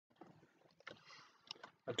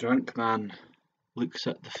A drunk man looks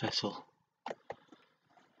at the thistle.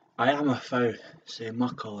 I am a fowl, sae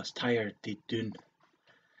muckle is tired deed doon.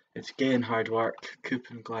 It's gane hard work,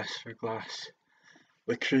 cooping glass for glass,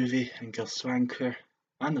 wi' Cruvy and Gilswanquer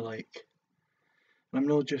and the like. And I'm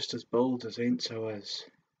no just as bold as aince I was.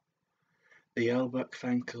 The Yelbuck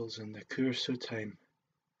fankles and the Curso time,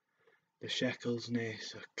 the shekels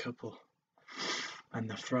nace a couple, and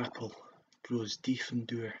the frapple grows deef and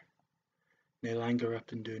dour, nae langer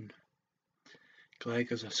up and doon.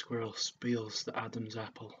 Gleg as a squirrel spiels the Adam's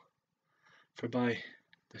apple. Forby,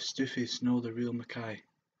 the stoofies know the real Mackay.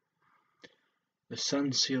 The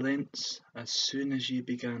sun silence as soon as ye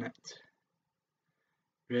began it,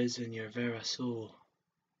 ris in your vera soul.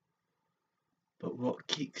 But what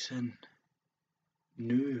keeks in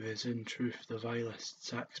noo is in truth the vilest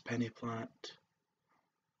saxpenny planet.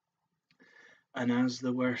 And as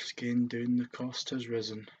the worst gain down the cost has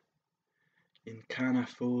risen, in canna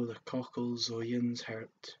fo the cockles o yin's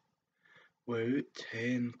hurt, wi'oot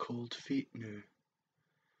haein cold feet noo.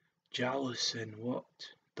 Jalouse in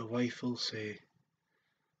what the wife'll say,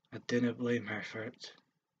 I dinna blame her for't.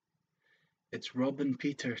 It's robbing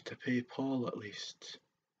Peter to pay Paul at least,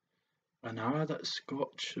 and a' that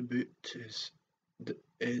Scotch aboot it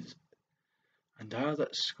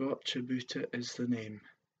is the name,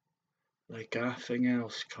 like athing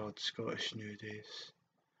else called Scottish nowadays,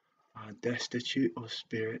 destitute o'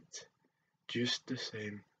 spirit, just the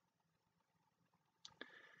same.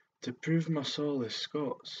 To prove my soul is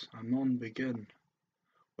Scots, I maun begin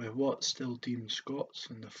wi' what still deems Scots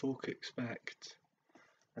and the folk expect,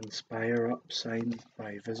 and spire up sign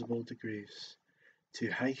by visible degrees, to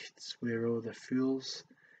heights whereof the fools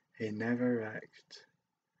hae never recked.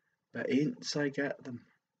 But aince I get them,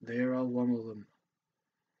 there I'll wummel them,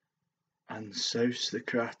 and souse the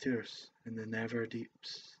craters in the never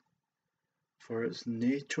deeps. For it's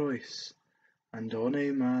nae choice, and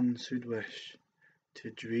ony man suld wish to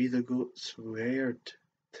dree the goats weird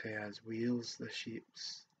tae as wheels the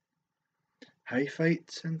sheeps. High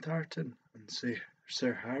fights in Tartan, and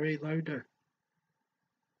Sir Harry Lauder.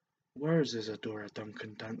 Where's is Adora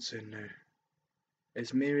Duncan dancing now?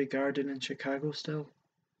 Is Mary Garden in Chicago still?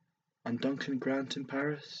 And Duncan Grant in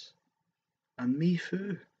Paris? And me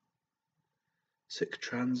foo? Sic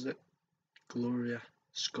transit gloria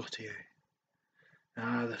Scotiae.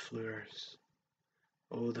 Ah, the flowers.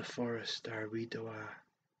 Oh, the forest are we doa.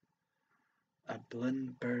 A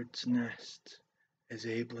blind bird's nest is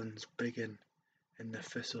Ablin's biggin in the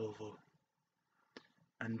Fissilvo,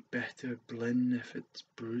 and better blin if its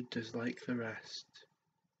brood is like the rest.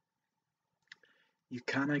 You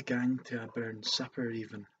canna gang to a burn supper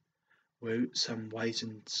even, wi'out some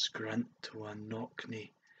wizened scrunt to a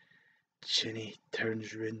knockney chinny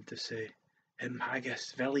turns round to say, Him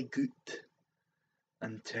haggis velly goot,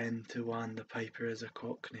 and 10 to 1 the piper is a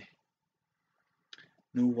cockney.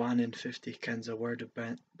 No 1 in 50 kens a word of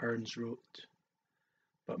Burns wrote,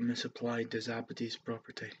 but misapplied his Abbott's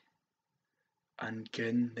property, and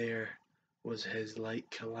gin there was his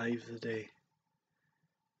like alive the day,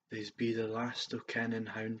 they's be the last o' kennin'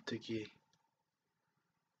 hound to gie.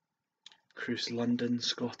 Cruise London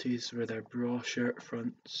Scotties with their braw shirt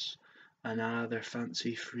fronts, and their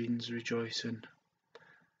fancy freens rejoicing,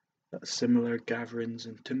 that similar gatherings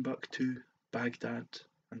in Timbuktu, Baghdad,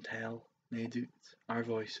 and hell, nae doot, are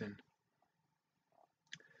voicing.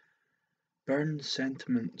 Burns'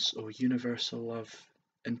 sentiments o' universal love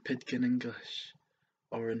in pidgin English,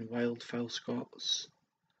 or in wild foul Scots,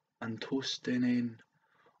 and toasting ane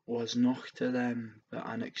was noch to them but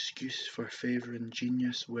an excuse for favouring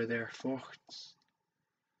genius wi' their forts.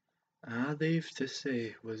 They've to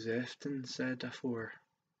say was eften said afore.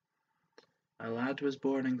 A lad was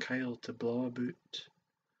born in Kyle to blaw aboot,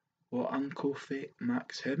 what unco fate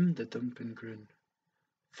maks him the dumping groon,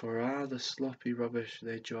 for the sloppy rubbish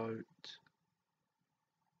they jaw out.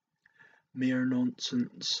 Mere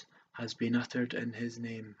nonsense has been uttered in his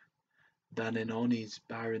name, than in ony's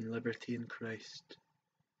barren liberty in Christ.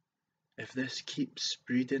 If this keeps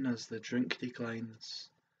spreading as the drink declines,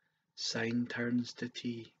 sign turns to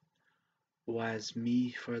tea, was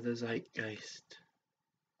me for the zeitgeist.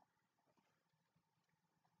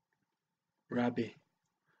 Rabbi,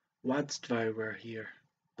 wadst thou were here,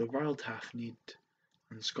 the world hath need,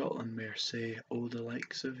 and Scotland mair say o' the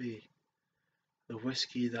likes of thee. The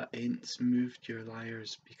whisky that aince moved your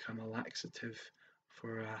liars become a laxative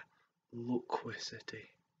for a loquacity.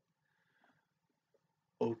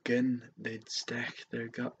 O gin they'd steck their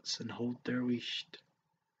guts and hold their wheesht,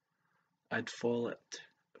 I'd fall it,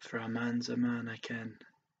 for a man's a man I ken.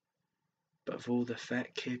 But though the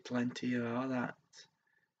feck hae plenty o' a' that,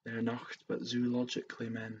 They're nocht but zoologically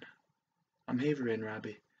men. I'm havering,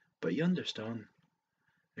 Rabbi, but you understand.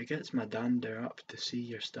 It gets my dander up to see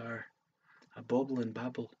your star, a bobbling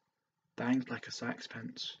babble, banged like a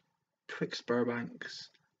saxpence, twixt Burbank's,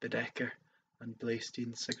 the Decker, and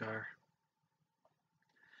Blastein's cigar.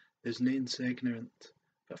 There's nane's ignorant,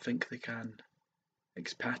 but think they can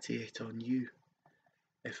expatiate on you,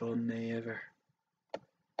 if on they ever.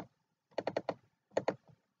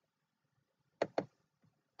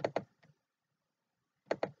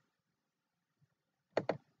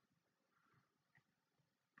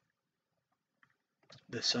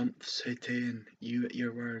 The sunths hae ta'en you at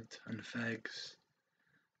your word, and fegs,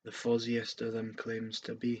 the fuzziest o' them claims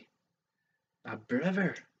to be a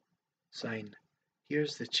brever sign.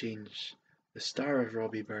 Here's the change, the star of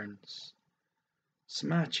Robbie Burns.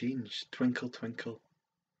 Sma change, twinkle twinkle.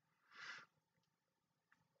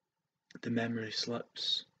 The memory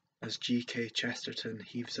slips as G.K. Chesterton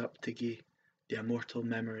heaves up to gie the immortal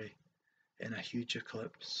memory in a huge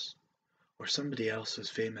eclipse, or somebody else as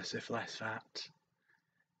famous if less fat.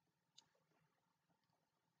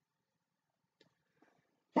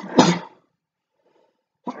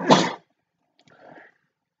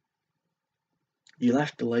 You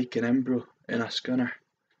left the like in Embro in a schooner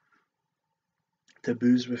to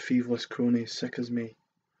booze with thievless cronies sick as me.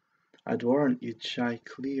 I'd warrant you'd shy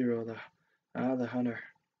clear o' the hunter.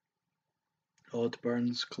 Odd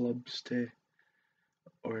Burns clubs too,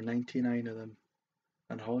 or 99 of them,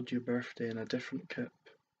 and haud your birthday in a different kip,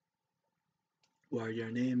 where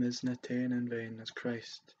your name isna ta'en in vain as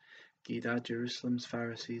Christ gied a Jerusalem's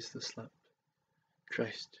Pharisees the slip.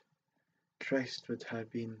 Christ would hae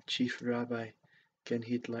been chief rabbi gin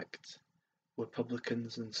he'd licked wi'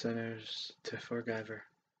 publicans and sinners to forgiver,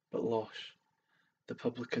 but losh, the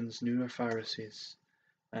publicans knew our Pharisees,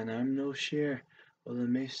 and I'm no sure o' the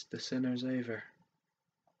maist the sinners either.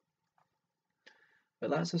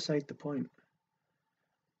 But that's aside the point.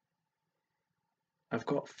 I've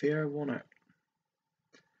got fair won it.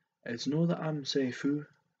 It's no that I'm sae fou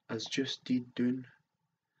as just deed doon,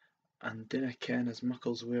 and dinna ken as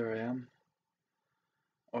muckle's where I am,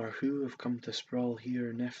 or who have come to sprawl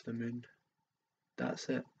here nef the moon. That's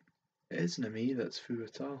it. It isna me that's fou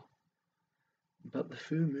at all, but the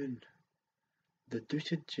fou moon, the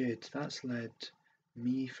dooted jade that's led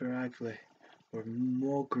me for agly, or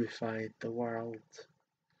mogrified the world.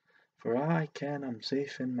 For a' I ken I'm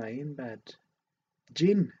safe in my ain bed.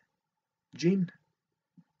 Jean! Gin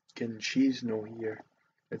she's no here,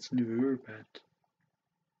 it's no oor bed.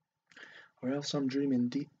 Or else I'm dreaming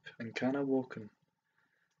deep and canna woken.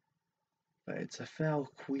 But it's a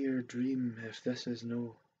fell queer dream if this is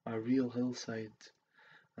no a real hillside,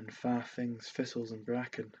 and fa' things thistles and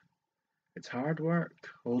bracken. It's hard work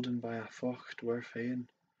holding by a focht worth haeing,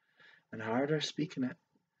 and harder speaking it,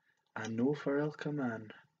 and no for ilka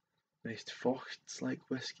man. Maist focht's like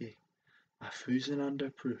whiskey, a foosin under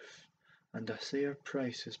proof, and a sair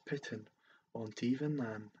price is pittin on't even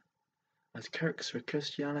than. As kirks for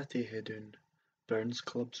Christianity hae done, Burns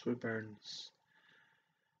clubs wi' Burns.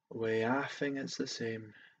 Wi' a' thing it's the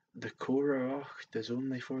same. The core o' ocht is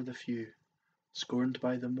only for the few, scorned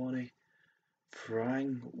by the mony,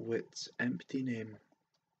 frang wit's empty name.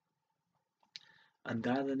 And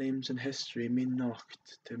a' the names in history mean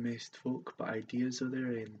nocht to maist folk but ideas o'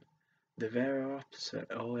 their ain, the very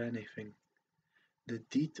opposite o' anything. The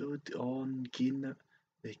deed o'd on gien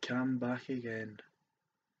they come back again.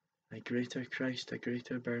 A greater Christ, a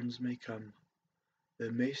greater Burns may come.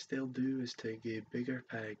 The maist they'll do is to gie bigger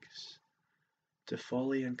pegs to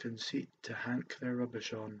folly and conceit to hank their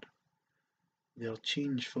rubbish on. They'll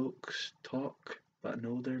change folks' talk, but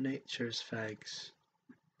know their nature's fags,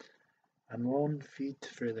 and won't feed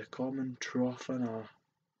for the common trough and a',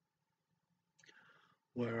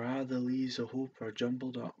 where a' the lees o' hope are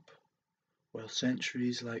jumbled up, while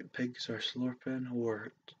centuries like pigs are slurping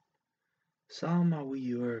o'ert. Sal ma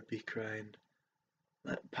wee oor be crying,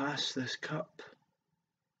 let pass this cup.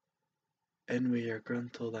 In wi' your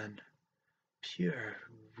gruntle then, pure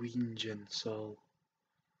whinging soul.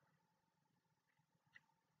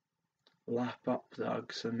 Lap up the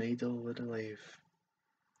ugsome idle wi' the lave.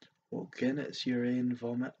 What gin it's your ain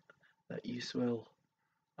vomit that ye swill,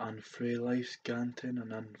 and frae life's ganting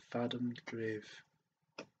and unfathomed grave.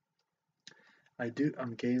 I doot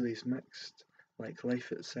I'm gailies mixed, like life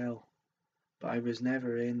itsel, but I was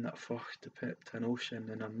never ane that focht to pit an ocean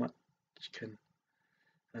in a mutchkin,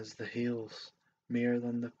 as the hales, mair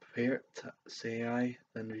than the pairt say I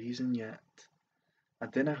than reason yet. I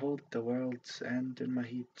dinna hold the world's end in my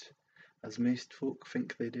heid, as maist folk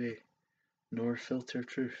think they do, nor filter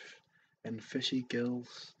truth in fishy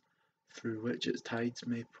gills through which its tides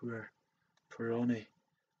may pour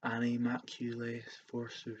Annie maculae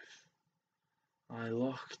forsooth. I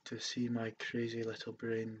loch to see my crazy little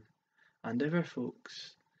brain, and ever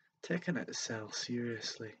folks taking itself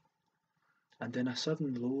seriously, and in a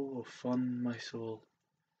sudden low of fun my soul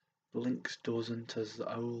blinks dozent as the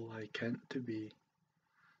owl I kent to be.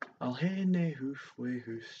 I'll hae nae hoof wi'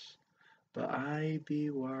 hoose, but I be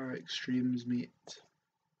whar extremes meet.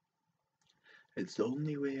 It's the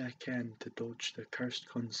only way I ken to dodge the cursed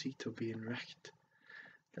conceit of being richt,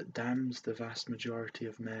 that damns the vast majority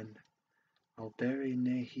of men. I'll bury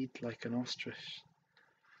nae heed like an ostrich,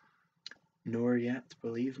 nor yet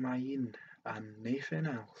believe my een, and naething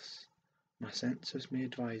else. My senses may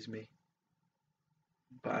advise me,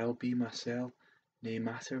 but I'll be mysel', nae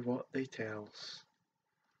matter what they tells.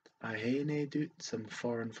 I hae nae doot some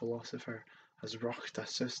foreign philosopher has wrought a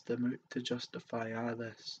system out to justify a'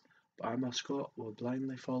 this, but I'm a Scot wha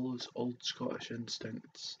blindly follows old Scottish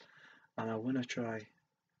instincts, and I winna try.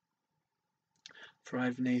 For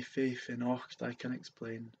I've nae faith in aught I can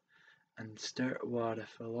explain, and stert wha the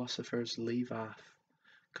philosophers leave aff,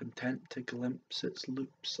 content to glimpse its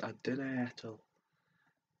loops I dinna ettle,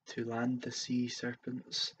 to land the sea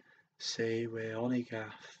serpents say wi' ony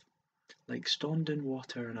gaff. Like stondin'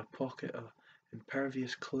 water in a pocket o'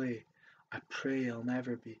 impervious clay, I pray I'll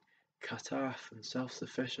never be cut off and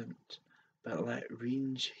self-sufficient, but let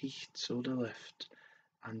range hecht so the lift,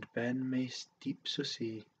 and ben maist deep so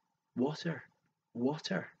sea. Water!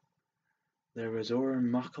 Water! There was ower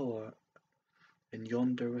muckle o't in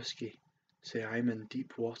yonder whisky, say I'm in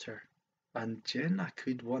deep water, and gin I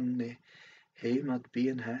could one nae hae mad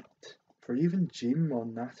being het, for even Jim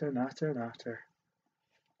maun natter.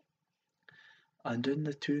 And in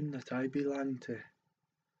the tune that I belang to,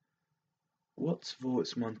 what's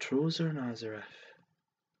votes Montrose or Nazareth?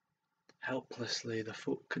 Helplessly the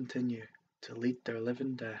folk continue to lead their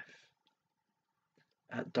living death.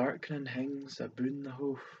 At darkening hings aboon the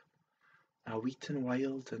hoof, a wheaten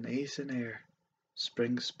wild and ace in air,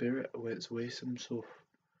 spring spirit wi' its waesome sough,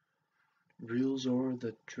 rules o'er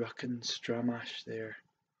the drucken stramash there.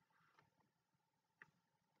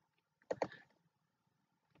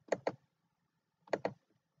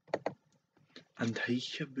 And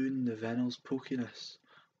hich aboon the Vennel's pokiness,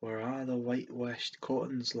 where a' the white-washed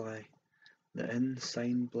cottons lie, the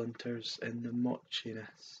ensign blinters in the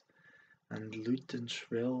motchiness, and loud and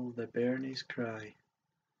shrill the bairnies cry.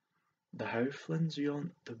 The howflins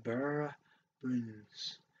yont the burgh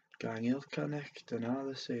boons, gang ilka nicht and a'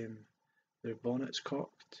 the same, their bonnets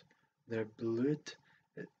cocked, their bluid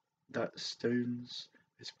that stounds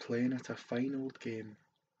is playing at a fine old game.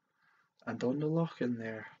 And on the lochan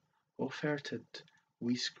there, off-hearted,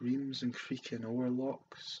 wee screams and creaking o'er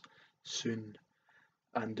locks soon,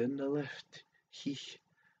 and in the lift,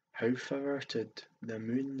 how averted the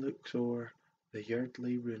moon looks o'er the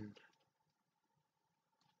yeardly run.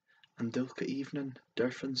 And ilka evening,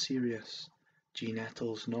 durfin serious, Jean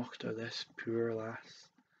Ettles knocked o' this poor lass,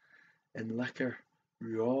 in liquor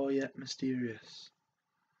raw yet mysterious,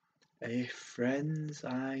 friends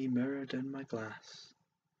I mirrored in my glass.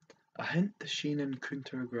 A hint the sheening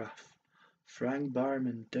countergraph, Frank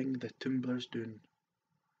Barman ding the tumblers doon,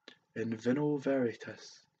 in vino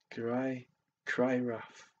veritas, cry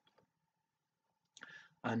raff,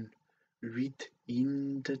 and read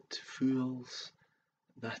eended fools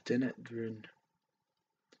that in it droon.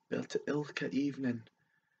 Built ilka evening,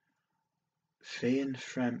 fain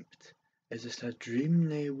frempt, is it a dream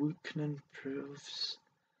nae wokening proves,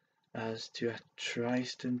 as to a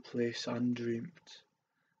trysting place undreamt,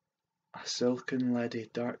 a silken leddy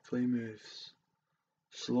darkly moves.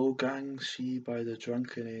 Slow gangs she by the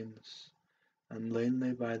drunken anes, and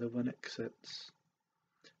lamely by the winnock sits.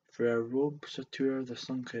 For her robes atour the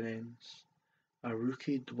sunken anes, a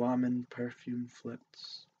rooky dwamin perfume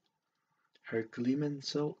flits. Her gleaming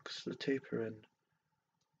silks the tapering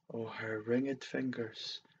o' her ringed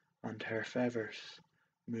fingers, and her feathers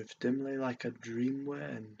move dimly like a dream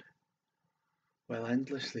within, while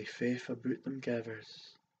endlessly faith about them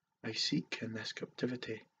gathers. I seek in this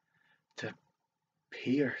captivity to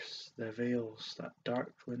pierce the veils that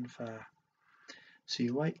darkling fa',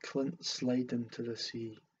 see white clints slide into the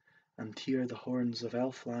sea, and hear the horns of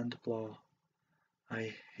Elfland blaw.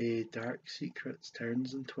 I hae dark secrets,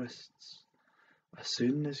 turns and twists, as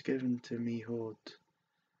soon as given to me haud.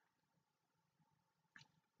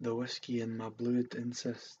 The whisky in my bluid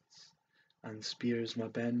insists, and spears my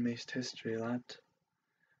benmaist history, lad,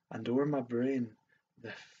 and o'er my brain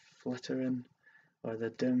the flittering o'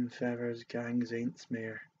 the dim feathers gangs aince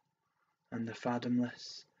mair, and the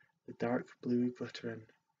fathomless, the dark blue glittering,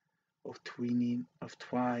 of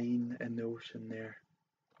twine in the ocean there.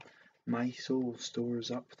 My soul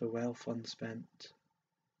stores up the wealth unspent.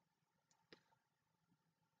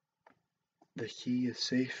 The key is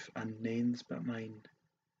safe and nane's but mine.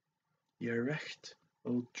 You're richt,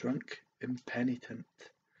 old drunk, impenitent.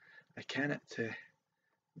 I ken it too,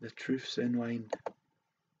 the truth's in wine.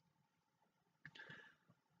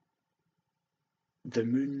 The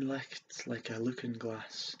moon licht's like a looking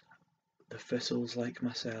glass, the thistle's like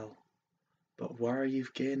mysel, but where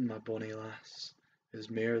you've gane, my bonny lass, is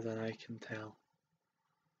mair than I can tell.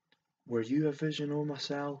 Were you a vision o'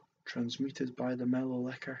 mysel, transmuted by the mellow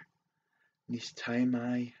liquor? Neist time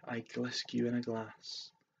I glisk you in a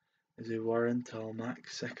glass, as I warrant I'll mak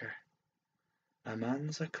sicker. A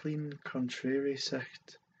man's a clean contrary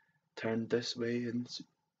sicht, turned this way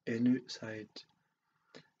in outside,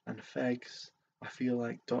 and fegs, I feel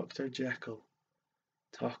like Dr. Jekyll,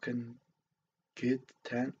 talking good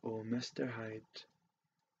tent o' Mr. Hyde.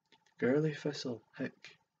 Girly thistle,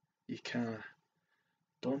 hick, ye canna,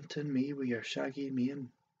 dauntin' me wi' your shaggy mien.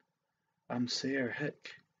 I'm sair,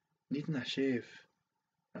 hick, needin' a shave,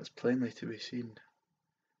 that's plainly to be seen.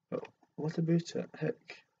 But what about it,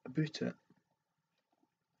 hick, about it?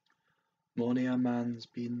 Mony a man's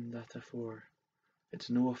been that afore. It's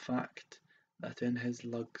no a fact that in his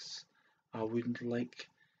lugs I wouldn't like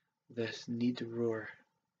this need roar.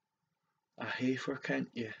 I hae forkent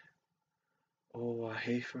ye, oh I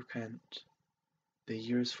hae forkent. The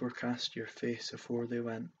years forecast your face afore they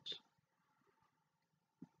went.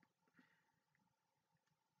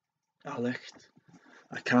 A licht,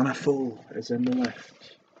 a canna full is in the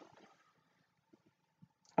lift.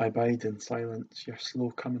 I bide in silence your slow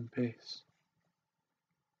coming pace.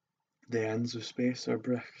 The ends of space are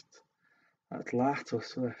bricht, at lat o'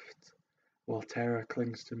 swift, while terror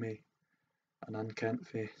clings to me, an unkent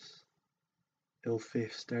face. Ill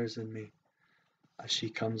faith stares in me, as she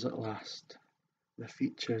comes at last. The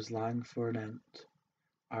features lang fornent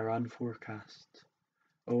are unforecast.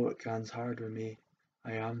 Oh, it gangs hard wi' me,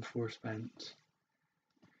 I am forspent.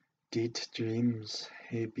 Deed dreams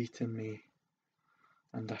hae beaten me,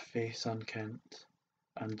 and a face unkent,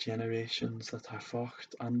 and generations that I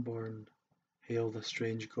focht unborn, hail the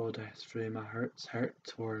strange goddess frae my heart's hurt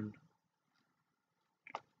torn.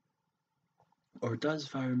 Or does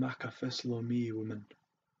thou mak a thistle o' me, woman?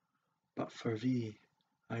 But for thee,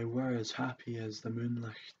 I were as happy as the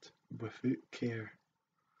moonlicht, without care.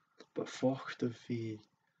 But focht of thee,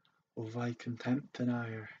 o' thy contempt and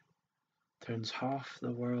ire, turns half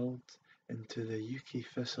the world into the yucky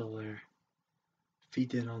thistle there,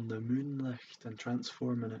 feeding on the moonlicht and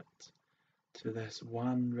transforming it to this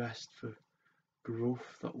wan restfu'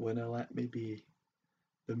 growth that winna let me be.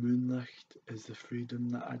 The moonlicht is the freedom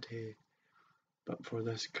that I'd hae, but for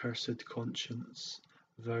this cursed conscience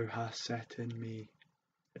thou hast set in me.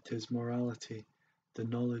 It is morality, the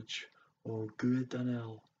knowledge o' good and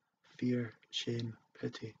ill, fear, shame,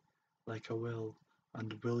 pity, like a will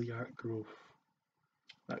and williart growth,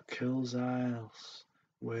 that kills a' else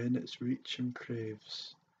when its reach and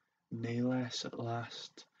craves, nae less at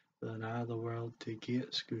last than a' the world to gie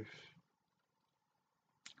it scoof.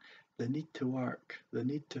 The need to work, the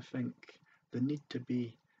need to think, the need to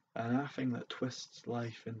be, and anything that twists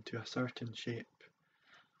life into a certain shape,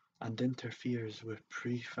 and interferes with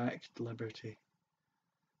prefect liberty.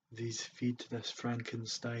 These feed this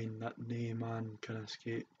Frankenstein that nae man can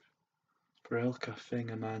escape. For ilka thing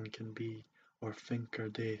a man can be, or think or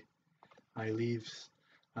dae, I leaves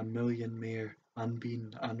a million mair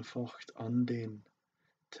unbeen, unfocht, undane,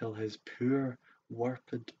 till his poor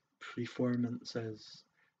warped performance is,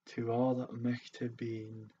 to all that micht have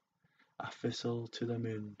been, a thistle to the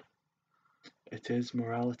moon. It is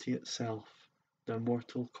morality itself, the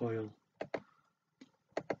mortal coil,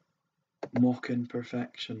 mocking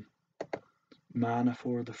perfection. Man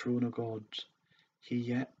afore the throne o' God, he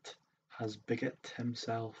yet has bigot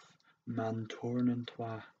himself, man torn in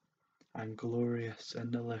twa, and glorious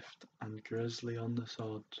in the lift and grisly on the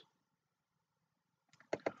sod.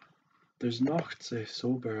 There's nocht sae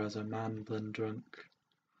sober as a man blin drunk.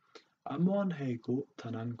 A mon hae got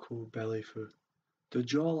an unco bellyfu' to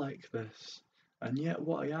jaw like this, and yet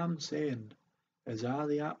what I am saying is a'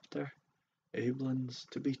 the apter aiblins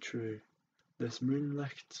to be true. This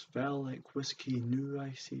moonlicht's fell like whiskey noo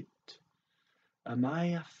I see't. Am I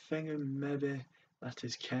a thing maybe that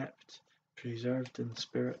is kept, preserved in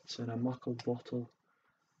spirits in a muckle bottle,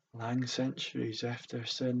 lang centuries after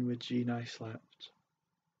sin wi' Jean I slept?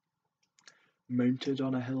 Mounted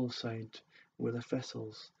on a hillside with the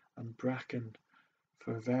thistles and bracken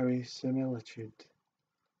for very similitude,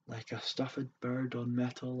 like a stuffed bird on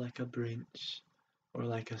metal like a branch, or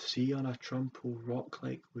like a sea on a trumpo rock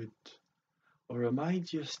like wood? Or am I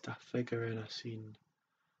just a figure in a scene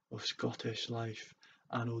of Scottish life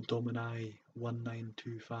anno Domini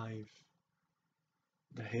 1925?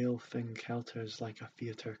 The hale thing kelters like a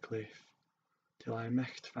theatre claif, till I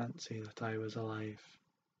micht fancy that I was alive.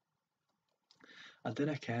 I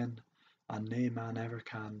dinna ken, and nae man ever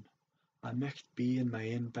can, I micht be in my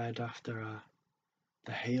ain bed after a'.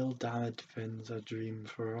 The hale damned fin's a dream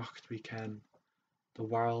for ocht we ken, the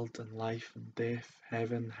world and life and death,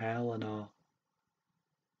 heaven, hell and a'.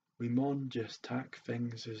 We maun just tak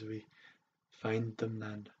things as we find them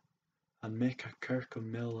then, and make a kirk o'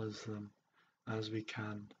 mill as them as we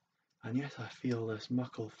can. And yet I feel this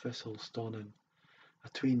muckle thistle stonnin'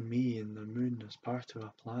 atween me and the moon as part o'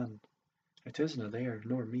 a plan. It isna there,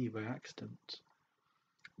 nor me by accident.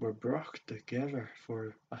 We're brocht together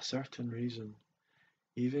for a certain reason,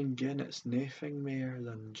 even gin it's naething mair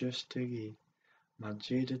than just to gie my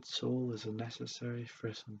jaded soul is a necessary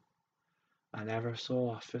frisson. I never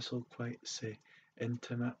saw a thistle quite sae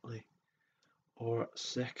intimately or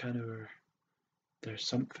sic an hour. There's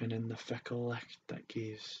something in the fickle licht that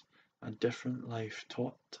gies a different life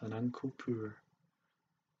tot an unco poor.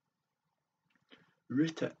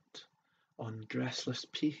 Rooted on gressless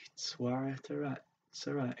peats where it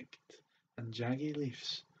erect, and jaggy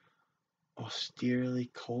leaves, austerely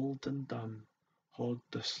cold and dumb, haud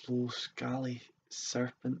the slow scaly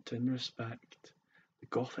serpent in respect. The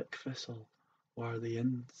Gothic thistle, where the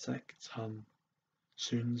insects hum,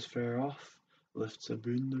 soon's fair off, lifts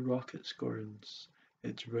aboon the rocket scorns,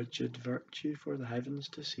 its rigid virtue for the heavens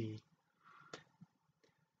to see.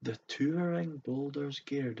 The towering boulders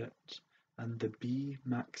guard it, and the bee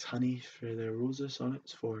maks honey frae the roses on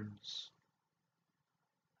its thorns.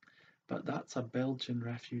 But that's a Belgian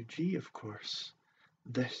refugee, of course.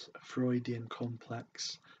 This Freudian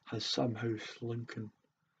complex has somehow slunken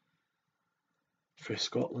frae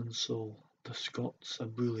Scotland's soul, the Scots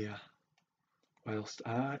abulia, whilst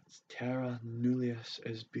its terra nullius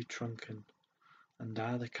is betrunken, and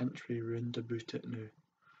the country round about it now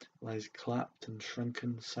lies clapped and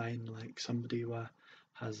shrunken syne like somebody wha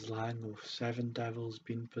has lang of 7 devils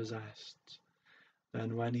been possessed.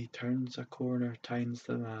 Then when he turns a corner tines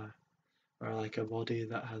them or like a body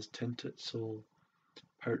that has tint its soul,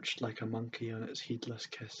 perched like a monkey on its heedless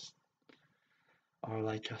kiss, or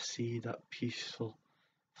like a sea that peaceful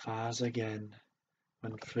fa's again,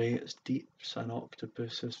 when frae its deeps an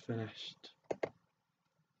octopus is finished.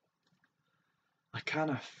 I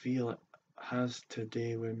canna feel it has to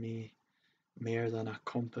do wi' me mair than a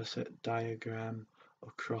composite diagram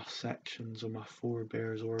o' cross-sections o' my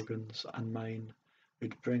forebears' organs and mine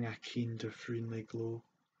would bring a keen to friendly glow.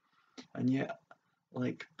 And yet,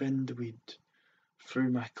 like bindweed,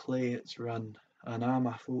 through my clay it's run, and a'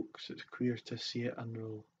 my folks it's queer to see it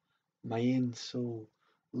unroll. My ain soul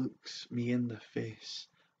looks me in the face,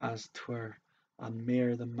 as 'twere, and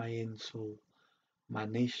mair than my ain soul, my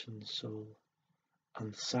nation's soul.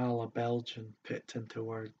 And sall a Belgian pit into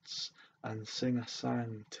words, and sing a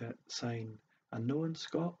sang to it syne, and no in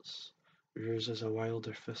Scots, yours is a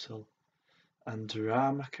wilder thistle, and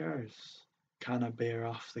Ramakers canna bear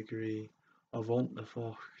off the gree of ont the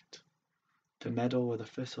focht. To meddle with a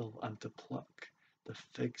thistle and to pluck the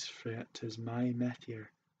figs frae it is my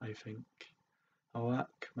metier, I think.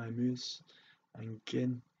 Awak, my moose, and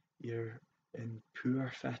gin you're in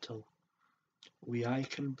poor fettle, we aye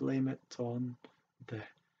can blame it on the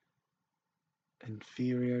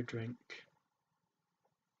inferior drink.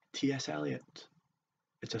 T.S. Eliot,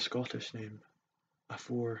 it's a Scottish name.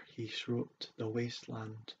 Afore he wrote The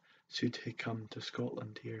Wasteland, should he come to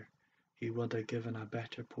Scotland here, he would ha' given a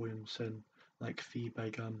better poem sin, like Fee by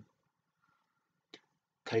Gum.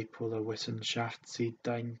 Type o' the wissenschaft seed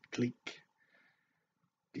dine gleek,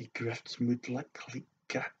 be grifts moodlik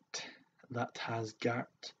gat, that has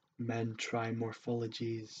gart men try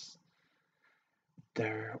morphologies,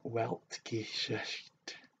 der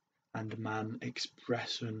Weltgeschicht, and man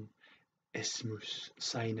expressun ismus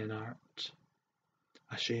sign in art.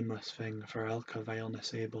 A shameless thing, for ilka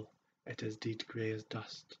vileness able, it is deed grey as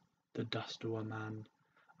dust, the dust o' a man.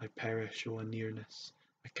 I perish o' a nearness,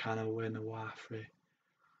 I canna win awa frae.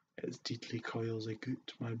 Its deedly coils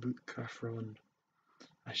agoot my book are thrown,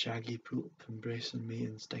 a shaggy pulp embracing me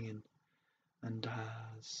and stinging, and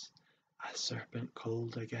as a serpent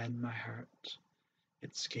cold again my heart.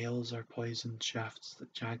 Its scales are poisoned shafts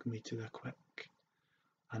that jag me to the quick,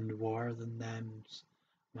 and waur than them's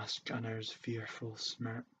my gunner's fearful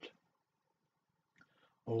smirt.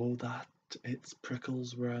 Oh, that its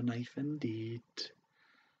prickles were a knife indeed,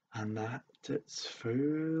 and that its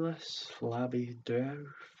foulest flabby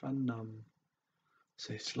dwarf and numb,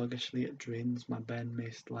 Sae sluggishly it drains my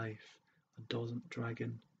ben-maced life, a doesn't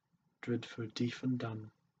dragon, drid for deef and dumb.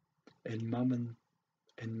 In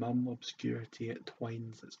mum obscurity it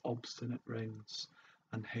twines its obstinate rings,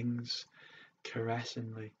 and hings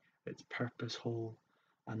caressingly its purpose whole,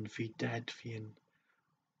 and vie dead fiend,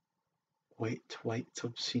 white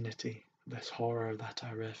obscenity, this horror that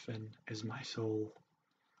I riff in, is my soul.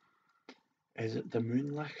 Is it the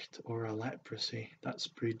moonlicht or a leprosy that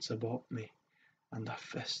spreads about me, and a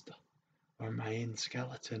fist, or my ain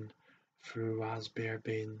skeleton, through as bare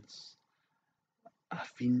banes? A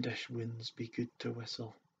fiendish winds be good to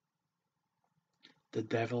whistle. The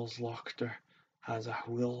devil's laughter has a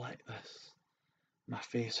wheel like this. My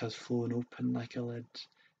face has flown open like a lid,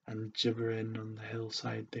 and gibbering on the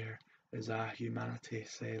hillside there is a humanity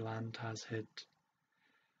sae land has hid.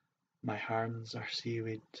 My harns are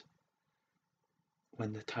seaweed.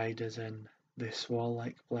 When the tide is in, they swell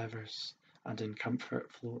like blevers, and in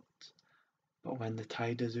comfort float. But when the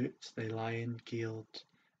tide is out, they lie in giled,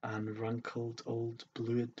 and wrinkled old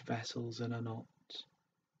blued vessels in a knot.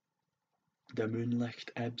 The moonlicht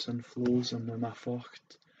ebbs and flows on my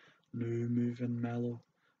focht, no moving mellow,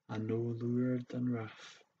 and no lured than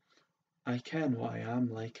rough. I ken what I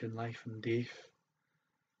am like in life and death,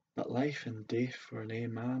 but life and death for nae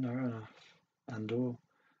man are enough. And oh,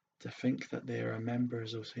 to think that they are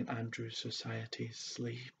members of St. Andrew's Society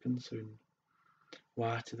sleeping soon.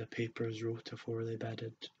 Wha to the papers wrote afore they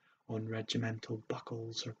bedded, on regimental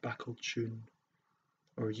buckles or buckled shoon,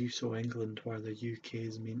 or use o' England where the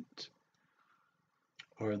UK's meant,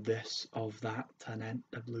 or this of that anent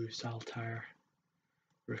the blue saltire,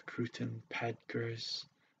 recruiting pedgars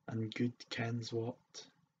and good kens what,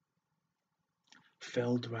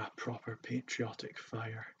 filled wi' a proper patriotic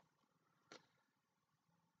fire.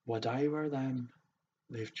 Wad I were them,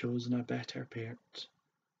 they've chosen a better part,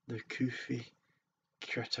 the coofy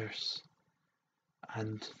critters,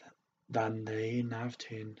 and than they ain have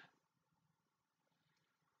ta'en,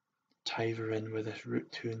 tivering with his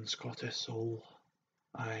root-hewn Scottish soul.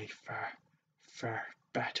 Aye, far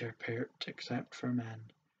better pairt, except for men,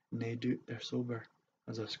 nae doot they're sober,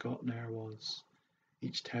 as a Scot ne'er was,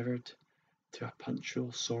 each tethered to a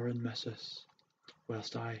punctual soaring missus,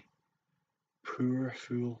 whilst I, poor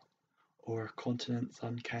fool, o'er continents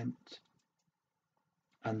unkent,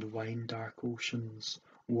 and wine-dark oceans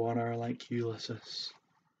wander like Ulysses.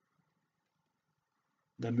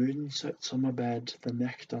 The moon sits on my bed, the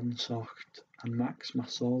nicht unsocht, and maks my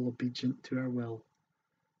soul obedient to her will,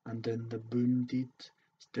 and in the boom deed,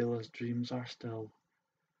 still as dreams are still,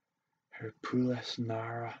 her pulis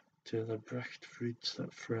nara to the bricht fruits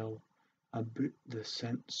that frill aboot the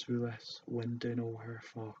sensuous winding o' her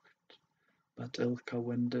focht. But ilka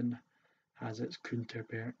winding has its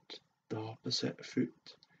counterpart, the opposite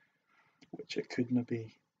foot, which it couldna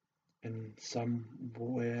be, in some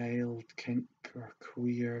wild kink or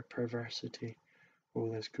queer perversity,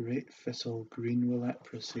 o' this great thistle green wi'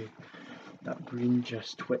 leprosy, that green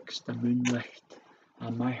just twixt the moonlicht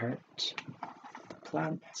and my heart.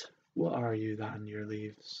 Plant, what are you than your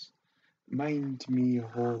leaves? Mind me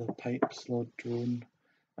ho the pipes loud drone,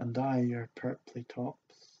 and I your purply tops.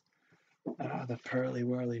 The pearly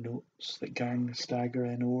whirly notes that gang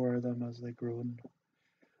staggering o'er them as they groan.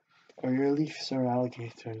 Or your leafs are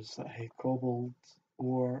alligators that hae cobbled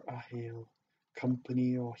o'er a hale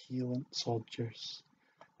company o' heelant sodgers,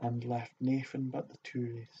 and left naething but the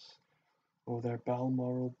touries o' their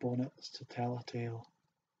balmoral bonnets to tell a tale.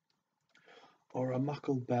 Or a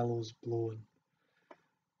muckle bellows blowing,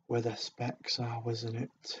 wi' the specks a whizzing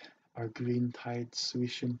out, or green tides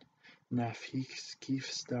swishing na skeef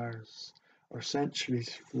stars, or centuries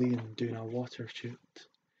fleeing doon a water chute,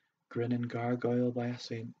 grinning gargoyle by a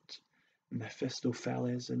saint,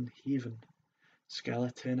 Mephistopheles in heaven,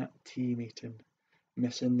 skeleton at tea meeting,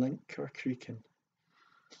 missing link or creaking,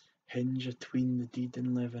 hinge atween the deed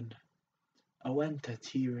and living. I went a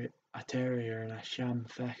terrier in a sham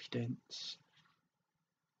fecht ance,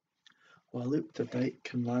 wha looped the dyke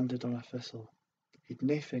and landed on a thistle. He'd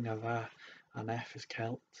naething of an F his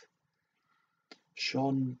Celt.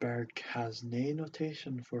 Schonberg has nae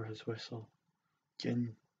notation for his whistle.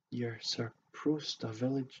 Gin ye're Sir Proust a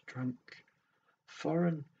village drunk,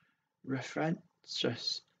 foreign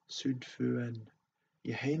references sud fu in,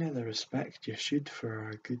 ye haena the respect ye should for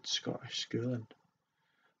our good Scottish schooling.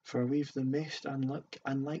 For we've the maist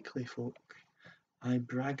unlikely folk, aye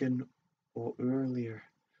bragging o' earlier,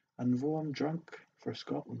 and though I'm drunk, for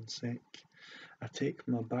Scotland's sake, I take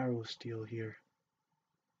my barrow steel here.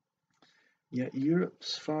 Yet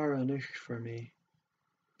Europe's far enough for me.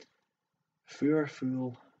 Fu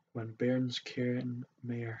fool when bairns caring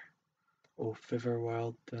mair O fiver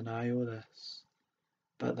world than I o this,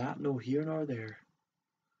 but that no here nor there.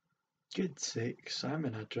 Good sakes, I'm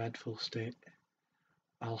in a dreadful state.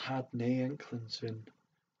 I'll had nae inkling soon,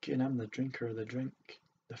 gin I'm the drinker o' the drink,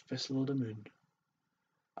 the thistle o' the moon.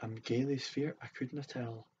 I'm gaily feart I couldna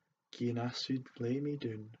tell, gin I suld lay me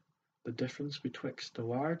doon, the difference betwixt the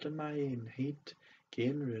ward and my ain heid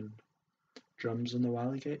gaen roon. Drums in the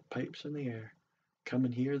Wallygate, pipes in the air, come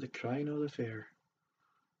and hear the crying o' the fair.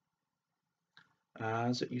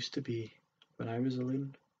 As it used to be, when I was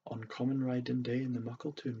alone, on common riding day in the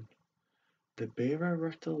muckle toon. The bearer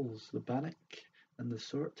wirtles, the bannock, and the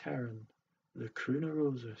sort heron, the croon o'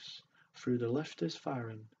 roses, through the lift is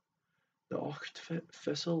faring. The ocht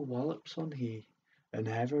thistle wallops on he, and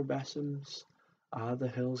hever besoms a' the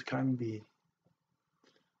hills can be.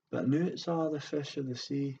 But noo it's a' the fish o' the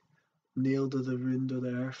sea, nailed o' the round o'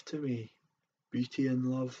 the earth to me. Beauty and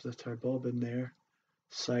love that are bobbing there,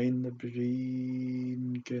 sign the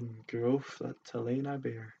breengin growth that Talane I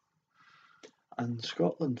bear. And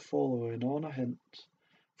Scotland following on a hint,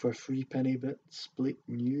 for 3 penny bits, bleak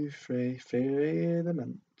new frae the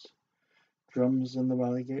mint. Drums in the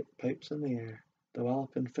Wallygate, pipes in the air, the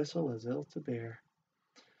walloping thistle is ill to bear.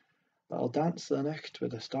 But I'll dance the nicht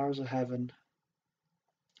with the stars of heaven,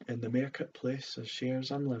 in the market place as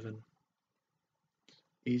shares I'm living.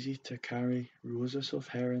 Easy to carry roses of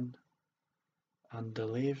heron, and the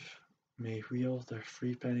lave may wheel their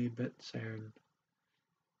 3 penny bits earn.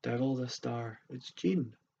 Devil the star, it's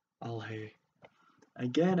Jean, I'll hae,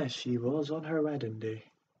 again as she was on her wedding day.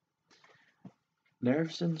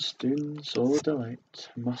 Nerves and stoons o' delight,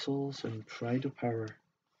 muscles and pride o' power,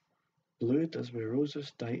 blued as wi'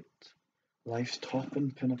 roses dight, life's topping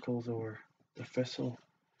pinnacles o'er, the thistle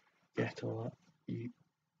get all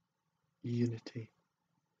unity,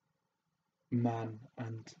 man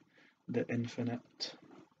and the infinite,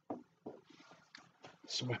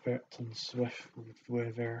 swippert and swift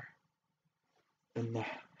weather, in the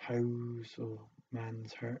house o'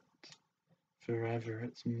 man's hurt, forever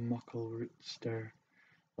its muckle roots stir,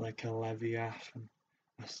 like a leviathan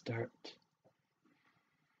astert,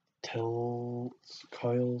 till its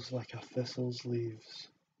coils like a thistle's leaves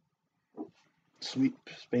sweep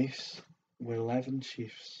space wi' 11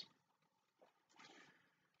 sheafs.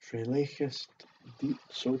 Frae lakest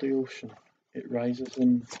deeps o' the ocean, it rises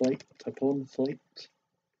in flight upon flight,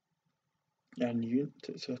 and yount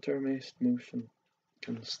its uttermost motion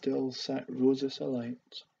can still set roses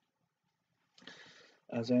alight,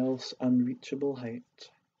 as else unreachable height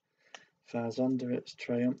fa's under its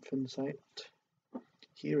triumphant sight.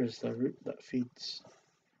 Here is the root that feeds,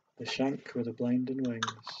 the shank with the blinding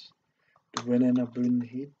wings, winning a boon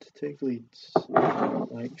heed to gleeds,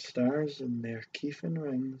 like stars in their keefing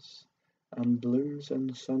rings, and blooms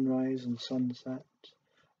in sunrise and sunset,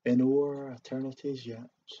 in o'er eternities yet.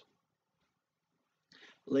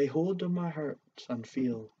 Lay hold on my heart and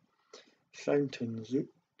feel fountains oot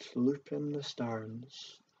looping the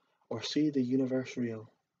starns, or see the universe reel,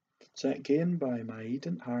 set gain by my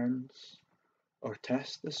Eden harns, or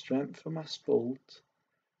test the strength of my spold,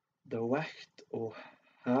 the wicht o'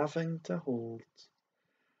 having to hold.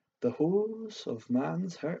 The holes of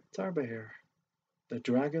man's heart are bare, the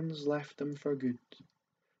dragons left them for good,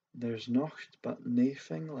 there's nocht but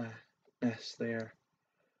naething less there,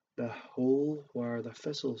 the hole where the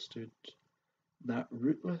thistle stood, that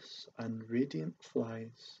rootless and radiant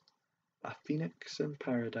flies, a phoenix in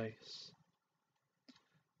paradise.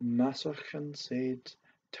 Masoch and said,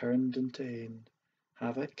 turned into ain,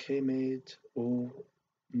 havoc hae made o'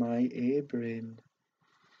 my ae brain.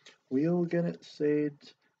 Weel gin it said,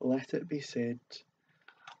 let it be said,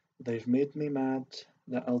 they've made me mad,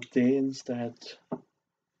 that I'll dae instead.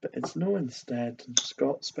 But it's no instead in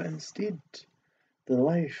Scots, but instead, the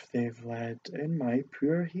life they've led in my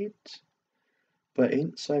poor heid. But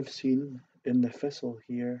aince I've seen in the thistle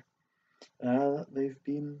here, that they've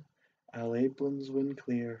been, a labelins win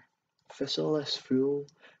clear. Thistle-less fool,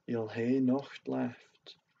 you'll hae nocht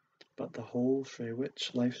left, but the hole frae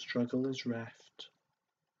which life's struggle is reft.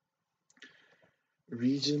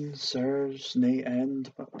 Reason serves nae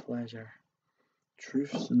end but pleasure,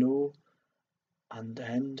 truth's no and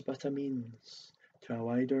end but a means to a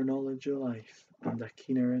wider knowledge o' life and a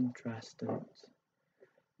keener interest in it.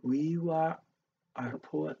 We wha are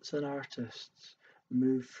poets and artists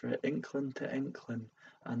move frae inkling to inkling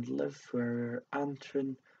and live for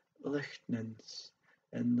answering lichtnings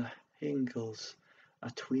in the hingles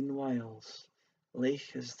atween whiles,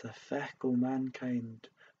 like as the feck o' mankind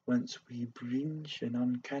whence we breenge in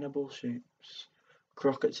unkennable shapes.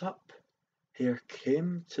 Crockets up, here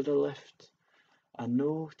came to the lift, and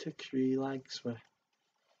no to cree lags wi'.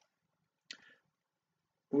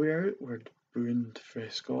 We're outward bound frae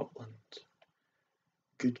Scotland.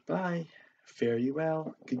 Goodbye, fare ye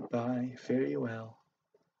well, goodbye, fare ye well.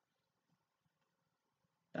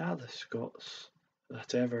 The Scots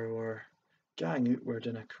that ever were, gang outward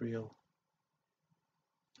in a creel.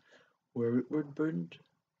 We're outward bound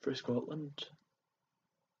frae Scotland.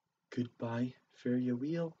 Goodbye, fare ye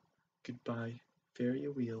weel, goodbye, fare ye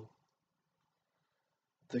weel.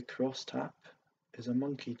 The crosstap is a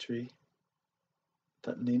monkey tree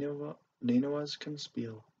that none of us can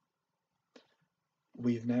speel.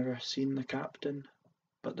 We've never seen the captain,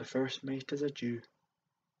 but the first mate is a Jew.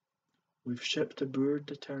 We've shipped aboard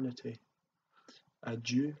eternity.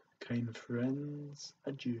 Adieu, kind friends,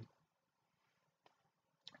 adieu.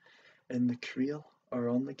 In the creel or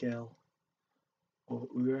on the gale, o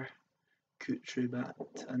oor,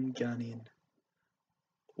 Coutrubat and Ganin,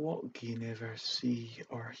 what gie never see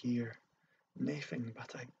or hear, naething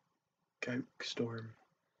but a gowk storm.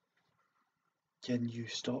 Gin you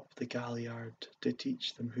stop the galliard to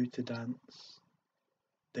teach them how to dance,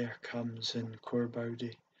 there comes in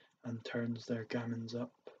Corbowdy and turns their gammons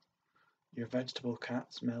up. Your vegetable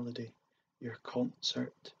cat's melody, your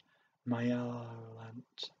concert,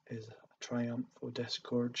 Myalant is a triumph o'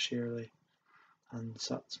 discord surely, and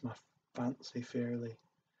suts my fancy fairly.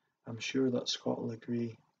 I'm sure that Scott'll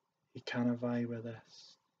agree, he canna vie with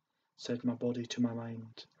this. Said my body to my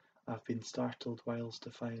mind, I've been startled whiles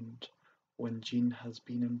to find, when Jean has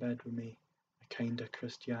been in bed with me, a kind of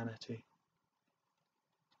Christianity.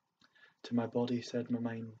 To my body said my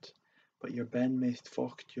mind, but your ben maist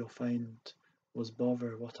focht you'll find was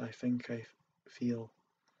bother what I think I feel.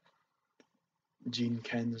 Jean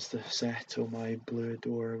kens the set o' my bluid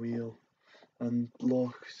o'er wheel, and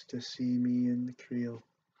loths to see me in the creel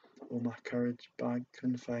o' my courage bag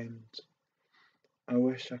confined. I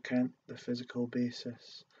wish I kent the physical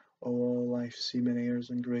basis o' all life's seeming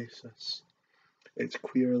airs and graces. It's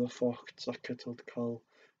queer the fochts a kittled cull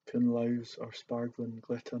can louse or spargling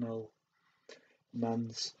glitternull.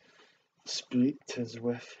 Man's spreet is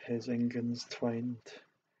with his ingans twined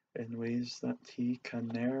in ways that he can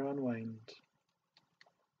ne'er unwind.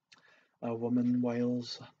 A woman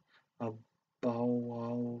whiles a bow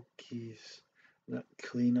wow keys that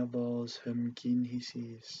clean abaws him gien he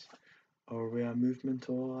sees, or wi' a movement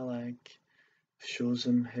o' a leg, shows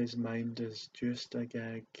him his mind is just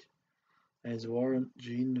agag. His warrant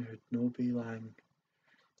Jean would no be lang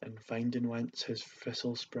in finding whence his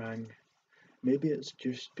thistle sprang. Maybe it's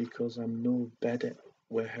just because I'm no beddit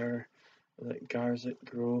wi' her that gars it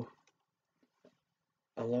grow.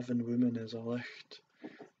 A loving woman is a licht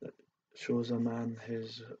that shows a man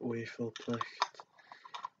his waeful plicht,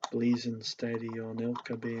 blazing steady on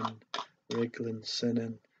ilka bane, wriggling,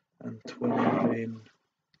 sinning, and twinning vain,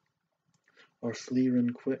 or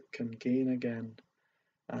fleering quick and gain again,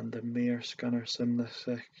 and the mair scunner sim the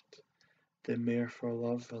sicht, the mair for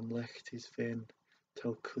love and licht he's fain,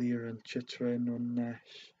 till clear and chittering on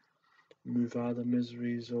nesh, move a' the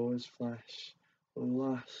miseries o' his flesh. O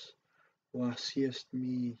lass, wha seest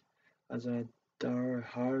me as I daur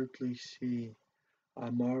hardly see, I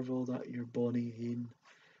marvel that your bonny een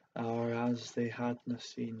are as they hadna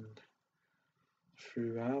seen.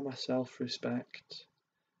 Through a' my self-respect,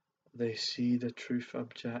 they see the truth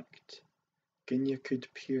object. Gin ye could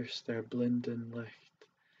pierce their blinding licht,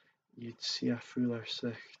 you'd see a fuller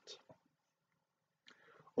sicht.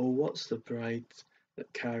 Oh, what's the bride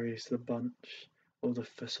that carries the bunch o' the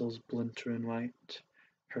thistle's blintering white?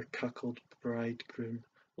 Her cuckold bridegroom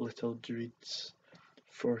little dreeds,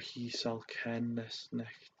 for he sall ken this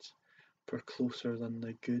nicht, for closer than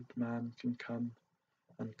the good man can come,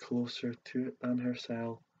 and closer to it than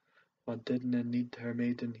hersel, wha didna need her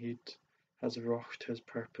maidenhead, has wrought his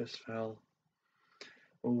purpose fell.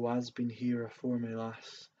 Oh, wha's been here afore me,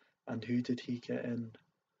 lass, and who did he get in?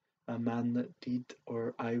 A man that deed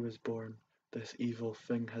or I was born, this evil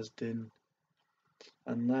thing has done,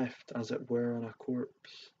 and left, as it were on a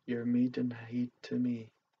corpse, your maidenhead to me.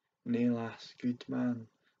 Nay, lass, good man,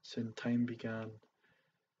 sin time began,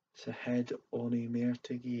 sae had ony mair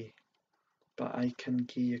to gie, but I can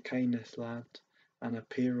gie a kindness, lad, and a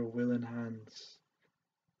pair o' willing hands,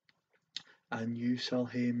 and you shall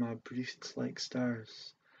hae my breasts like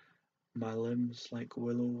stars, my limbs like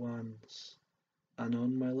willow wands, and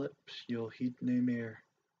on my lips you'll heed nae mair,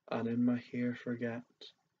 and in my hair forget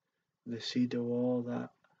the seed o' all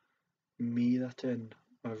that me that in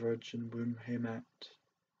my virgin womb hae met.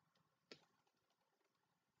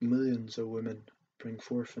 Millions o' women bring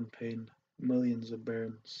forth in pain, millions o'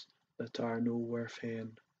 bairns that are no worth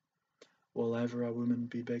haeing. Will ever a woman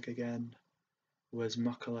be big again, wi' as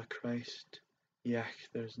muckle a Christ? Yech,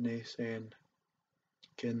 there's nae saying.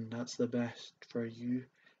 gin that's the best for you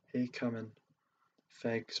hae comin'.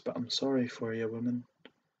 Fegs, but I'm sorry for you, woman,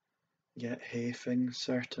 yet hae things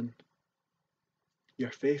certain.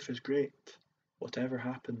 Your faith is great, whatever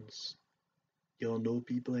happens, you'll no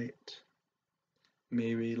be blate.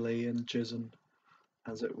 Mary lay in jizzen,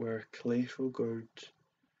 as it were clayful goud,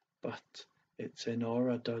 but it's in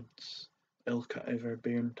aura duds, ilka ever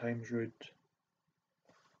bairn times rude.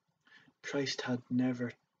 Christ had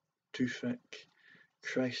never toothache,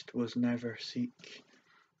 Christ was never seek,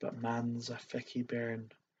 but man's a ficky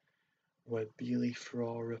bairn, wi' beely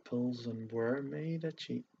fraw ripples and worm i' the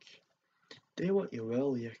cheek. Do what you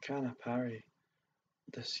will, you canna parry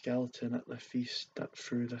the skeleton at the feast that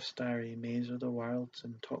through the starry maze of the world's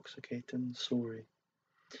intoxicating soary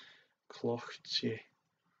clocht ye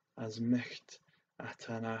as micht at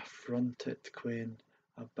an affronted queen,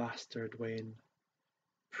 a bastard wean,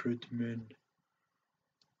 prude moon.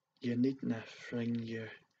 Ye needna fling your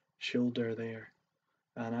shoulder there,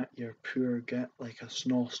 and at your poor get like a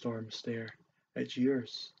snowstorm stare. It's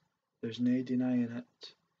yours, there's nae denying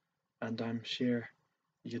it, and I'm sure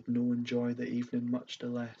you'd no enjoy the evening much the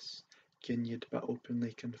less, gin you'd but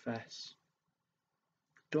openly confess.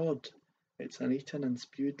 Dod, it's an eaten and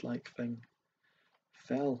spewed like thing,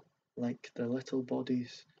 fell like the little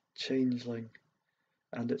body's changeling,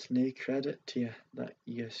 and it's nae credit to ye that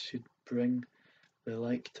ye should bring the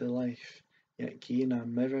like to life, yet gain a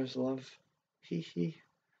mirror's love. Hee hee,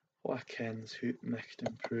 wha kens who't micht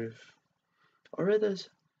improve? Or is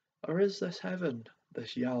this heaven,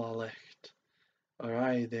 this yalla licht, or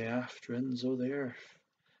aye the afterins o' the earth?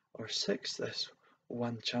 Or sicks this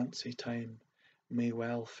one chancy time may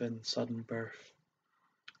well fin sudden birth?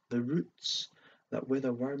 The roots that wi'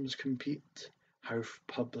 the worms compete, how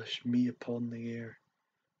publish me upon the air?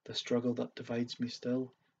 The struggle that divides me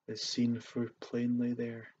still is seen full plainly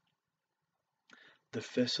there. The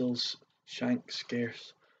thistle's shank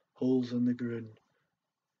scarce holes in the grun,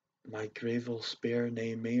 my grave'll spare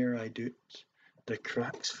nae mair I doot. The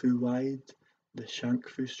crack's fu wide, the shank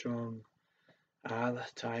fu strong, a'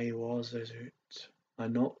 that I was is oot. My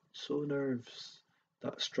not so nerves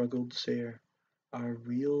that struggled sair are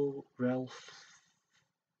real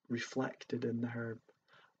reflected in the herb.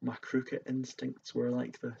 My crooked instincts were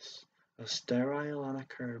like this, as sterile an a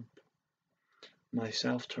curb. My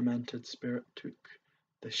self-tormented spirit took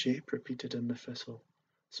the shape repeated in the thistle,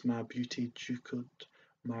 sma beauty juked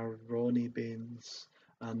my rawny banes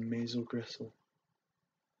and mazel gristle.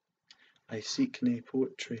 I seek nae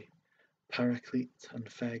poetry, paraclete and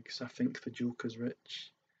fegs, I think the joke is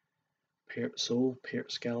rich. Peart soul,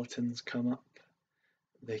 peart skeletons come up,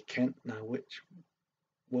 they kentna which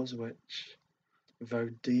was which. Thou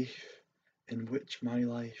deif, in which my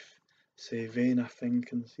life sae vain a thing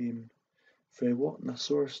can seem, frae whatna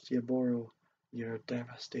source ye borrow your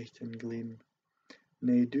devastating gleam.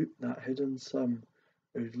 Nae doot that hidden sum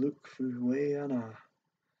would look fu way ana,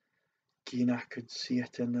 gien I could see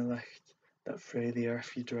it in the licht that frae the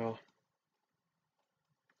earth ye draw.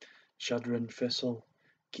 Shuddering thistle,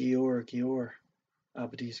 gie o'er,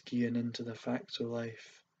 Abdi's gieing into the facts o'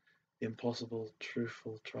 life, the impossible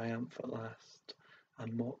truthful triumph at last,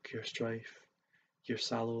 and mock your strife. Your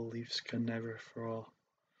sallow leaves can never thraw,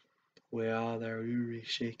 wi' a' their ourie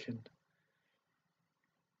shaking,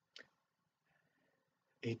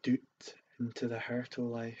 a doot into the heart o'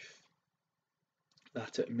 life,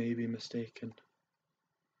 that it may be mistaken.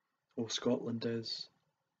 O Scotland is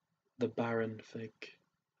the barren fig,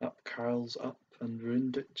 up carls up and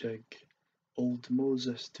round it jig. Old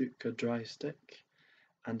Moses took a dry stick,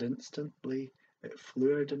 and instantly it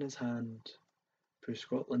floured in his hand. Pu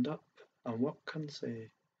Scotland up, and what can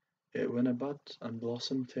say? It winna bud and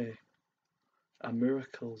blossom tae. A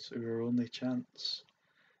miracle's our only chance.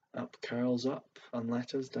 Up carls up, and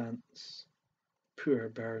let us dance. Poor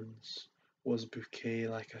Burns was bouquet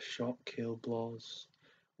like a shot kale blaws.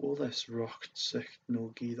 O this rocked sicht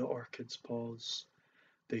no gie the orchids pause.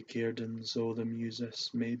 The guerdons o' the muses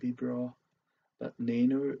may be braw, but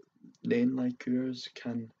nane like ours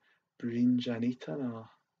can breenge an eaten a.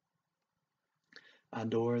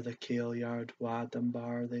 And o'er the kale yard wad and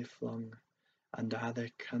bar they flung, and a' their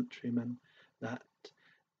countrymen that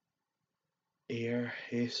e'er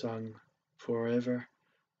hae sung, forever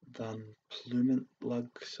than plumant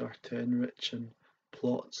lugs are to enrichen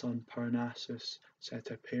plots on Parnassus set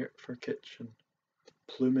apart for kitchen.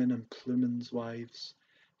 Plumen and plumen's wives,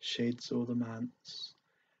 shades o' the manse,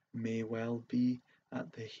 may well be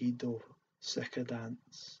at the heed o' sic a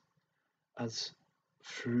dance, as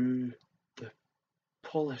through the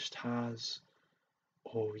polished has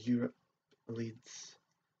o' Europe leads,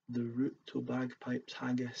 the route o' bagpipes,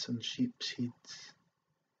 haggis, and sheep's heads.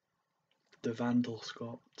 the Vandal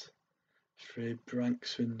Scot, frae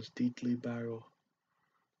Brankswin's deedly barrow.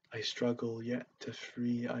 I struggle yet to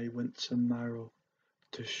free I winsome marrow,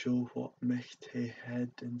 to show what micht hae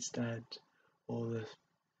hed instead o' the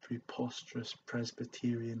preposterous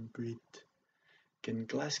Presbyterian breed. Gin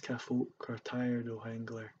Gleska folk are tired o'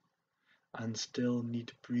 Hengler, and still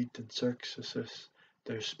need breed in Circuses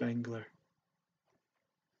their spengler.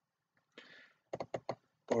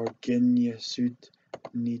 Or gin ye sud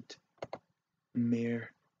need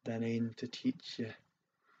mair than ane to teach ye,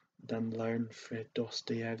 than learn frae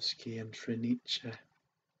Dostoevsky and frae Nietzsche.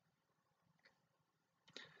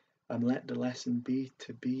 And let the lesson be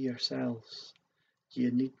to be yourselves. Ye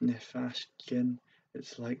needna fast gin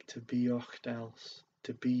it's like to be ocht else,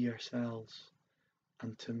 to be yourselves,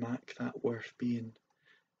 and to mak that worth being,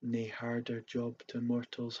 nae harder job to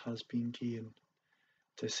mortals has been gi'en.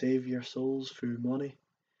 To save your souls through money,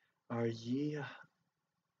 are ye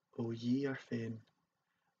ye are fain,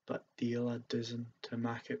 but deal a dozen to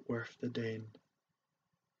mak it worth the dain.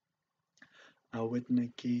 I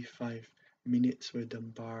wouldna gie 5 minutes wi'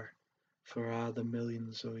 them bar, for a' the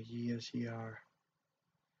millions o' ye as ye are.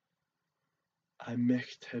 I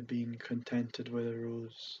micht hae been contented with a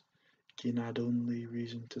rose, gin I'd only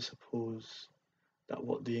reason to suppose that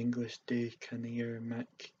what the English dae can e'er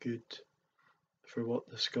mak good, for what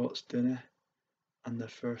the Scots dinna, and the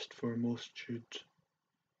first foremost should.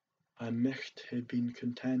 I micht hae been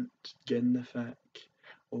content gin the feck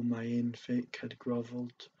o' my ain fake had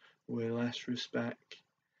grovelled wi' less respect,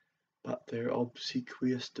 but their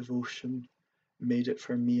obsequious devotion made it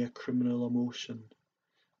for me a criminal emotion.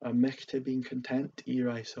 I micht hae been content ere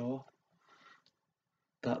I saw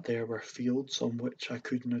that there were fields on which I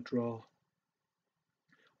couldna draw,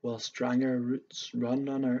 while stranger roots run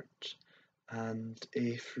unearth, and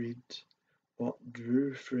ae freed what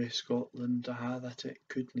drew frae Scotland a' that it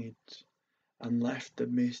could need, and left the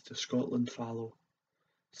maist of Scotland fallow,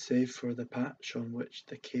 save for the patch on which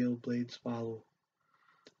the kail blades wallow,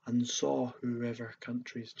 and saw whoever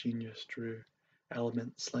country's genius drew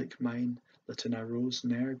elements like mine that in a rose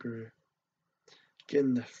ne'er grew.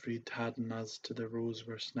 Gin the freed hadden us to the rose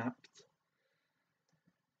were snapped,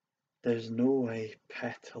 there's no ae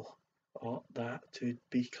petal ought that to'd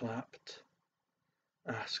be clapped.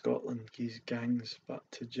 Scotland gies gangs but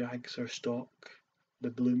to jags her stock, the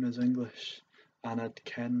bloom is English, and I'd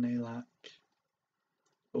ken nae lack.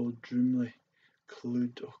 O droomly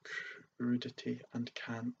cloud o' crudity and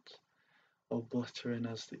cant, obliterating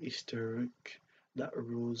as the Easter rook that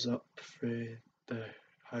rose up frae the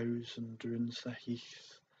house and ruins the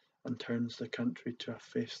heath, and turns the country to a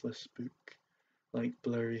faceless book, like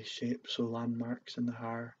blurry shapes o' landmarks in the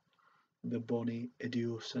har, the bonny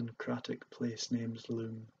idiosyncratic place names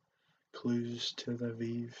loom, clues to the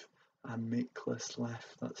vive and makeless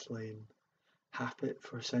left that's lain, happit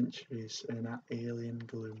for centuries in a alien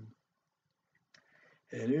gloom.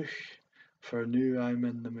 Enough, for noo I'm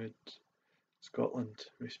in the mood. Scotland,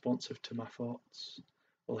 responsive to my thoughts,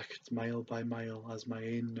 licked mile by mile as my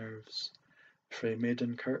ain nerves, frae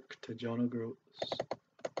Maidenkirk to John O'Groats.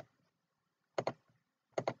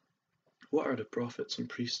 What are the prophets and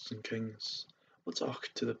priests and kings? What's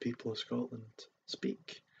ocht to the people of Scotland?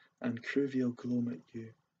 Speak, and Cruviel gloam at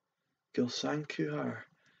you. Gilsancuhar,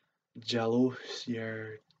 Jalos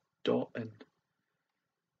ye're Dottin,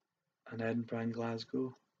 and Edinburgh and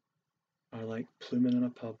Glasgow are like pluming in a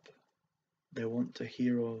pub. They want to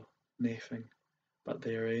hear o' naething, but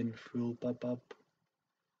they are ain fool babub.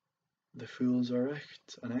 The fools are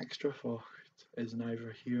echt, and extra focht is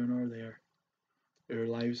neither here nor there. Our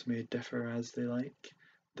lives may differ as they like,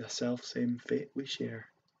 the self-same fate we share.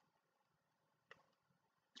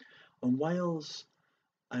 On whiles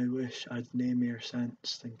I wish I'd nae mair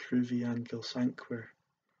sense than Cruvy and Gilsanquhar,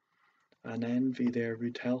 and envy their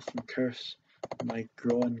rude health and curse my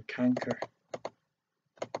growing canker.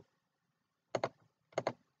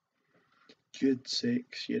 Gude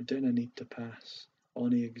sakes, ye dinna need to pass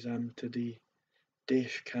ony exam to dee.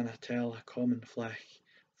 Daif canna tell a common flech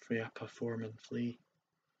frae a performing flea.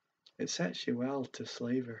 It sets ye well to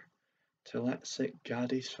slaver, to let sick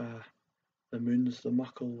gaddies fa. The moon's the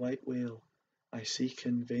muckle white whale I seek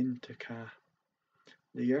in vain to ca'.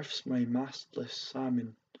 The earth's my mastless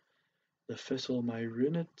salmon, the thistle my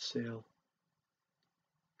ruined sail.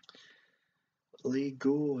 Lay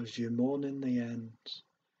go as ye maun in the end,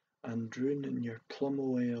 and droon in your plum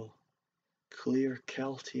o' ale. Clear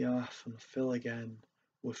Kelty off and fill again,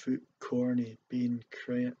 withoot corny being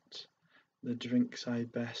create. The drink's aye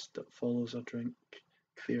best that follows a drink,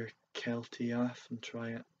 clear Kelty off and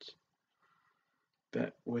try it.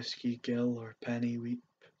 Bet whiskey gill or penny weep,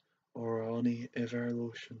 or ony iver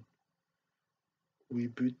lotion. We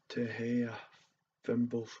bude to hae a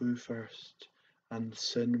thimble fu first, and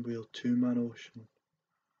sin we'll to man ocean,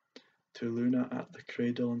 to Luna at the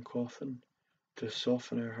cradle and coffin, to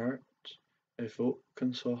soften her heart, if oak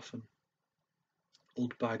can soften.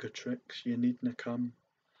 Old bag o' tricks, ye needna come,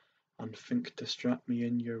 and think to strap me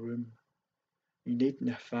in your room. Ye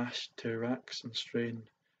needna fast to racks and strain,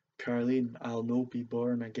 Carleen, I'll no be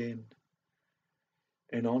born again.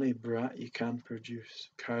 In ony brat ye can produce,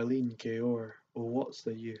 Carleen gae o'er, oh what's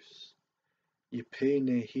the use? Ye pay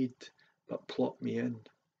nae heed, but plot me in,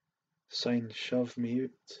 syne shove me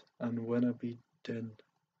out, and winna be din.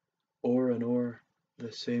 O'er and o'er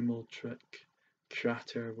the same old trick,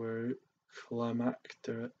 cratur were out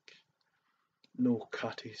climacteric. No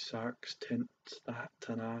cutty sarks tint that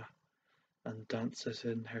and and dances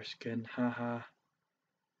in her skin, ha ha.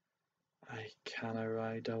 I canna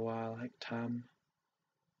ride awa like Tam,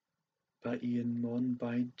 but e'en maun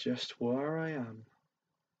bide just whaur I am.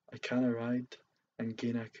 I canna ride, and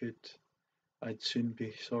gien I could, I'd soon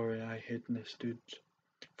be sorry I hadna stood,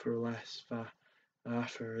 for less fa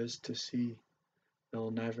after is to see,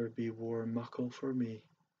 there'll never be war muckle for me.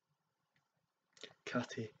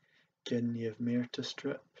 Catty, gin ye've mair to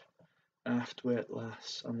strip, aft wi' it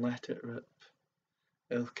lass, and let it rip.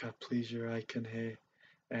 Ilka pleasure I can hae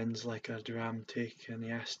ends like a dram taken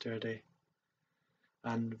yesterday.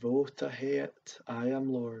 And though to hae it I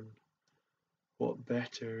am lorn, what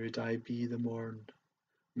better would I be the morn?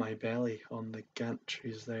 My belly on the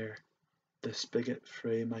gantries there, the spigot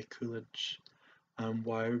frae my coolidge, and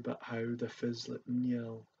wow but how the fizzletin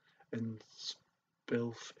yell in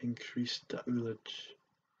spilth increased the oolage.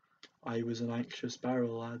 I was an anxious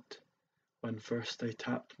barrow lad, when first they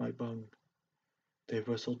tapped my bung. They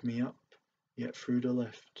whistled me up, yet through the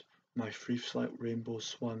lift my freefs like rainbows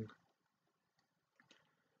swung.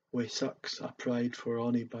 Wi' sucks a pride for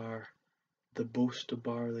ony bar, the boast o'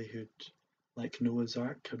 barleyhood, like Noah's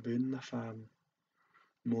Ark aboon the fam.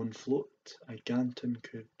 Maun float I gantin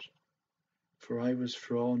could, for I was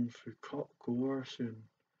thrawn through cock gore soon,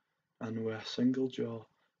 and wi' a single jaw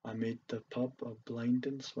I made the pub a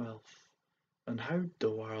blindin' swelf, and how'd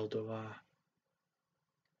the warld awa'?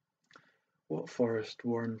 What forest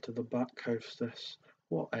worn to the backhouse this?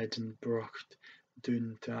 What Eden brocht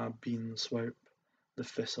doon to a bean swoup? The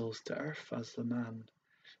thistles to earth as the man,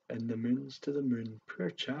 and the moons to the moon, poor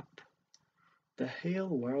chap! The hale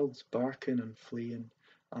world's barking and fleeing,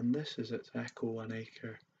 and this is its echo an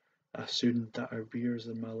acre. As soon that our beer's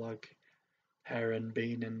in my lug, heron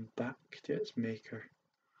bainin' back to its maker,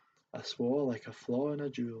 a swa like a flaw in a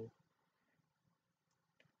jewel.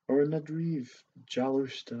 Or in a dreave,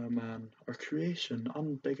 jaloused in a man, or creation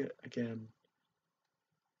unbigot again,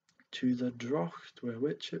 to the drocht wi'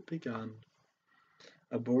 which it began.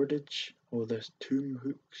 A bordage o' this tomb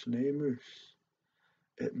hooks nae moose,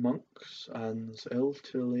 it monks an's ill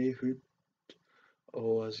to lay hood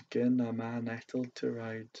o as gin a man ettled to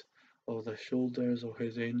ride o the shoulders o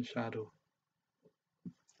his ain shadow.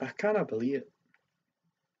 I canna believe it,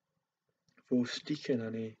 though steekin'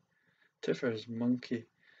 in a tiffer's monkey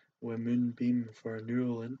wi' moonbeam for a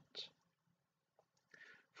newel in't.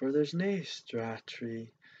 For there's nae strae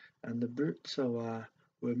tree, and the brute's awa'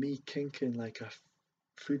 wi' me kinking like a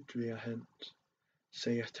foudry ahint.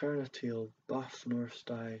 Say eternity'll buff nor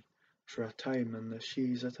stye for a time, and the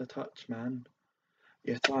she's at a touch, man.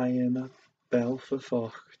 Yet I in a belf o'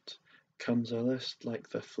 focht comes a list like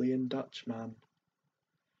the fleeing Dutchman.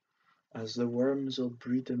 As the worms'll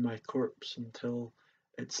breed in my corpse until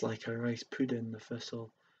it's like a rice pudding the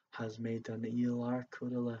thistle has made an eel ark o'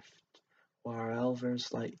 the lift, whar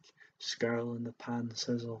elvers like skirl in the pan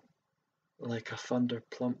sizzle, like a thunder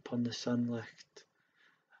plump on the sunlicht,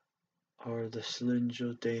 or the slunge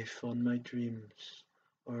o' death on my dreams,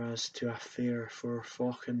 or as to a fair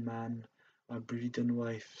forfauchen man, a breeding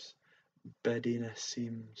wife's beddiness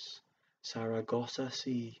seems, Saragossa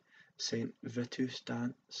see, St. Vitus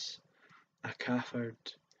dance, a caffard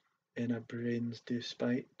in a brain's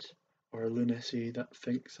despite, or lunacy that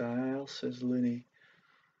thinks a' else is loony,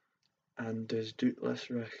 and is doubtless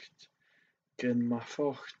richt, gin my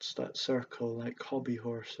fochts that circle like hobby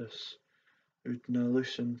horses, oudna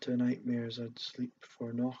loosen to nightmares I'd sleep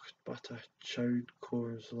for nocht but a chowd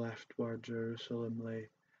cores left where Jerusalem lay,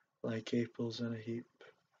 like apples in a heap.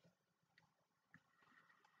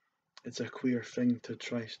 It's a queer thing to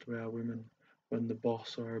tryst wi' a woman, when the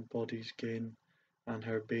boss o' her body's gane, and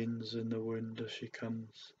her bane's in the wound as she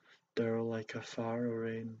comes, dirl like a far o'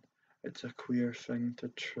 rain. It's a queer thing to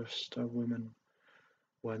trust a woman,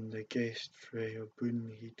 when the ghaist frae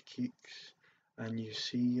aboon heid keeks, and you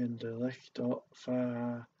see in the licht o't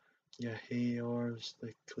fa ye hae oers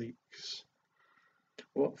the cleeks.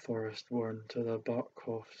 What forest worn to the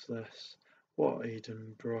Buckhoff's this? What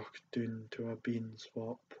Eden broch doon to a bean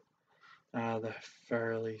swap? Ah, the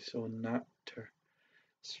fairlies o' nectar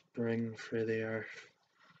spring frae the earth,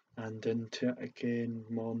 and into it again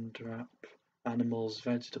maun drap. Animals,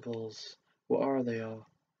 vegetables, what are they a',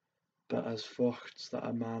 but as fochts that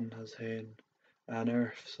a man has haen, and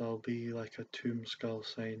earth sall be like a tomb skull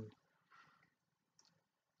sign.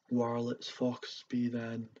 Wharl its fox be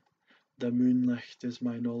then. The moonlicht is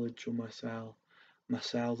my knowledge o'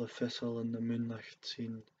 mysel the thistle in the moonlicht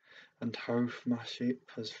seen, and howf my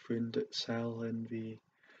shape has found itsel in thee,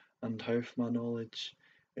 and howf my knowledge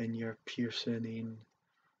in your piercing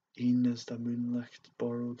een is the moonlicht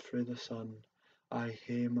borrowed frae the sun. I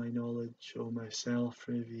hae my knowledge o' mysel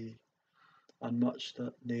frae thee, and much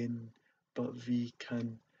that nane but thee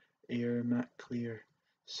can e'er mak clear,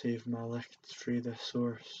 save my licht frae the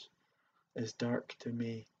source is dark to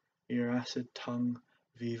me. Your acid tongue,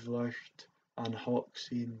 thee vlought, and hawk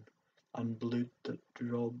seen, and blood that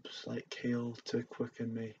drops like hail to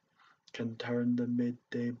quicken me, can turn the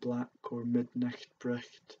midday black or midnight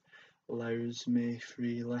bright, louse me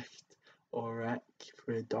free licht, or wreck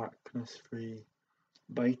frae darkness free.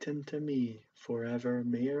 Bite into me for ever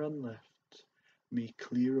mair and lift me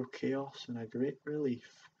clear o' chaos in a great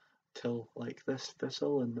relief, till, like this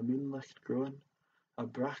thistle in the moonlight growing, a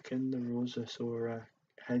bracken the roses o'er a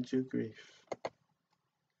hedge o' grief.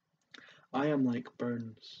 I am like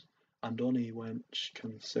Burns, and ony wench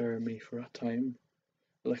can serre me for a time.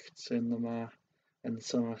 Lichts in the ma, in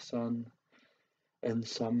some a sun, in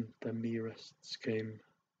some the merest scheme.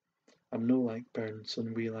 I'm no like Burns,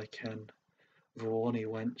 and weel I ken, though ony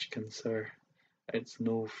wench can serre, it's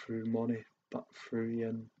no through money, but through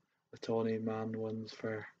yin, that ony man wins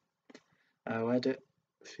fair. I wed it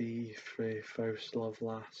thee frae first love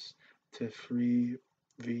lass, to free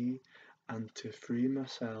thee and to free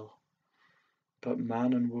mysel, but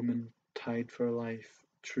man and woman tied for life,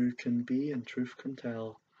 true can be and truth can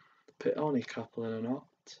tell. Put ony couple in a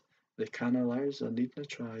knot, they canna lars and needna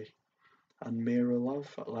try, and mair o'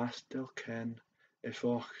 love at last they'll ken, if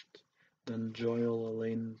ocht, than joy'll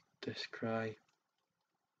alane descry.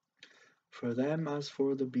 For them as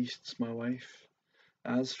for the beasts, my wife,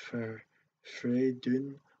 as for frae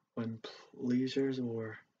doon when pleasure's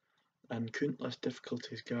o'er, and countless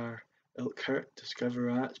difficulties gar, ilk hurt discover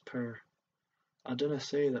a' its power. I dinna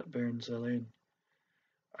say that bairns alane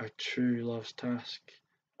are true love's task,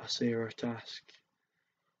 I say our task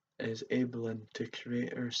is abling to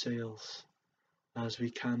create ourselves as we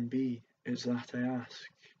can be, it's that I ask.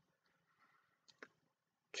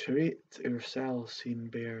 Create ourselves seen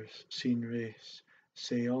bears, seen race,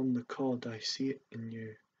 say on the cod I see it in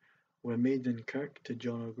you, wi' Maiden Kirk to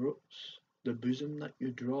John O'Groats, the bosom that you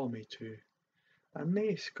draw me to. I'm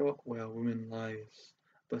nae Scot where woman lies,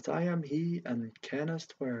 but I am he and ken as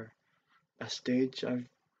 'twere a stage I've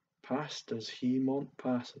passed as he maun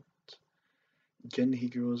pass it, gin he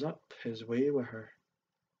grows up his way wi' her.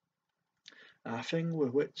 A thing wi'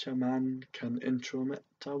 which a man can intromit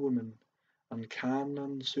a woman, and can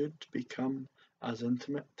and suld become as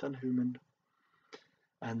intimate an human.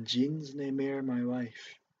 And Jean's nae mair my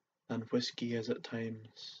wife than whisky is at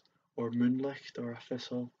times, or moonlicht, or a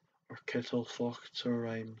thistle, or kittle fochts or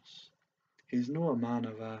rhymes. He's no a man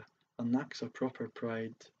of and that's a proper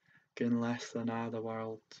pride, gin less than a' the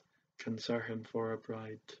world can serve him for a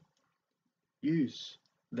bride. Use,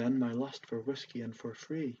 then, my lust for whisky and for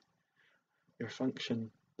free, your function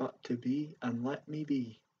but to be, and let me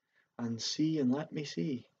be, and see and let me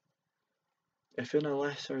see. If in a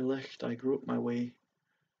lesser licht I grope my way,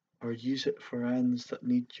 or use it for ends that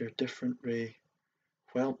need your different ray,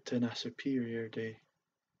 whelped in a superior day.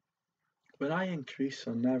 When I increase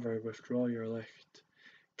and never withdraw your licht,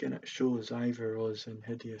 gin it shows either us in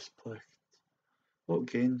hideous plicht, what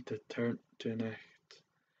gain to turn to nicht?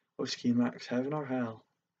 Whisky maks heaven or hell,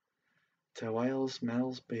 to whiles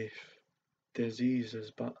mel's baith. Disease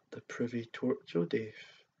is but the privy torch o'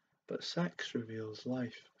 death, but sex reveals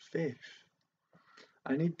life, faith.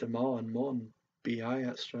 I need them all and maun be aye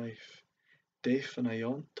at strife, death and a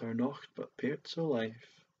yont are nocht but pairts o'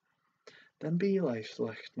 life. Then be life's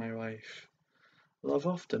licht my wife, love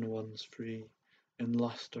often one's free, in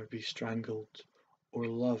lust or be strangled, or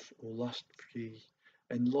love o' lust free,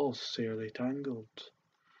 in laws sarely tangled.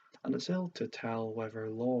 And it's ill to tell whether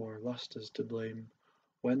law or lust is to blame,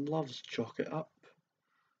 when love's chalk it up,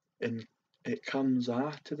 in it comes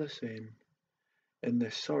a' to the same. In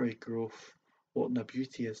this sorry growth, whatna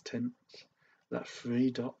beauty is tint, that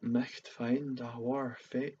free dot micht find a waur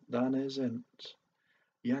fate than is in't.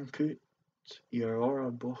 Yank out your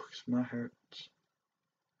aura bochs my hurt,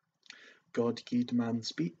 God gied man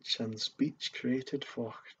speech, and speech created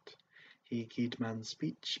focht. He gied man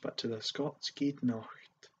speech, but to the Scots gied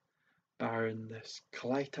nocht. Barring this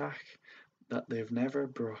clytach that they've never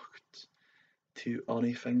brocht to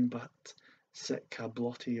onything but sic a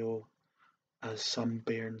blotty o, as some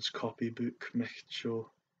bairn's copybook micht show.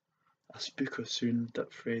 A spook o' sound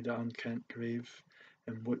that frae the unkent grave,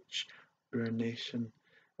 in which our nation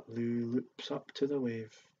loops up to the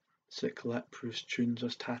wave. Sic leprous tunes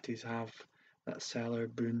us tatties have, that cellar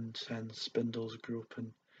boon sends spindles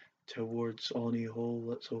groping towards ony hole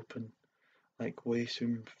that's open, like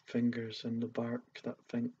waesome fingers in the bark that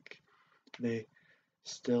think they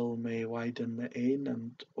still may widen the ane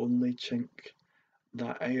and only chink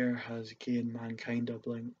that e'er has gi'en mankind a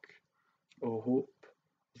blink o' hope,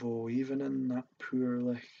 though even in that poor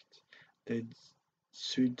licht they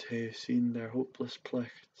suld hae seen their hopeless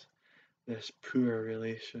plicht. This poor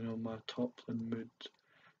relation o' my toppling mood,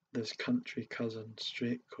 this country cousin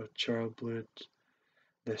straight o' churl blood,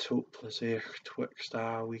 this hopeless ache twixt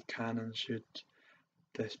a we can and should,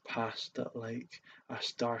 this past that like a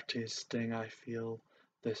starte's sting I feel,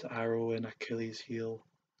 this arrow in Achilles' heel.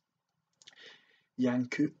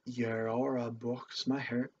 Yankoot your aura box my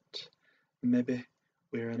hurt. Maybe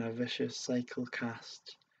we're in a vicious cycle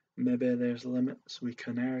cast. Maybe there's limits we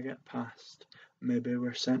can ne'er get past. Maybe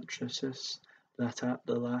we're centrists that at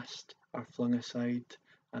the last are flung aside,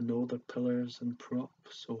 and all the pillars and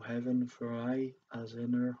props o' heaven for aye as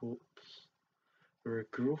in our hopes. Our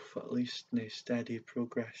growth at least nae steady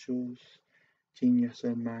progress shows, genius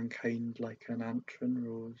in mankind like an antrim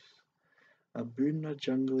rose. Aboon a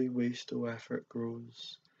jungly waste o' effort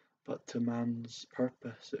grows, but to man's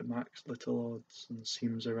purpose it makes little odds, and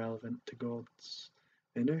seems irrelevant to God's.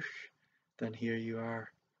 Enough? Then here you are.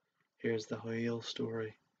 Here's the whale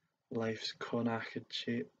story. Life's connachid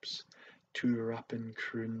shapes, two rapping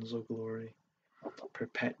croons o' glory,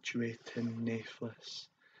 perpetuating nathless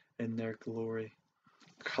in their glory,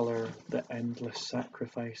 colour the endless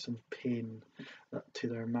sacrifice and pain that to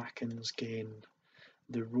their makins gain.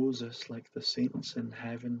 The roses, like the saints in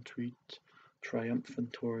heaven, treat,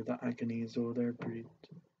 triumphant o'er the agonies o' their breed,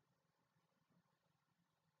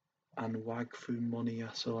 and wag fu mony a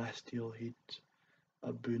celestial heed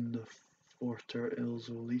aboon the forter ills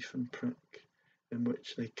o' leaf and prick, in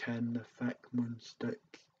which they ken the feck moon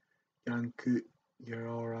stick. Yankoot your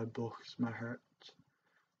aura box my hurt,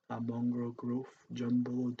 a mongrel growth,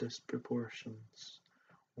 jumble o' disproportions,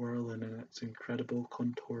 whirling in its incredible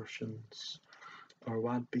contortions, or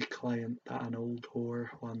wad be client that an old whore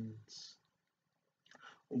huns,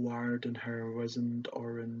 ward in her wizened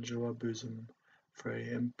orange o' a bosom, frae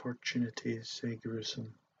importunities sae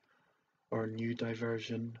gruesome, or new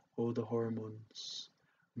diversion o' the hormones,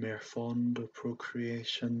 mair fond o'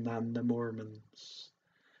 procreation than the Mormons,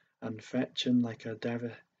 and fetching like a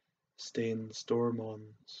devastating storm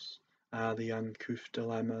ons, the uncouth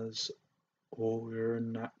dilemmas o' our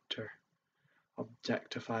nectar,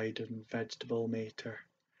 objectified in vegetable matter.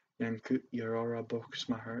 Yankoot your aura box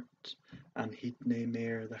my hurt, and heed nae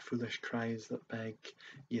mair the foolish cries that beg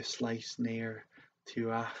ye slice ne'er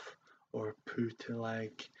to aff or pu to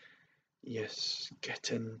leg, ye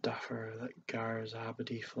skittin' duffer that gars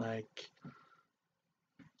abody fleg.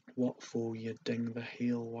 What fo ye ding the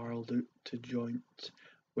hale warld out to joint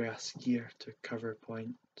wi' a skeer to cover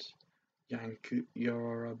point? Yankoot your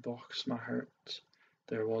aura box my hurt.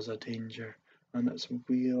 There was a danger, and it's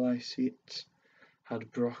weel I see't,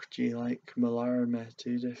 had brocht ye like Macdiarmid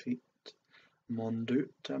to defeat. Mon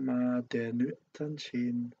doot a ma de newt and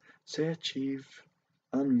sheen, sae achieve,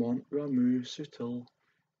 and mont ramu sutil,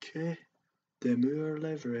 que de moor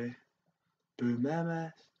livre, bu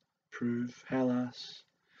memes prove hélas,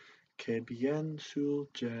 que bien sul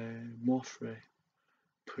je m'offre,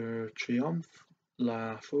 pour triomphe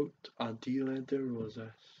la faute à dealer de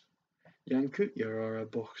roses. Yankoot your aura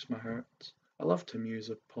box my hurt. I love to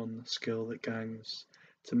muse upon the skill that gangs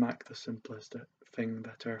to mak the simplest thing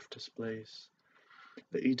that earth displays,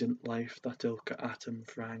 the edent life that ilka atom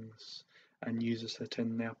frangs, and uses it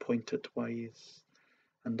in the appointed wise,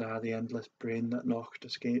 and the endless brain that nocht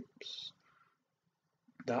escapes,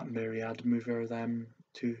 that myriad mover them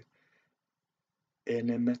to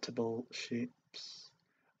inimitable shapes,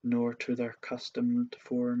 nor to their customed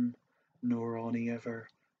form, nor ony ever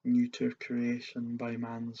new to creation by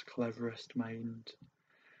man's cleverest mind,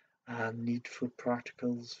 and needful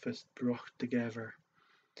particles fist brocht together,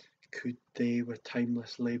 could they with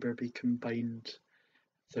timeless labour be combined,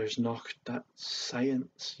 there's nocht that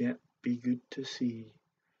science yet be good to see,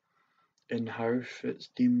 in how it's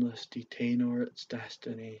deemless detain o'er its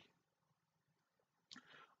destiny.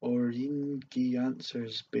 or e'en gie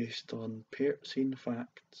answers based on peircing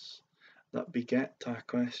facts that beget ta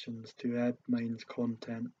questions to ed mind's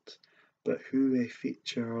content, but who a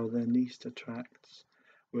feature or the least attracts,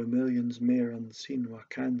 wi' millions mair unseen wha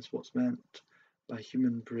kens what's meant by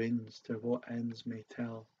human brains to what ends may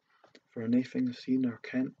tell, for naething seen or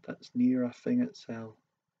kent that's near a thing itsel.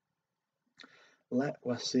 Let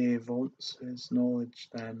wha say vaunts his knowledge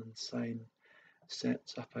then and syne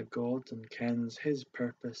sets up a God and kens his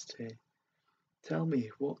purpose tae. Tell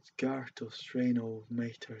me what's gart o' strain o'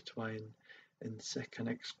 mitre twine in sic an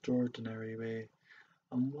extraordinary way,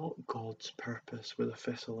 and what God's purpose wi' the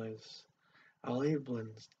thistle is. I'll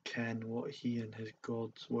aiblins ken what he and his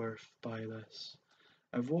God's worth by this.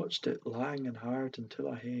 I've watched it lang and hard until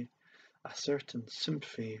I hae a certain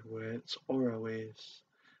sympathy wi' its aura ways,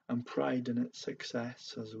 and pride in its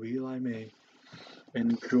success as weel I may, in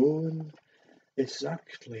growing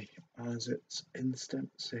exactly as its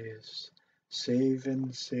instinct says, save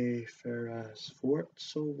in sae far as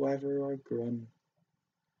whatsoever or grun,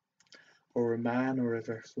 or man or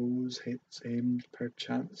ever foes hits aimed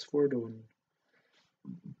perchance fordone.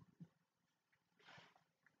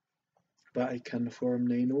 But I can form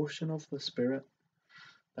nae notion of the spirit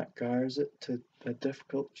that gars it to the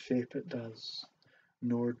difficult shape it does,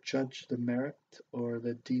 nor judge the merit or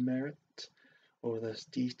the demerit o' this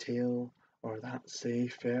detail or that sae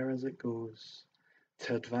far as it goes,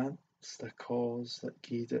 t'advance the cause that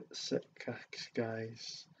gied it sic a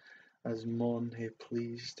guise, as maun hae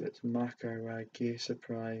pleased its maker wi' gay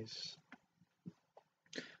surprise.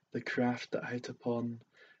 The craft that hit upon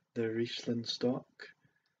the Riesling stock,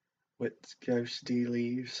 wi' gousty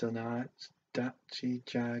leaves and a' its datchy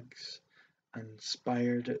jags, and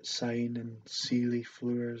spired its sign in seely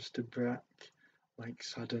flowers to brak, like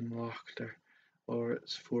sudden laughter, o'er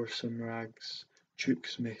its foursome rags,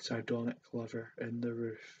 chooks me sardonic lover in the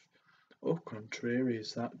roof. O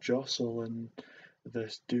contraries that jostle in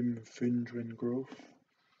this doom foundering growth,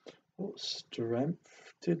 what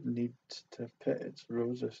strength did need to pit its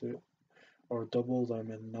roses out, or double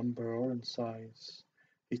them in number or in size?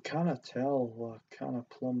 He canna tell wha canna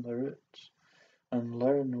plumb the root, and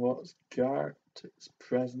learn what's gart its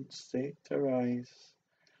present state arise,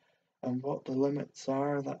 and what the limits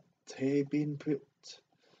are that hae been put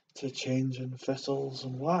to changing thistles,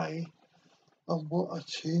 and why, and what a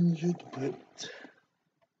change you'd put.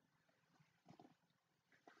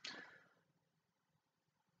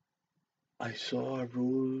 I saw a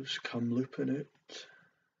rose come looping out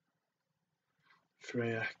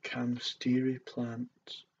frae a camsteery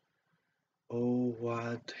plant. O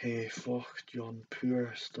wad hae focht yon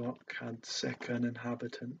poor stock had sic an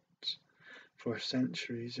inhabitant. For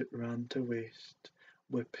centuries it ran to waste,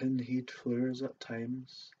 wi' pin-heed flowers at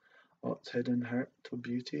times. O't hidden heart o'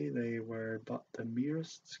 beauty they were but the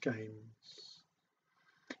merest skimes.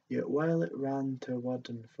 Yet while it ran to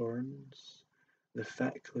wudden thorns, the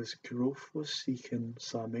feckless growth was seeking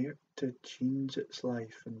some art to change its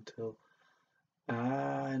life until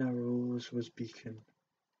in a rose was beacon.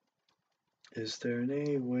 Is there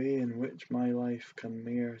nae way in which my life can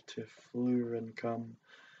mair to flow'rin come,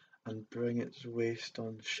 and bring its waste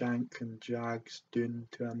on shank and jags doon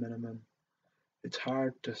to a minimum? It's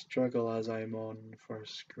hard to struggle as I maun for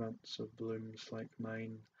scrunts of blooms like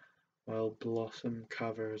mine, while blossom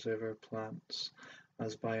covers ever plants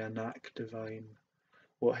as by a knack divine.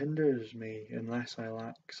 What hinders me, unless I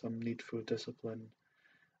lack some needful discipline?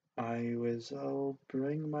 I was I'll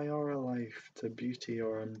bring my aura life to beauty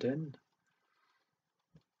or undin.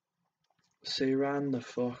 Sae ran the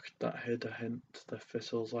focht that hid ahint the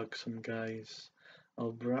thistle's ugsome guise.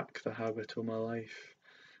 I'll brak the habit o' my life,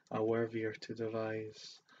 a worthier to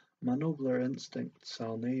devise. My nobler instinct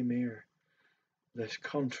sall nae mair this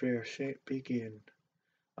contraire shape be gi'en.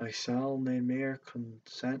 I sall nae mair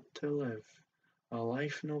consent to live a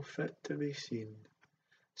life no fit to be seen.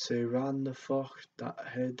 Sae ran the focht that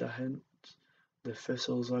hid ahint the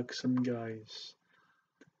thistle's ugsome guise,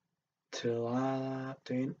 till at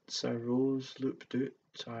ance a rose looped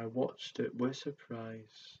out. I watched it wi'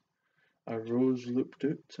 surprise. A rose looped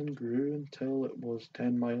out and grew until it was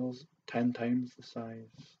 10 times the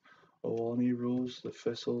size o' ony rose the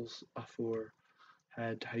thistles afore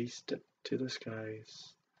had hiced it to the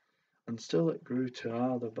skies. And still it grew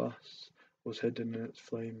till the bus was hidden in its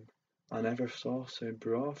flame. I never saw sae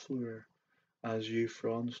braw flower as you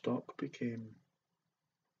frae stock became.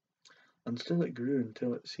 And still it grew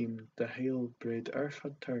until it seemed the hale braid earth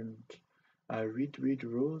had turned a reed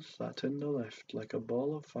rose that in the lift like a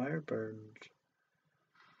ball of fire burned.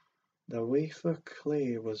 The waif o'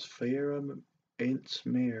 clay was fair ance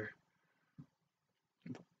mair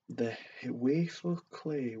The waif o'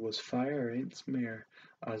 clay was fire aince mair,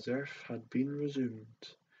 as earth had been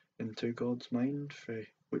resumed into God's mind frae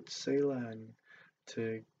which sae lang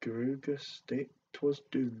to grewge state 'twas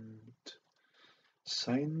doomed.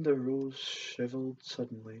 Syne the rose shrivelled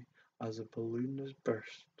suddenly, as a balloon is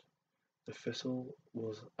burst. The thistle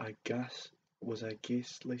was a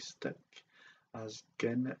ghastly stick, as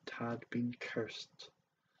gin it had been cursed.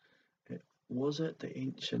 Was it the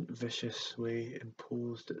ancient vicious way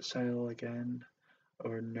imposed itsel again,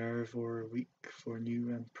 or nerve o'er weak for new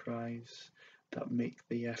emprise, that make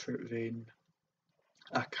the effort vain?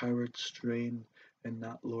 A coward strain in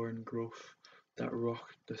that lorn growth, that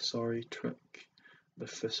wrought the sorry trick, the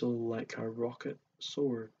thistle like a rocket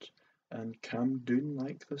soared, and cam doon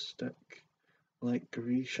like the stick. Like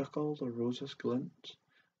grey shuckle the roses glint,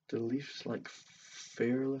 the leaves like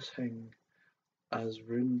fearless hing, as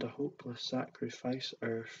round a hopeless sacrifice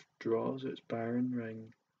earth draws its barren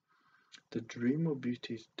ring. The dream o'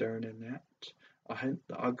 beauty's down in it, a hint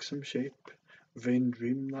the ugsome shape, vain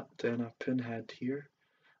dream that in a pinhead here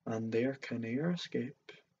and there can e'er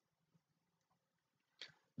escape.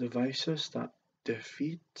 The vices that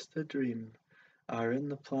defeat the dream are in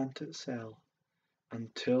the plant itsel,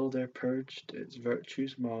 until they're purged its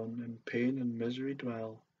virtues maun in pain and misery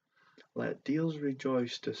dwell. Let deils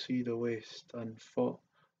rejoice to see the waste, and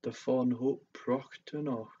the fond hope procht to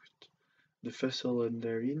nocht. The thistle in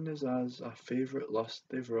their een is as a favourite lust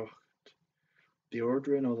they've wrought. The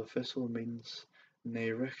ordering o' the thistle means nae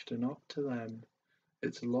richting up to them,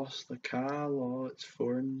 it's lost the caul o' its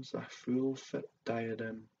thorns a full fit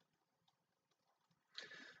diadem.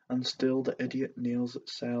 And still the idiot nails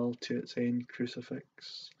itsel to its ain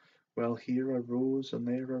crucifix, while here a rose and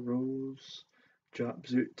there a rose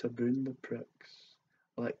draps out aboon the pricks.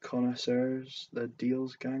 Like connoisseurs, the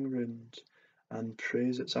deals gang round, and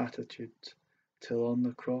praise its attitude, till on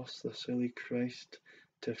the cross the silly Christ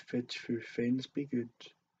to fidge fu fains be good.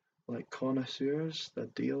 Like connoisseurs, the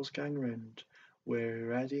deals gang round, wi'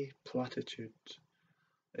 ready platitude.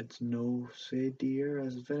 It's no sae dear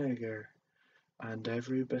as vinegar, and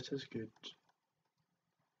every bit as good.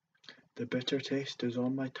 The bitter taste is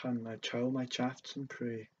on my tongue, I chow my chafts and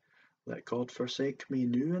pray, let God forsake me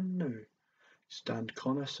noo and noo, stand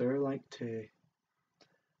connoisseur like tae.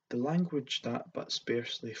 The language that but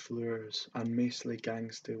sparsely flours, and mostly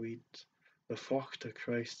gangs to weed, the focht o'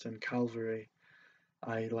 Christ and Calvary,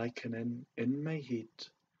 I liken in my heed,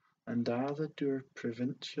 and a' the dour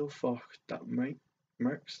provincial focht that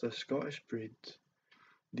merks the Scottish breed.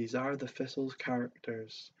 These are the thistle's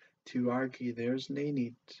characters, to argue there's nae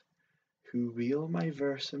need. Who weel my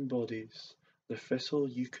verse embodies, the thistle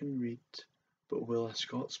you can read, but will a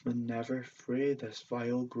Scotsman never frae this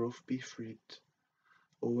vile growth be freed?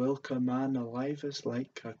 O ilka man alive is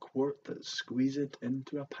like a quart that's squeezed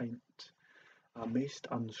into a pint, a maist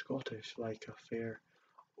un-Scottish like a fair,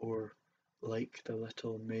 or like the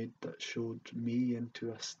little maid that showed me into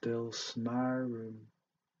a still sma' room.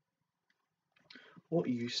 What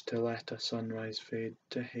use to let a sunrise fade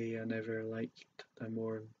to hae I never liked the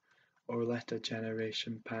morn, or let a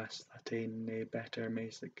generation pass that ane nae better may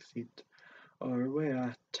succeed, or wi'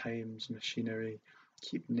 a time's machinery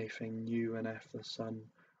keep naething new aneath the sun,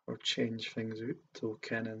 or change things out till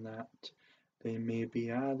kennin' that they may be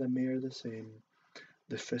a' the mair the same.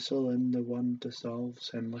 The thistle in the one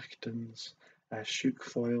dissolves and lichtens as shook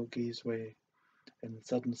foil gies way, in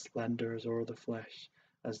sudden splendours o'er the flesh,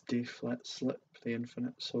 as death lets slip the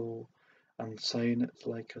infinite soul, and syne it's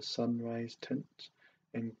like a sunrise tint,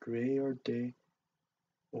 in grey or day,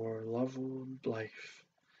 or love o' life,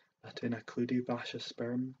 that in a cloudy bash of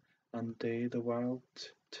sperm, and day the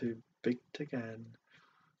world to bigged again,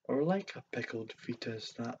 or like a pickled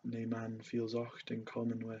fetus that nae man feels aught in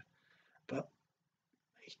common wi', but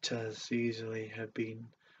might as easily hae been,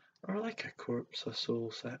 or like a corpse a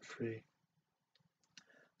soul set free.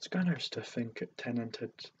 Scanners to think it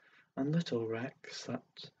tenanted, and little recks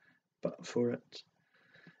that, but for it,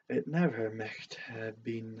 it never micht hae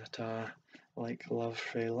been at a', like love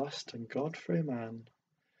frae lust and God frae man,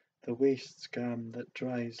 the waste scam that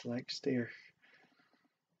dries like stairch,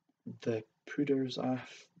 the pouders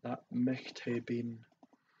aff that micht hae been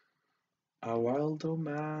a world o'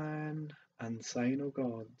 man and sign o'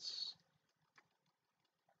 gods.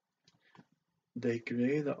 The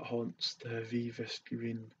grey that haunts the vivest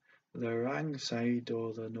green, the wrang side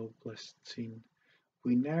o' the noblest scene,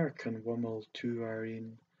 we ne'er can wummel to our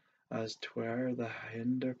een, as 'twere the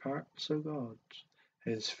hinder parts o' God.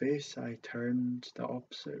 His face aye turned the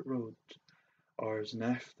opposite road, ours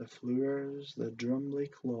neft the flewers, the drumly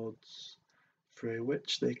clods, frae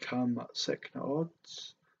which they come at sic na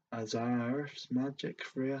odds, as a earth's magic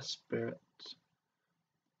frae a spirit,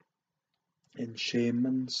 in shame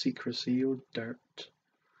and secrecy o' dirt.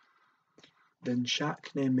 Then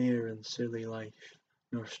shack nae mair in silly life,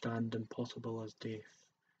 nor stand impossible as death,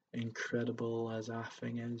 incredible as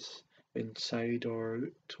athing is, inside or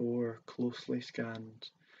out or closely scanned,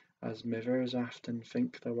 as mivers aften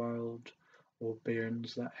think the world, o'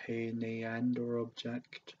 bairns that hae nae end or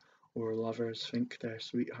object, or lovers think their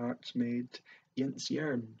sweethearts made yints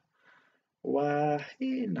yearn, wha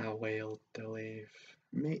hae na wild to live,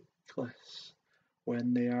 makeless,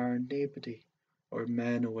 when they are naebody, or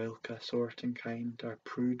men o' ilka sort and kind are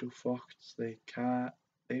prood o' fochts they ca'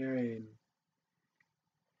 their ain,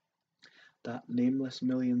 that nameless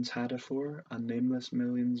millions had afore, and nameless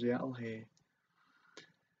millions yet'll hae,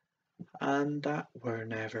 and that were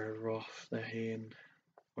never wroth the hame,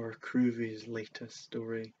 or Cruvy's latest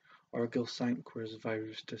story, or Gilsanquer's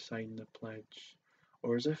vows to sign the pledge,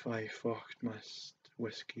 or as if I focht must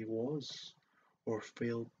whisky was, or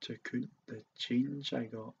failed to coont the change I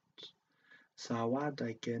got. Sae wad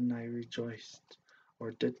I gin I rejoiced,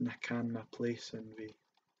 or didna can my place in thee.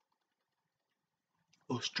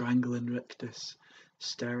 O strangling rictus,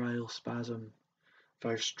 sterile spasm,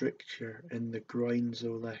 thou stricture in the groins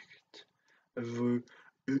o' licht, thou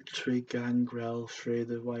outry gangrel frae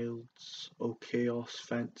the wilds o' chaos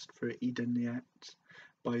fenced for Eden yet,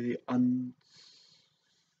 by the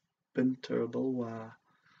unspinterable wa'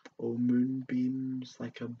 o' moonbeams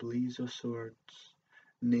like a blaze o' swords,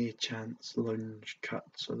 nae chance lunge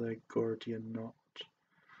cuts o' the Gordian knot,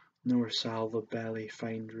 nor sall the belly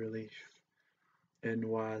find relief in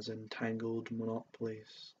wa's entangled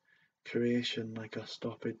monopolies, creation like a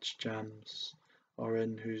stoppage jams, or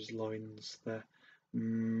in whose loins the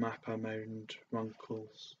map-mound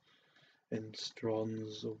runkles in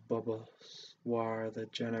strons of bubbles, whar the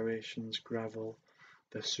generations gravel,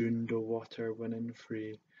 the sound o' water winning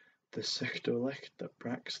free, the sicht o' licht that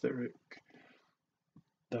bracks the rook,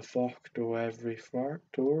 the focht o' every fart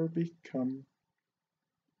or become,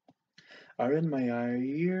 are in my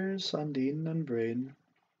ears and een and brain,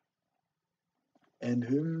 in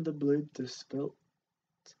whom the blood is spilt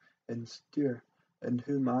in stew, in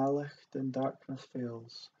whom a' licht and darkness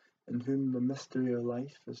fails, in whom the mystery o'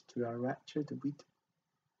 life is to a wretched weed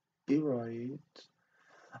deroyed.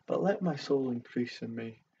 But let my soul increase in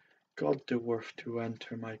me, God do worth to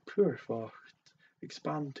enter my poor focht,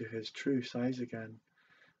 expand to his true size again,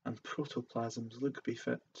 and protoplasms look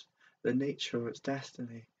befit, the nature o' its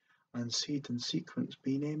destiny, and seed and sequence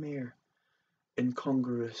be nae mair,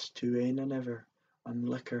 incongruous to ane and ever, and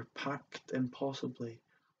liquor packed impossibly,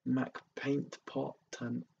 mak pint pot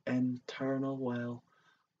an eternal well,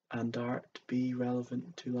 and art be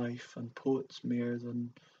relevant to life, and poets mair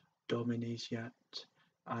than dominies yet,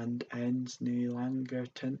 and ends nae langer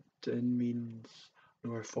tint in means,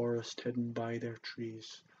 nor forest hidden by their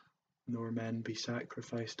trees, nor men be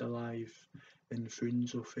sacrificed alive in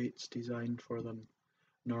foons o' fate's design for them,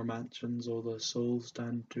 nor mansions o' the soul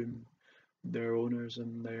stand tomb, their owners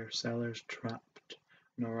in their cellars trapped,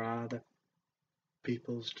 nor a' the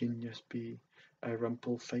people's genius be a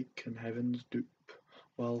rumple fake in heaven's dupe,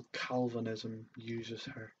 while Calvinism uses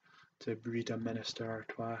her to breed a minister or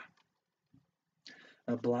twa.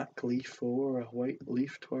 A black leaf o'er a white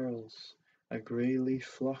leaf twirls, a grey leaf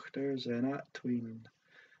flochters in atween,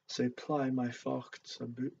 sae ply my fochts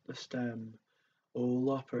aboot the stem, O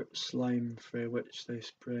loppert slime frae which they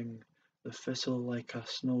spring, the thistle like a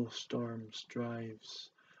snowstorm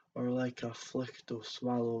strives, or like a flicht o'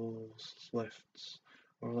 swallows lifts,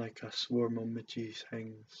 or like a swarm o' midges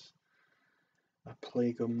hangs. A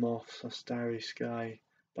plague o' moths, a starry sky,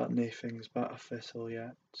 but naething's but a thistle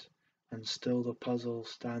yet, and still the puzzle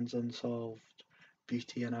stands unsolved,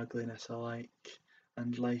 beauty and ugliness alike,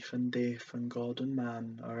 and life and death and God and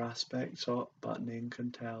man are aspects o't but nane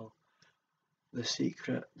can tell. The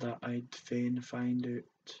secret that I'd fain find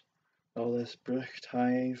out, o' this brucht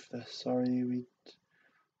hive, this sorry weed,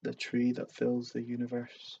 the tree that fills the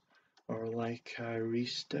universe, or like a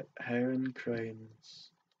reestit heron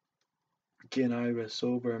crines. Gin I was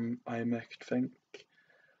sober I micht think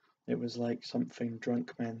it was like something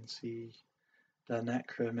drunk men see, the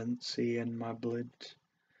necromancy in my blood,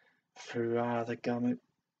 through a' the gamut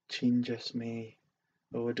changes me,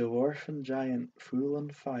 o' a dwarf and giant, fool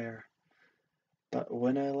and fire, but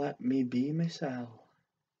when I let me be mysel',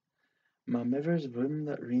 my miver's womb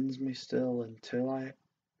that reins me still, until I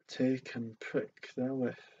take and prick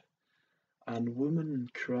therewith, and woman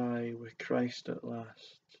cry wi' Christ at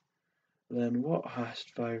last. Then what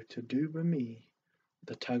hast thou to do wi' me?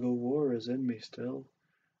 The tug o' war is in me still,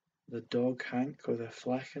 the dog hank o' the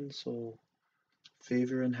flesh and soul,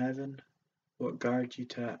 Favour in heaven, what guard ye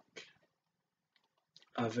take?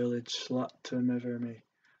 A village slut to miver me,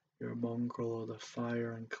 your mongrel o' the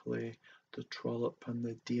fire and clay, the trollop and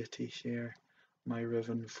the deity share my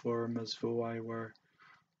riven form as though I were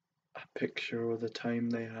a picture o' the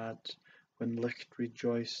time they had, when licht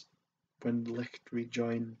rejoined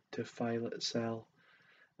to violet cell,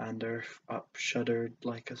 and earth up shuddered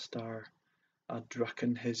like a star, a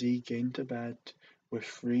drucken hizzy gane to bed, with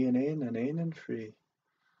free and ane and free.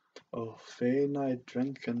 Oh, fain I'd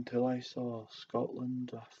drink until I saw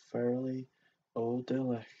Scotland a furley o'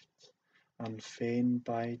 delicht, and fain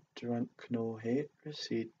by drunk no hate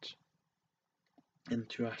recede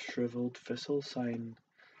into a shrivelled thistle sign,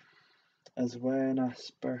 as when a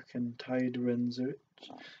spirking tide rins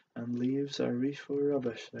out and leaves a reef o'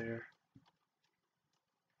 rubbish there.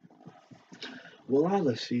 Will a'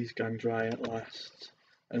 the seas gang dry at last,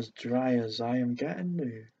 as dry as I am getting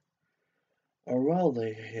noo? Or will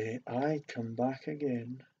they hae aye come back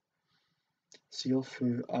again,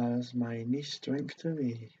 sealfu' as my niece drink to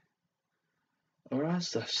me? Or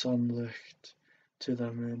as the sun looked to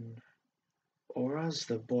the moon, or as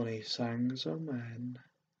the bonny sangs o' men,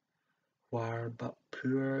 war but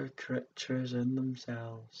poor creatures in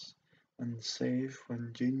themselves, and save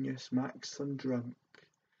when genius maks them drunk,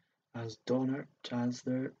 as donnert as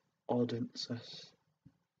their audiences,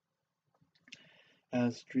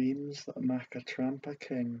 as dreams that mak a tramp a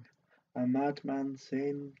king, a madman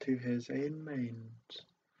saying to his ain mind,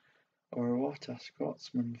 or what a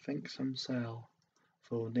Scotsman thinks himsel',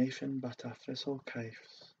 though naething but a thistle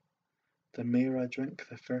kyfes. The mair I drink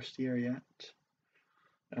the thirstier yet,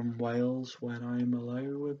 and whiles when I'm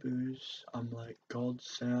alow wi' booze, I'm like God's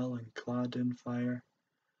cell and clad in fire,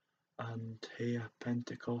 and hae a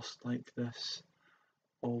Pentecost like this.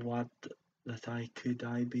 O wad that I could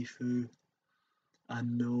aye be fou,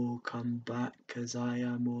 and no come back as I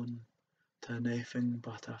am on, to naething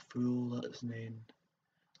but a fool that's nane.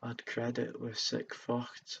 I'd credit with sic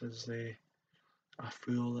fochts as they, a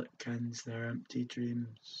fool that kens their empty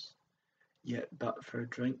dreams. Yet but for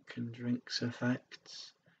drink and drink's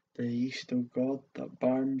effects, the yeast o' God that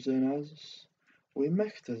barms in us, we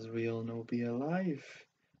micht as weel no be alive.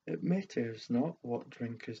 It matters not what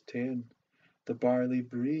drink is ta'en, the barley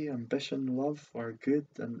bree, ambition, love, or good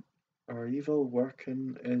and or evil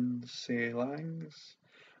working in sae langs,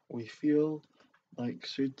 we feel like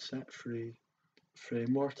sud set free frae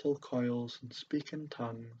mortal coils and speaking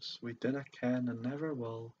tongues we dinna ken and never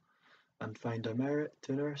will, and find a merit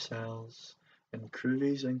in ourselves, in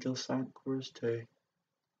cruities and gilsanquers too,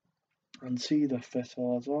 and see the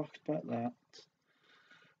thistle as ocht but that.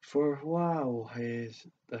 For wha haes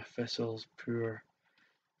the thistles poor,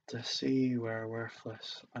 to see we're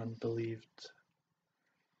worthless, and believed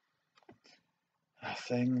a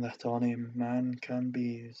thing that ony man can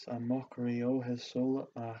be's a mockery o' his soul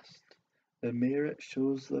at last. The mair it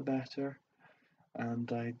shows the better,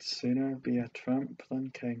 and I'd sooner be a tramp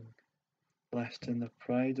than king, lest in the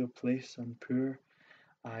pride o' place and poor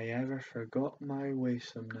I ever forgot my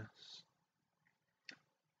waesomeness.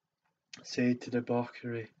 Sae to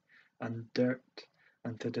debauchery and dirt,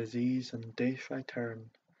 and to disease and death I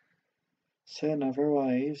turn. Sin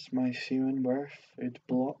otherwise my seeming worth, it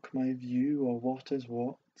block my view o' what is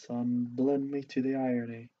what, and blind me to the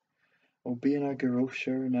irony o' being a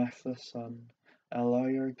grocer neth the sun, a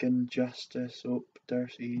lawyer gin justice op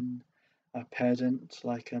dirt een, a pedant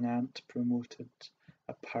like an ant promoted,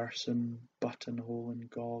 a parson buttonholing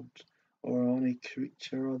God, or ony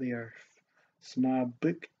creature o' the earth, sma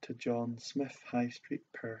book to John Smith High Street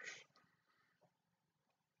Perth,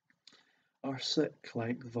 or sic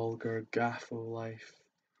like vulgar gaff o' life,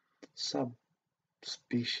 sub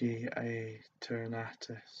specie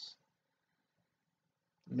aeternatus.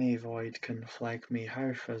 Nae void can flag me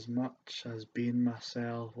half as much as being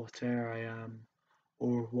mysel' whate'er I am,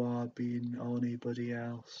 or wha being onybody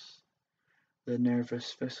else. The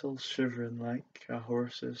nervous thistle shivering like a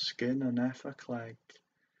horse's skin aneath a clag,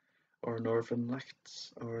 or northern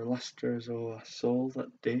lichts, or lustres o' a soul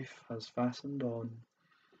that death has fastened on,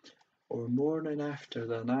 or morning after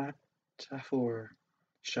the night afore,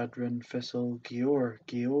 shuddering thistle gior,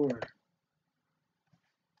 gior.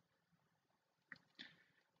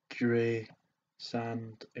 Grey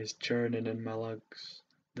sand is churning in my lugs,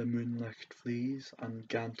 the moonlicht flees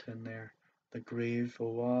ungantin' there, the grave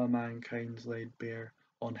o' a' mankind's laid bare,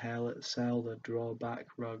 on hell itsel' the draw-back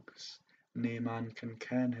rugs. Nae man can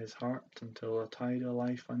ken his heart until the tide o'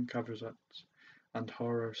 life uncovers it, and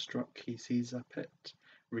horror-struck he sees a pit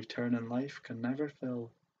returning life can never fill.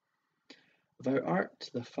 Thou art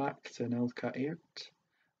the fact in ilka airt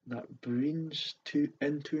that breens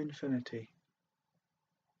into infinity.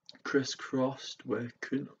 criss-crossed wi'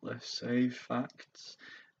 countless save facts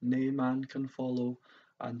nae man can follow,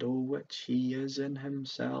 and o' which he is in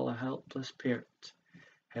himsel' a helpless peart,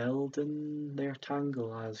 held in their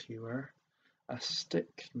tangle as he were, a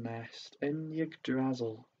stick-nest in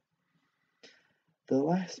Yggdrasil. The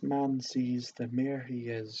less man sees, the mair he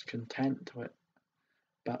is content wi',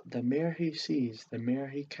 but the mair he sees, the mair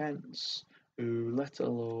he kens oo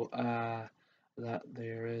little o' a' that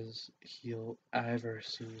there is he'll ever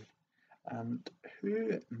see. And who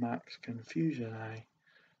it maks confusion aye,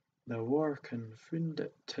 the war confound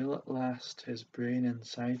it till at last his brain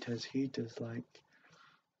inside his heid is like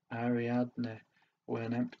Ariadne wi'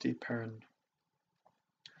 an empty pern,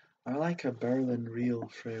 or like a birlin reel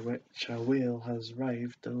frae which a whale has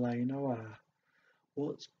rived the line awa'.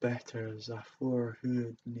 What's better is a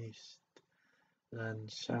four-hooed neist than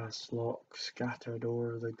lock scattered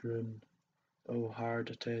o'er the grun. Oh, hard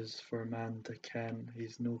it is for man to ken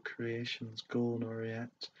he's no creation's goal nor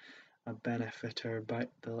yet a benefiter by't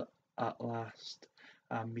at last,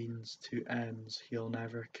 a means to ends he'll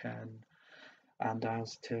never ken. And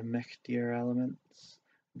as to michtier elements,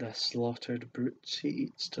 the slaughtered brutes he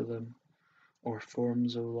eats to them, or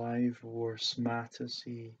forms o' live war sma'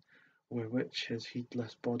 see, wi' which his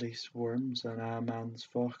heedless body swarms, and a man's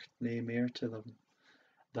vocht nae mair to them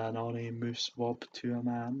than ony moose wob to a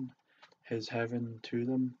man, his heaven to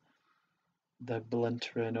them, the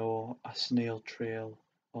blintering o' a snail trail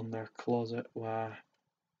on their closet wa'.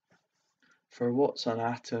 For what's an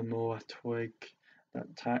atom o' a twig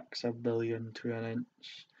that taks a billion to an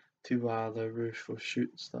inch to the roof o'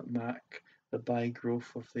 shoots that mak the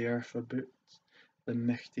by-growth of the earth aboot, the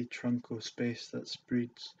michty trunk o' space that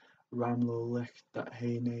spreads ramlo licht that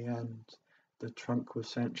hae nae end, the trunk o'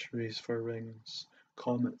 centuries for rings,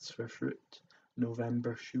 comets for fruit,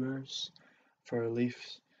 November showers for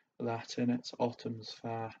leaves that in its autumns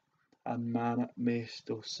fa', and man at maist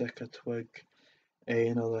o' sic a twig,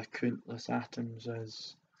 ane o' the countless atoms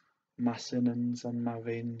is. My sinnins and my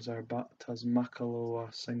veins are but as muckle o'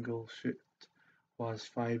 a single shoot, whase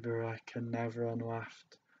fibre I can never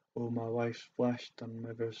unwaft, o' my wife's flesh and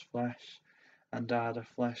mither's flesh, and a' the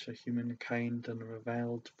flesh o' humankind and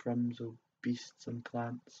reviled frums o' beasts and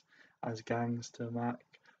plants, as gangs to mak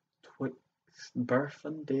twixt birth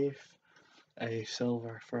and death aye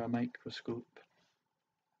silver for a microscope,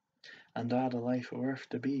 and a' the life o' earth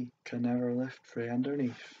to be can never lift frae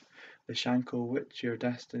underneath, the shank o' which your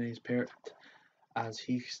destiny's peart, as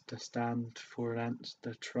he's to stand fornent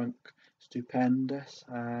the trunk stupendous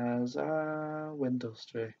as a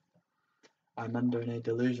windlestrae. I'm under nae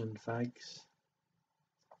delusion, fags.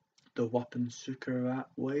 The whopping sucre at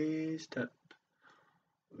ways tip,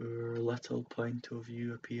 oor little point of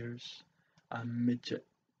view appears, a midget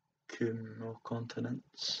coom o'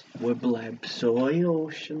 continents, wi' blebs o'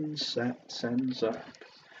 ocean sends up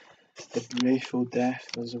the braith o' death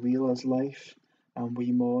as weel as life, and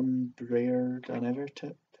we maun braer than ever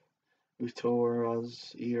tip oot o'er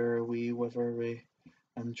us ere we wither away,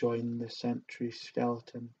 and join the century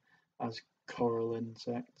skeleton as coral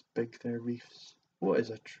insects big their reefs. What is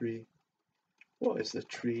a tree? What is the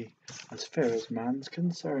tree? As far as man's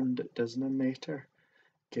concerned, it doesna matter,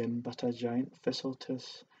 gin but a giant thistle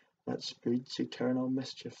 'tis that spreads eternal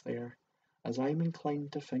mischief there, as I'm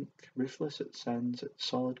inclined to think, ruthless it sends its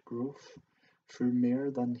solid growth through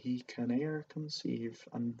mair than he can e'er conceive,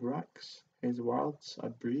 and braks his worlds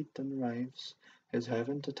abreed and rives his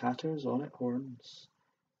heaven to tatters on it horns.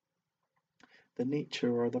 The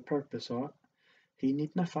nature or the purpose o't, he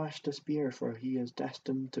needna fash the spear, for he is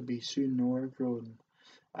destined to be soon o'ergrown,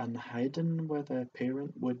 and hidden wi' the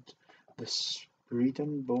parent wood, the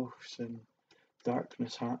spreading bosom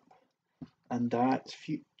darkness hap, and its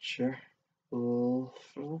future will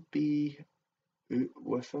be oot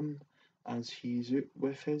with him as he's oot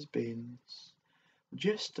with his banes.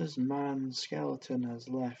 Just as man's skeleton has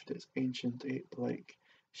left its ancient ape-like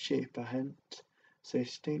shape ahint, sae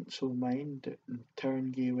states o' mind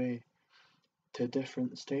turn gie way to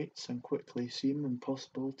different states and quickly seem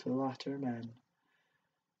impossible to latter men.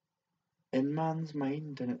 In man's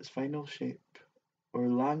mind in its final shape, or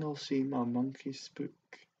lang'll seem a monkey's spook,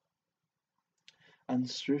 and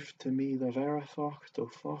struth to me the vera thocht o'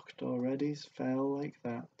 focht already's fell like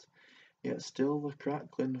that, yet still the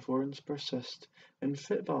crackling thorns persist in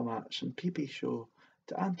football match and peepee show,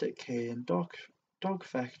 to antic hay and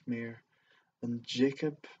dog-fecht mair, and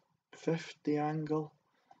Jacob fifth the angle,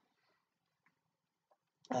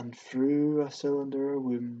 and through a cylinder o'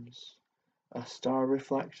 wombs, a star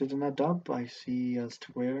reflected in a dub I see as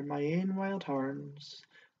 'twere my ain wild horns,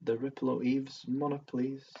 the ripple o' Eve's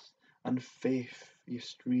monoplies, and faith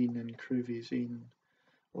yestreen and cruivies een,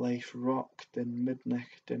 Life rocked in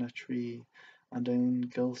midnight in a tree, and in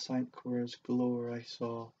Gilsankwer's glow I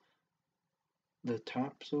saw the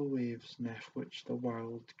taps o' waves neth which the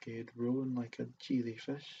world gaed rowan like a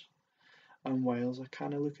jellyfish. And whiles I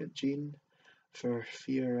canna look at Jean, for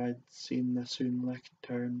fear I'd seen the sunlicht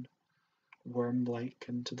turn worm-like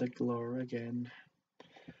into the glare again.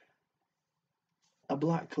 A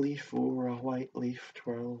black leaf o'er a white leaf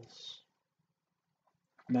twirls,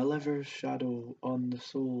 my liver's shadow on the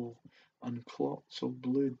soul, and clots o'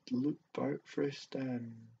 blood loop out frae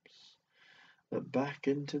stems that back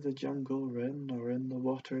into the jungle rin, or in the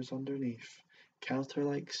waters underneath, kelter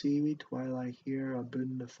like seaweed, while I hear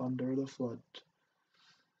aboon the thunder o' the flood.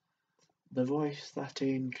 The voice that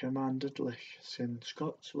ane commanded lich, saying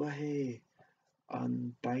Scots wa hae,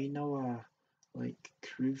 and bynawa, like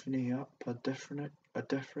cruve me up a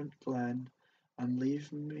different glen, and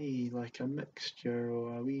leave me like a mixture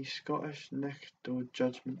o' a wee Scottish nicht o'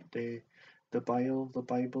 Judgment Day, the Bible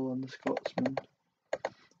and the Scotsman,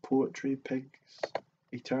 poetry, pigs,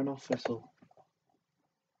 eternal thistle,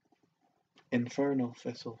 infernal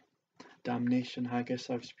thistle, damnation haggis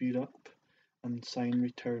I've spewed up, and syne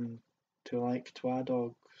returned to like twa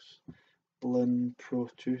dogs, blin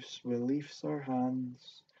protus wi' leafs or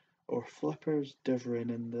hands, or flippers divering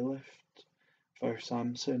in the lift, for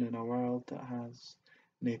Samson in a world that has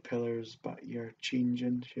nae pillars but your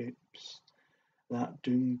changing shapes, that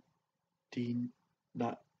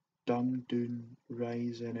that dung doon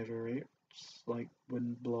rise in everearts, like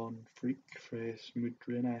wind-blown freak frae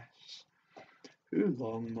smoodrie-ness. Hoo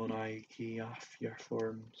long maun I gie aff your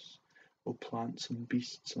forms, o plants and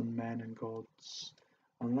beasts and men and gods,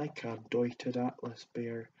 and like a doited atlas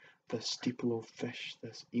bear the steeple o' fish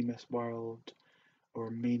this emus world, or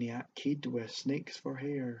maniac kid wi' snakes for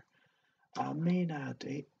hair, a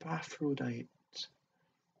maenad Aphrodite,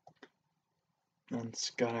 and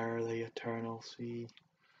scunner the eternal sea.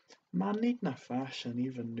 Man needna fashion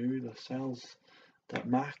even noo the cells that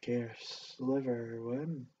mak e'er sliver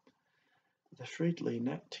win. The friendly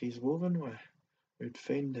net he's woven wi' would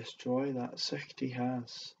fain destroy that sicht he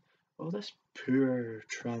has, o' this poor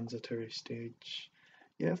transitory stage,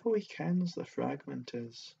 yet if he kens the fragment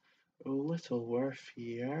is o' little worth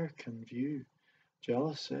he e'er can view,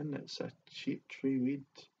 jealous in it's a cheap tree weed.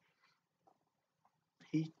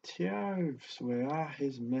 He tierves wi' a'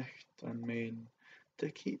 his micht and main to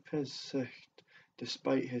keep his sicht,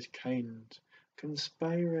 despite his kind,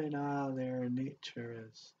 conspiring a' their nature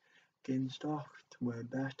is, 'gainst ocht wi'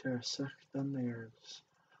 better sicht than theirs.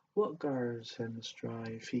 What gars him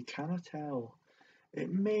strive, he canna tell,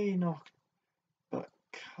 it may nocht but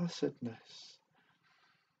cussedness.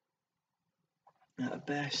 At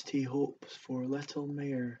best he hopes for little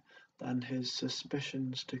mair than his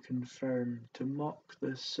suspicions to confirm, to mock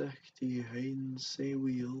the sicht he hains sae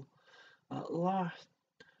weel. At last,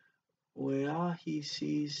 wi' a' he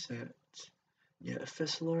sees it, yet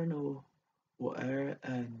thistle or no, whate'er it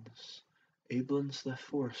ends, ablin's the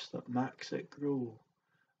force that maks it grow,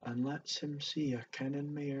 and lets him see a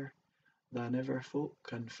kennin mair than ever folk,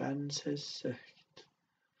 and fens his sicht.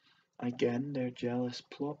 Again their jealous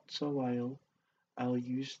plots awhile I'll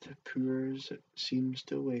use to poors it seems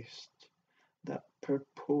to waste, that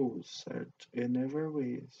purpose in ever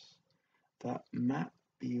ways, that mat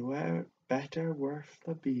be better worth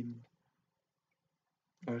the bein.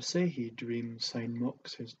 Or say he dreams, syne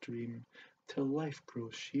mocks his dream, till life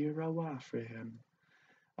grows sheer awa frae him,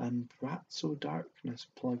 and brats o' darkness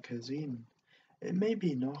plug his een. It may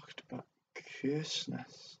be nocht but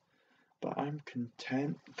cuseness, but I'm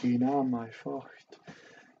content gien a' my focht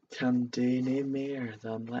can dae nae mair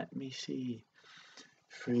than let me see,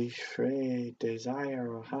 frae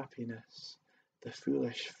desire o' happiness, the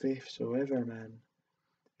foolish faiths o' ever men,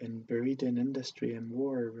 in breeding, industry and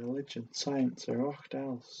war, religion, science, or aught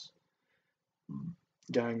else,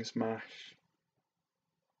 gangs mash,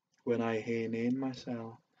 when I hae nane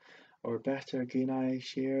mysel, or better gien I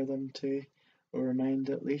share them too, or mind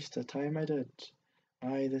at least a time I did.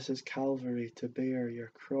 Aye, this is Calvary, to bear your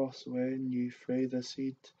cross when you frae the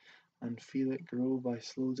seed, and feel it grow by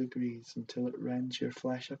slow degrees until it rends your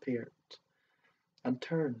flesh apart, and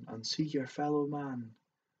turn and see your fellow man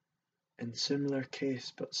in similar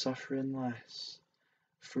case but suffering less,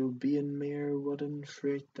 fro being mair wooden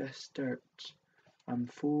frae this dirt,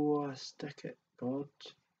 and fo a stick God.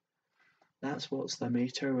 That's what's the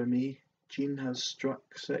matter wi' me. Jean has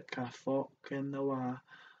struck sic a thocht in the wa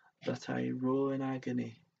that I roll in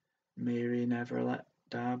agony. Mary never let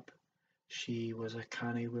dab. She was a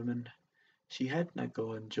canny woman. She hadna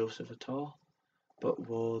gone Joseph at all. But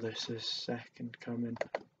woe, this is second coming.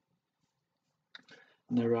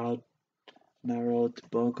 Narad Narrowed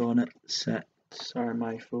bog on it sits are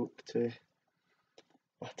my folk too,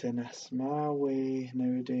 but in a small way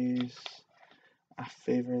nowadays, a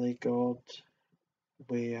favourly god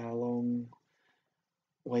wi' a long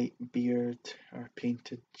white beard or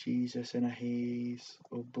painted Jesus in a haze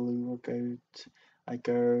o' blue or goud, a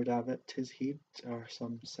gowd abbot his head or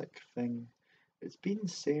some sick thing. It's been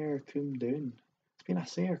sair come down. It's been a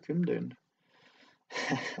sair come down.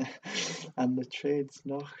 And the trade's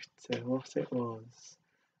not to what it was.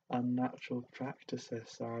 Unnatural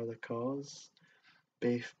practices are the cause.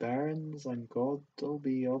 Baith bairns and God'll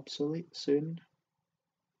be obsolete soon.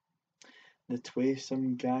 The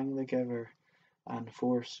twasome gang the giver, and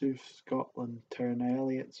forsooth Scotland turn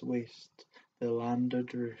Eliot's waste, the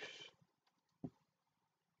landed roof.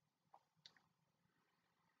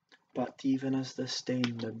 But even as the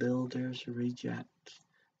stane the builders reject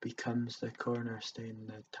becomes the cornerstone,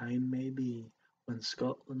 the time may be when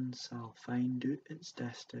Scotland shall find out its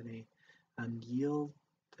destiny and yield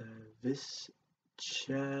the Viscel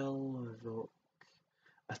of oak.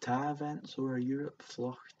 At a' events o'er Europe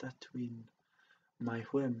flocht atween, my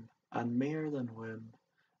whim, and mair than whim,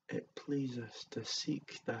 it pleases to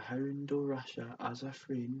seek the hound o' Russia as a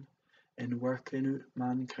friend in working out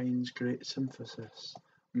mankind's great synthesis.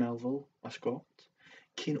 Melville, a Scot,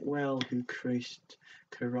 kent well who Christ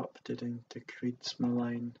corrupted into creeds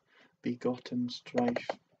malign, begotten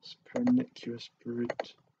strife's pernicious brood,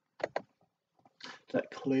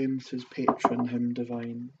 that claims for patron him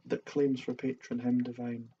divine. The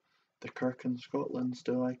Kirk in Scotland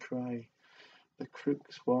still I cry, the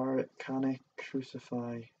crooks war it canna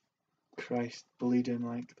crucify. Christ bleeding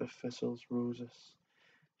like the thistle's roses.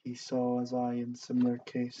 He saw as I in similar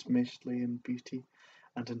case, mostly in beauty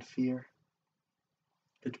and in fear,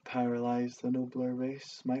 could paralyze the nobler race,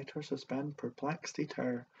 smite or suspend, perplexed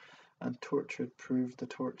deter, and tortured prove the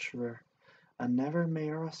torturer. And never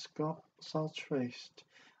mair a Scot shall trust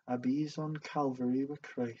a bees on Calvary wi'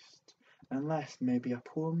 Christ, unless maybe a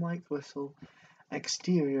poem like this'll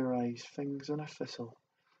exteriorize things in a thistle,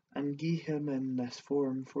 and gie him in this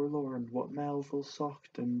form forlorn what Melville sought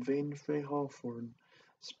in vain frae Hawthorne.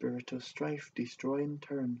 Spirit of strife, destroy in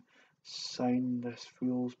turn, sign this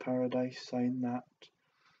fool's paradise, sign that,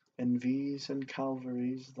 in these and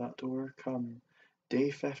Calvaries that o'ercome,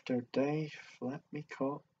 death after death let me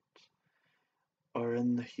caught, or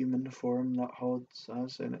in the human form that holds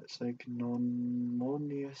us in its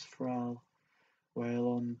ignominious thrall, while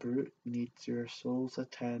on brute needs your souls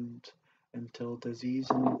attend, until disease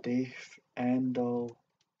and death end all,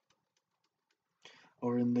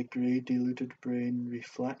 or in the grey deluded brain,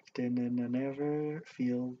 reflecting in an ever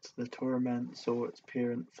field the torments o' its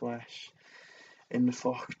parent flesh, in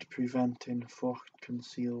focht preventing, focht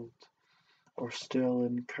concealed, or still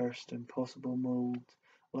in cursed impossible mould,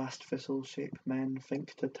 last thistle-shaped men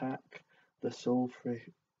think to tack the soul frae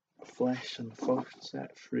flesh and focht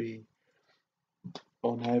set free,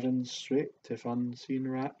 on heaven's strait if unseen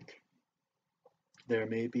rack. There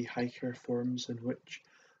may be hiker forms in which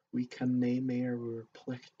we can nae mair our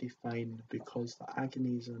plicht define, because the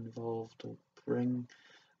agonies involved'll bring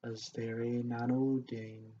us their ain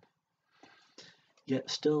anodyne. Yet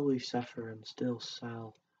still we suffer and still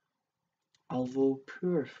shall, although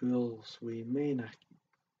poor fools we mayna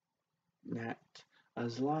net,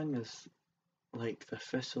 as lang as like the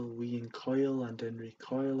thistle we in coil and in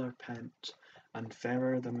recoil are pent, and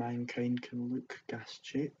fairer than mankind can look, gas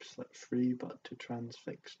shapes that free but to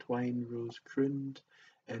transfix twine rose crooned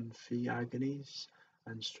in fie agonies,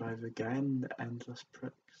 and strive again the endless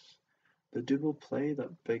pricks. The double play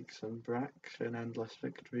that bigs and bracks in endless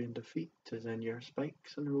victory and defeat is in your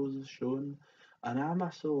spikes and roses shown, and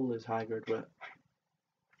my soul is haggard wit.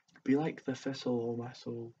 Be like the thistle, O my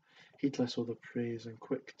soul, heedless o' the praise and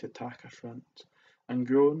quick to tak affront, and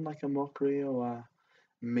grown like a mockery o' a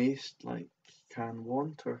maist like can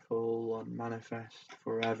want or full unmanifest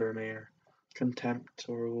for evermair. Contempt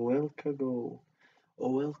or O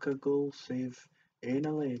ilka go save ane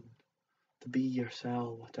alane, to be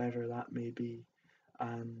yoursel, whatever that may be,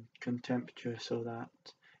 and contemptuous o'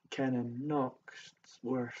 that, kennin' nocht's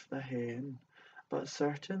worth the haein, but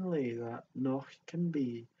certainly that nocht can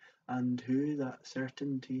be, and who that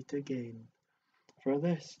certainty to gain. For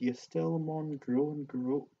this ye still maun grow and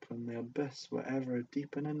grope in the abyss wi' ever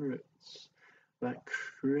deepening roots, that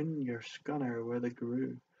croon your scunner wi' the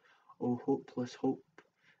grue o' hopeless hope,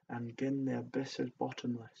 and gin the abyss is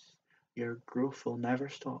bottomless, your growth'll never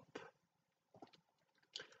stop.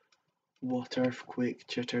 What earthquake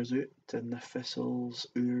chitters out in the thistle's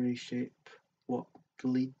oury shape? What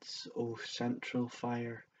gleeds o' central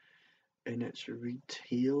fire in its reed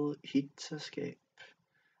heats escape?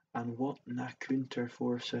 and what na counter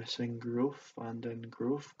forces in growth and in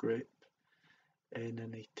growth grape, in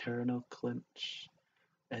an eternal clinch,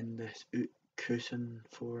 in this out-cousin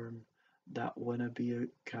form that winna be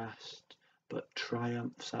outcast, but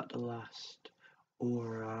triumphs at the last,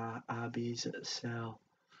 o'er a' abbeys itsel,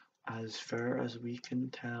 as far as we can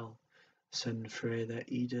tell, sin frae the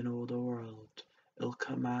Eden o' the world,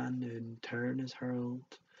 ilka man in turn is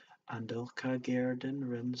hurled, and ilka guerdon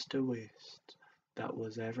rins to waste, that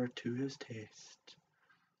was ever to his taste.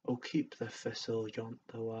 O keep the thistle yont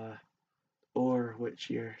the wa, o'er which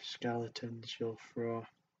your skeletons you'll throw.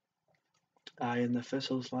 I in the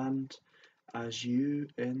thistle's land, as you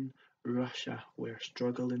in Russia, where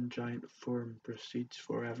struggle in giant form proceeds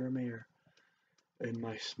for evermore. In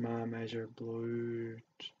my sma measure blowed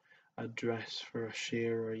a dress for a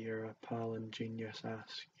share o' your appal and genius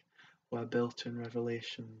ask, wha built in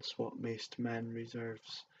revelations what maist men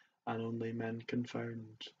reserves, and only men can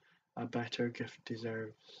found, a better gift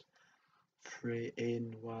deserves, frae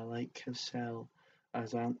ane wha like hissel,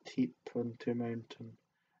 as ant heap unto mountain,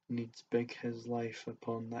 needs big his life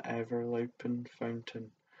upon the ever-loupen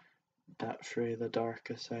fountain, that frae the dark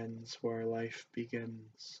ascends where life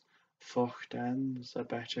begins, focht ends, a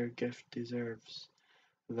better gift deserves,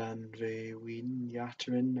 than they ween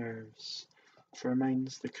yattering nerves, for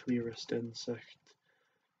mine's the clearest insight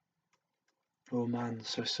o'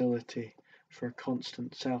 man's facility for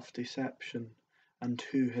constant self-deception, and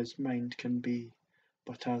who his mind can be,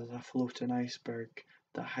 but as a floating iceberg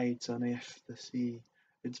that hides unaith the sea,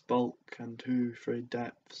 its bulk, and who frae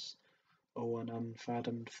depths o' an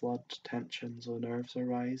unfathomed flood tensions o' nerves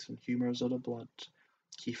arise and humours o' the blood,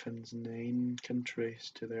 Keefins nane can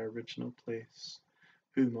trace to their original place.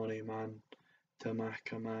 Who mony man to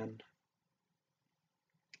mak a man?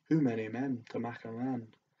 Who many men to mak a man?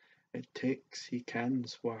 It takes he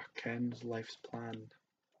kens wha kens life's plan.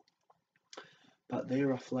 But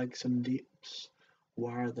there are flags and deeps,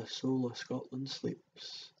 whar the soul o' Scotland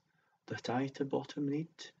sleeps, that I to bottom need,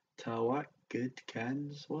 ta what good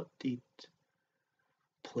kens what deed.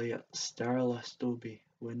 Play at starless doby,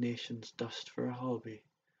 wi' nations dust for a hobby,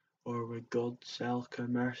 or wi' God's sel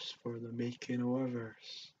commerce for the making o' a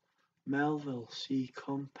verse. Melville, see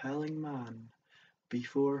compelling man,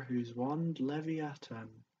 before whose wand Leviathan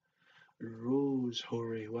rose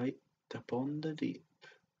hoary white upon the deep.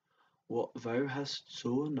 What thou hast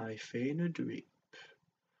sown I fain would reap,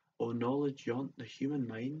 o' knowledge yont the human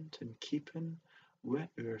mind, in keeping wi'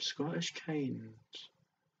 our Scottish kind.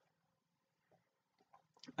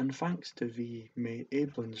 And thanks to thee may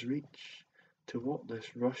aiblins reach to what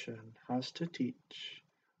this Russian has to teach,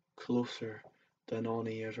 closer than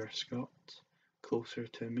ony ever Scot, closer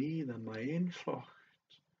to me than my ain focht,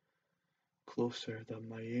 closer than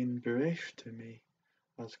my ain breath to me,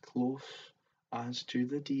 as close as to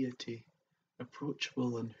the Deity,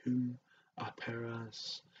 approachable in whom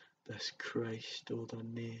appears this Christ o' the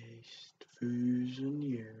neist 1,000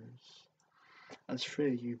 years. As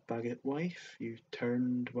frae you baggit wife, you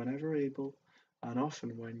turned whenever able, and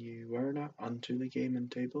often when you werena unto the gaming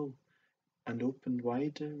table, and opened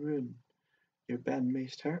wide the ruin, your ben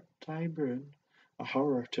maist hurt aye bruin, a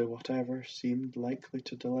horror to whatever seemed likely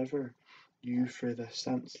to deliver you frae the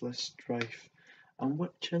senseless strife, and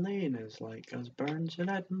which Elaine is like as burns in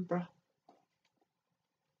Edinburgh.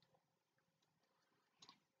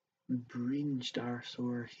 Breenged our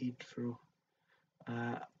sore heed fro,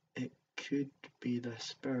 it could be the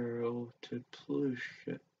sparrow to plush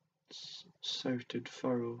its souted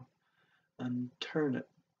furrow, and turn it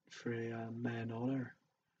frae a man honour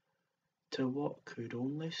to what could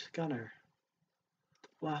only scunner.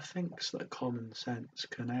 Wha thinks that common sense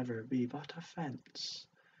can ever be but a fence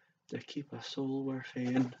to keep a soul where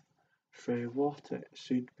fain frae what it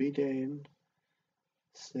should be dane,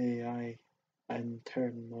 say I, in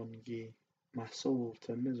turn maun gie my soul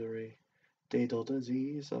to misery, daedal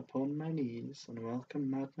disease upon my knees, and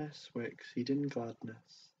welcome madness wi' exceeding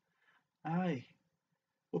gladness. Aye,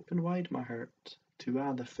 open wide my heart to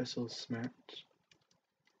a' the thistle's smart,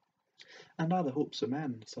 and a' the hopes o'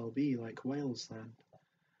 men sall be like wiles then.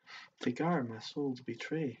 To gar my soul to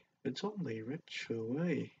betray its only rich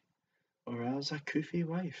away, or as a coofy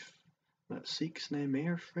wife that seeks nae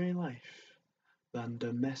mair frae life than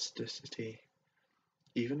domesticity,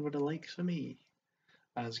 even wi' the likes o' me,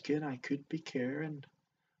 as gin I could be caring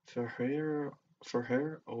for her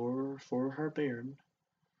or for her bairn,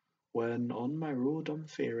 when on my road I'm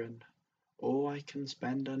faring. Oh, I can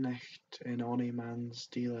spend a nicht in ony man's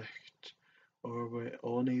delicht, or wi'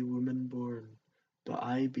 ony woman born, but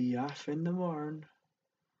I be aff in the morn.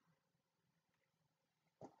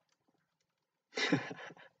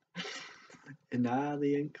 In a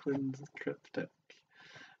the inklings cryptic,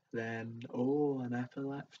 then an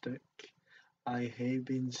epileptic, I hae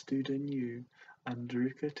been studin' you, and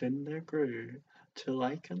rookit in their grue, till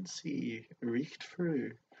I can see reeked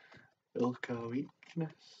through ilka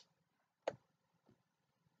weakness.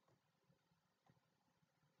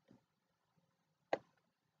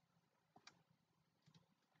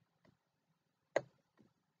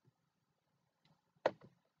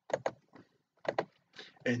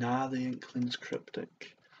 In a the inklings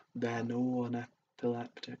cryptic, then an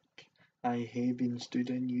epileptic, I hae been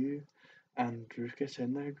studin' you, and rookit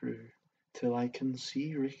in their grue, till I can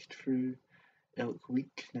see reeked through ilk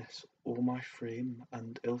weakness o' my frame,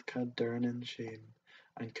 and ilka durnin' shame,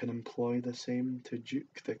 and can employ the same to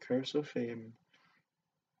duke the curse o' fame,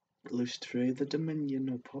 loosed frae the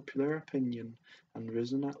dominion o' popular opinion, and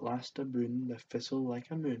risen at last aboon the thistle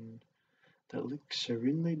like a moon, that looks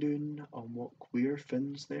serenely doon on what queer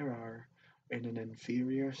fins there are in an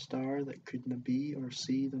inferior star that couldna be or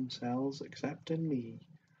see themselves except in me.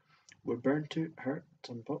 Wi' burnt out hurt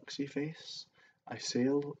and poxy face, I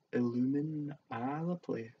sail illumine a' the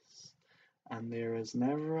place, and there is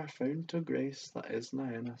never a fount o' grace that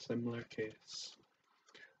isna in a similar case.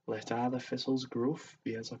 Let a' the thistle's growth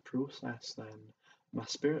be as a process then, my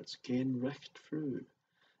spirits gain richt through,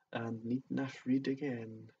 and needna freed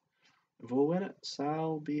again, though in it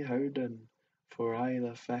sall be houden for aye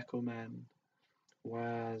the feck o' men,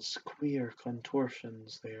 was queer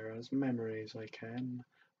contortions there as memories I ken,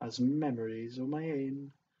 as memories o' my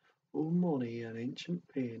ain, o' mony an ancient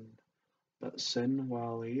pain, that sin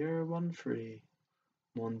while e'er one free,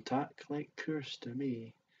 maun tak like curse to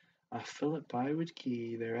me. A Philip I would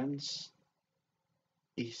gie their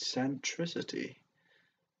eccentricity,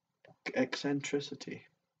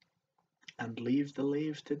 and leave the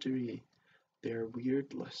lave to dree their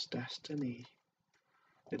weirdless destiny.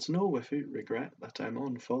 It's no without regret that I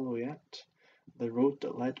maun follow yet the road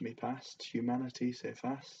that led me past humanity sae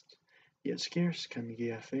fast, yet scarce can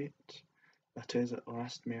gie a fate that is at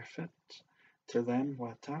last mair fit to them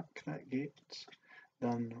wha tak that gate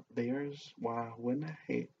than theirs wha winna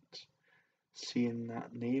hate, seeing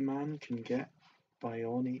that nae man can get by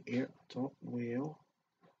ony earthot wale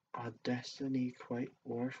a destiny quite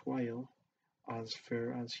worth-while, as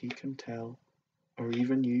fur as he can tell, or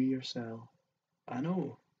even you yoursel'. I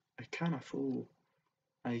know, I canna fool,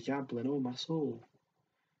 I gabblin' o' my soul,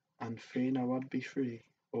 and fain I wad be free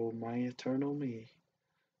o' my eternal me,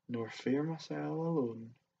 nor fear mysel'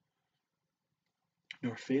 alone,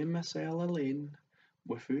 nor fain mysel' alane,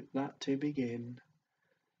 without that to be gane,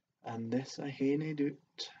 and this I hae nae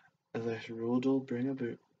doot, this road'll bring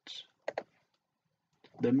aboot.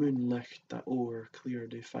 The moonlicht that o'er clear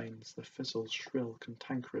defines the thistle's shrill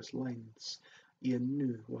cantankerous lines, e'en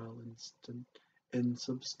now while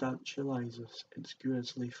insubstantializes its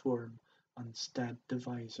grisly form, and stead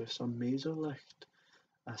devises some maze o' licht,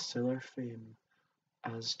 a siller fame,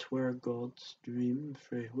 as 'twere God's dream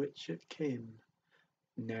frae which it came,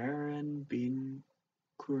 ne'er en been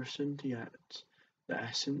coorsened yet, the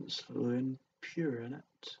essence flowing pure in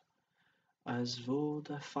it, as though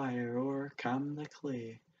the fire o'ercam the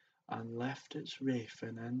clay, and left its wraith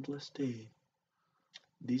in endless day.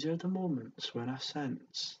 These are the moments when a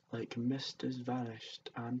sense like mist is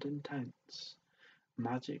vanished and intense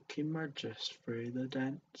magic emerges frae the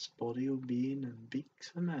dense body o' being and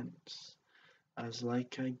beaks immense, as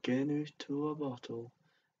like a gin out o' a bottle,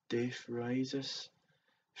 death rises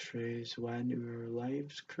frae when our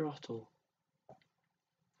lives crottle.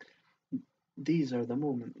 These are the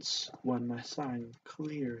moments when my sang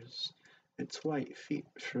clears its white feet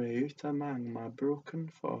frae out amang my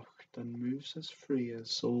broken focht, and moves as free as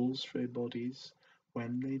souls frae bodies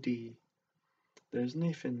when they dee. There's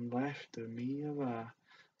naething left o' me ava,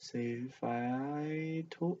 save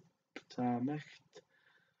I'd hope ta micht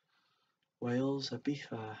whiles a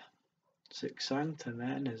bifa. Sic sang to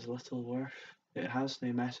men is little worth, it has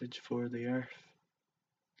nae message for the earth.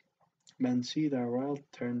 Men see their world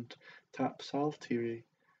turned topsaltire,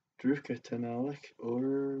 drookit in a lick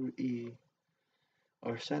o'er ee,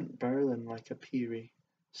 or sent birling like a peerie,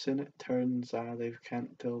 sin it turns a' they've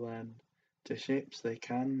kent till then, to shapes they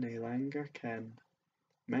can nae langer ken.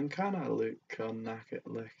 Men canna look on naked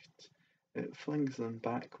licht, it flings them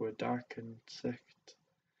backward dark and sicht,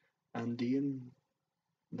 and e'en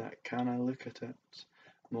that canna look at it,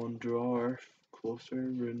 maun draw earth closer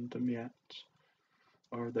round them yet,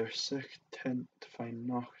 or their sicht tint find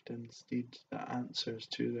nocht instead that answers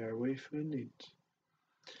to their waefu need.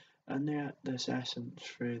 And yet this essence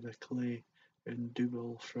frae the clay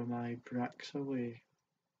indubble from aye bracks away,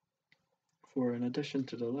 for in addition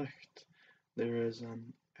to the licht, there is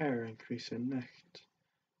an e'er increasing nicht,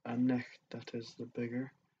 a nicht that is the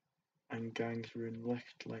bigger, and gangs roon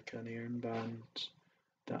licht like an iron band,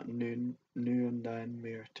 that new and then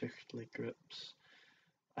mere tichtly grips,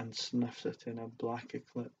 and snuffs it in a black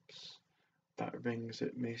eclipse, that rings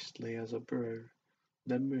it mostly as a brow,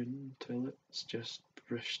 the moon, till it's just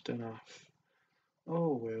brisht enough.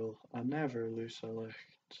 Oh well, I never lose a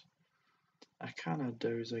licht. I canna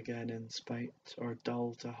doze again in spite, or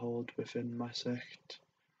dull to hold within my sicht.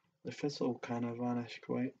 The thistle canna vanish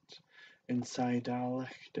quite. Inside a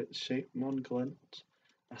licht its shape maun glint,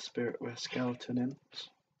 a spirit wi' skeleton in't.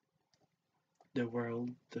 The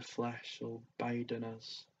world, the flesh'll bide in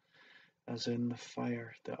us, as in the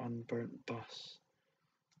fire the unburnt bus,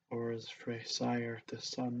 or as frae sire the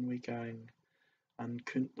sun we gang, and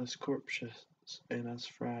countless corpses in us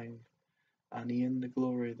frang, and e'en the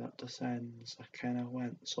glory that descends, I kenna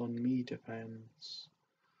whence on me depends,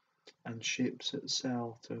 and shapes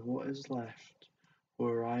itsel to what is left,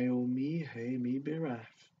 where I o' me hae me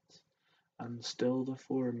bereft, and still the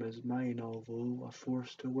form is mine although a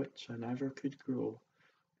force to which I never could grow,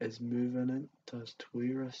 is moving in't as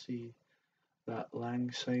twere a sea, that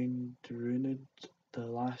lang syne drooned the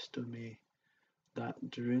last o' me, that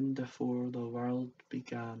drooned afore the world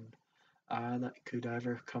began, a' that could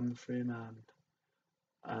ever come frae man.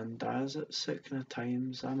 And as at sickna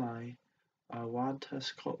times am I wad hae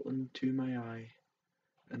Scotland to my eye,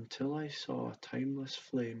 until I saw a timeless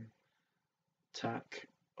flame tak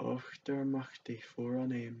Auchtermuchty for a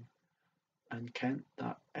name, and kent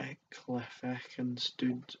that Eclefechan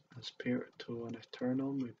stood as peart to an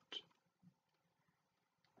eternal mood.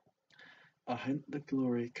 Ahint the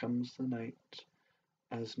glory comes the night,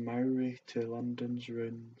 as Mowry to London's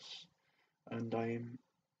ruins, and I'm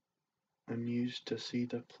amused to see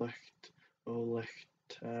the plicht o' licht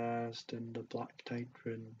as in the black tide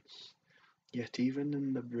runs. Yet even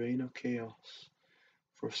in the brain o' chaos,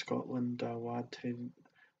 for Scotland I wad hae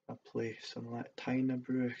a place, and let Tyne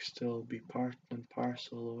Bruich still be part and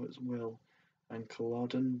parcel o' its will, and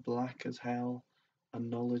Culloden black as hell, and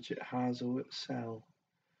knowledge it has o' itsel'.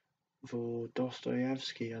 Though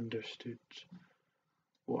Dostoevsky understood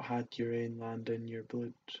what had your ain land in your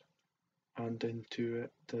blood, and into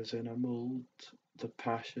it as in a mould the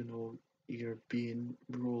passion o' your being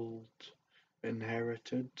rolled,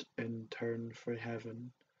 inherited in turn frae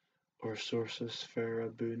heaven, or sources fair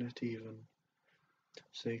aboon it even.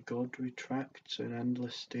 Say God retracts an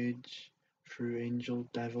endless stage through angel,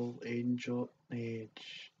 devil,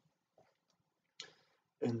 age,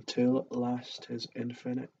 until at last his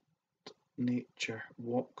infinite nature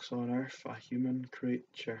walks on earth a human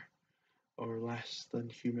creature, or less than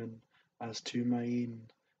human, as to my een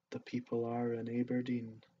the people are in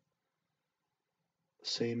Aberdeen.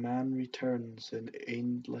 Say man returns in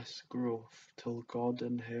endless growth, till God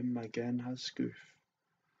in him again has scoof.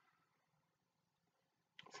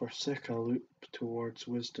 For sic a loop towards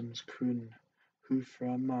wisdom's croon, who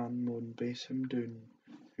fra man maun base him doon,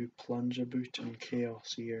 who plunge aboot in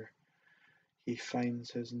chaos ere he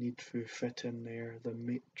finds his needfu fitting there, the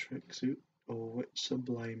matrix out o' which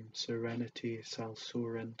sublime serenity sall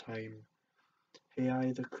soar in time. Hae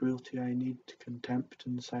I the cruelty I need, contempt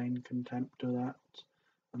and sign contempt o' that,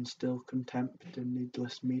 and still contempt in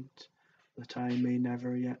needless meed, that I may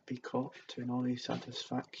never yet be caught in ony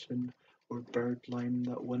satisfaction or birdlime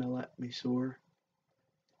that winna let me soar?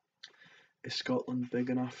 Is Scotland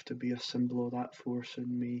big enough to be a symbol o' that force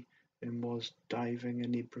in me, in was diving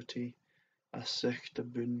inebriety, as sicht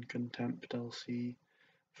aboon contempt I'll see,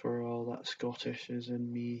 for all that Scottish is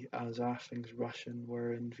in me, as a' things Russian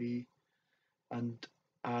were in thee, and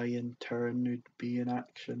I in turn would be in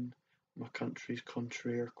action my country's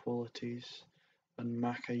contrair qualities, and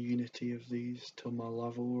mak a unity of these, till my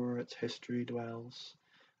love o'er its history dwells,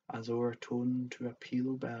 as o'er tone to a peal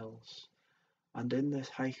o' bells, and in this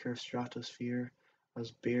hiker stratosphere,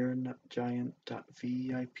 as bairn giant at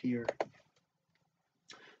thee I peer.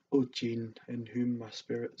 O Jean, in whom my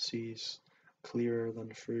spirit sees, clearer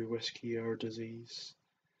than through whisky or disease,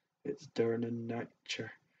 its durnin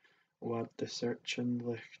nature, wad the searchin'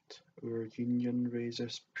 licht oor union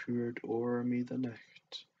raises poured o'er me the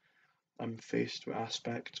nicht. I'm faced wi'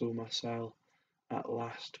 aspects o' mysel' at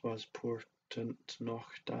last was portent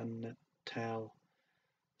nocht an tell,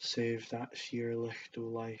 save that sheer licht o'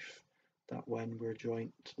 life, that when we're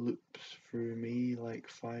joint, loops through me like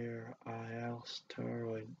fire aye else to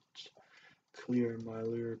roint. Clear my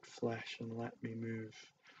lured flesh and let me move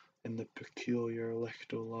in the peculiar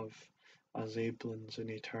licht o' love, as aiblins in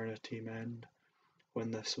eternity mend,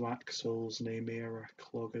 when the swack souls nae mair are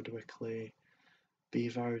clogged wi' clay, Be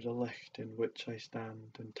thou the licht in which I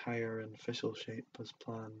stand, entire in thistle shape as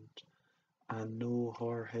planned, and no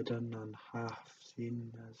hoar hidden and half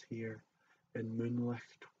seen as here, in moonlight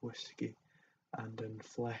whisky and in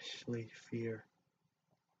fleshly fear.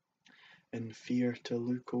 In fear to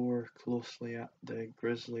look o'er closely at the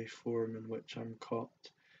grisly form in which I'm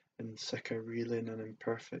caught, in sicker reeling and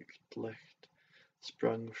imperfect licht,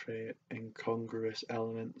 sprung frae incongruous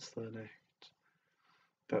elements the nicht.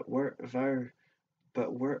 But wert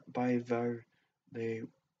by thou they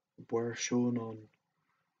were shown on,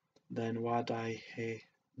 then wad I hae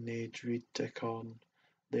nae dread to con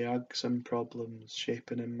the ugsome problems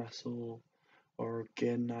shaping in my soul, or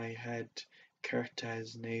gin I had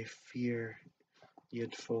certes nae fear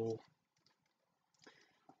ye'd fall.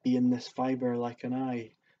 E'en this fibre like an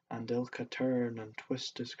eye, and ilka turn and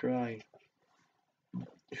twist descry,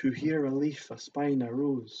 who here a leaf, a spine, a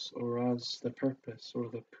rose, or as the purpose or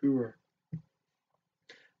the power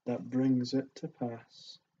that brings it to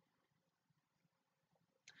pass.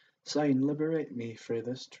 Sign, liberate me frae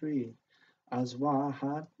this tree, as wha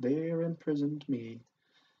had there imprisoned me,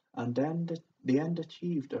 and the end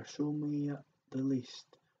achieved, or show me at the least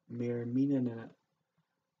mere meaning in it,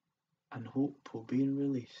 and hope o' being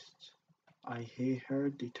released. I hae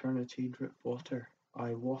heard eternity drip water,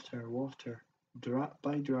 aye water, water, drap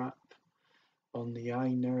by drap, on the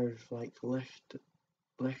eye nerve like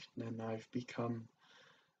lichtnin I've become,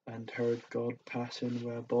 and heard God passing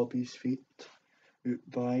wi' Bobby's feet, out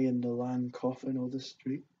by in the lang coffin o' the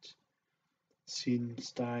street, seen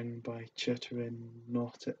stang by chittering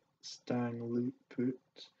knotted stang loop put,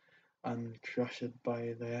 and crushed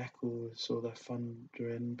by the echoes o' the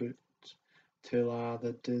thundering boot, till a'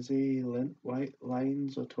 the dizzy lint white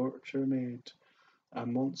lines o' torture made a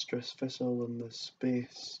monstrous thistle in the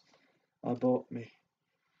space about me,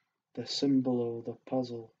 the symbol o' the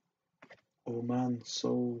puzzle o' man's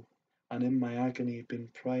soul, and in my agony been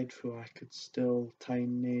prideful I could still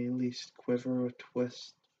time nae least quiver or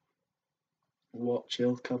twist, watch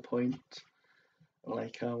ilka point,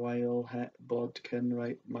 like a while het bodkin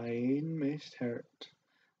right my ain maist hurt,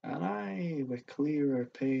 and I wi' clearer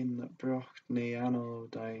pain that brocht nae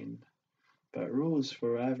anodyne, but rose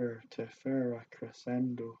for ever to fir a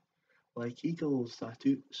crescendo, like eagles that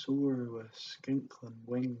outsoar wi' skinkling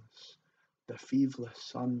wings, the thieveless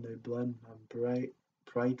sun they blin and bright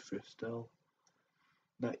prideful still,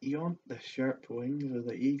 that yont the sharp wings o'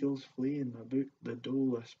 the eagles fleeing about the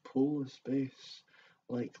doleless poleless space,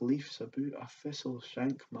 like leaves about a thistle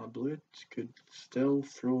shank my blood could still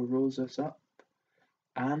throw roses up,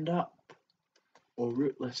 and up, O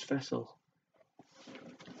rootless thistle,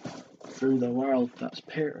 through the world that's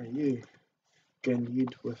peart o' you, gin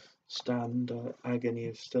ye'd withstand the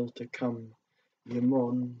agonies still to come, ye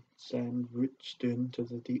maun send roots doon to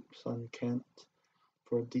the deeps unkent,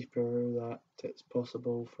 for deeper that it's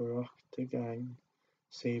possible for aught to gang,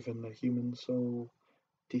 save in the human soul,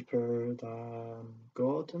 deeper than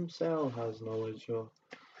God himsel has knowledge o',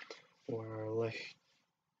 where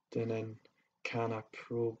lichtnin canna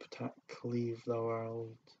probe that cleave the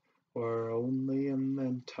world, where only in the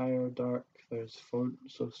entire dark there's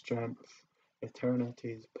founts o' strength,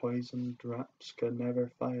 eternity's poisoned draps can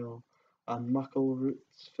never fail, and muckle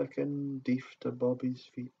roots thickened deep to Bobby's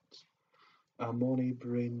feet. A mony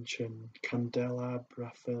branching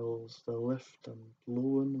candelabra fills the lift and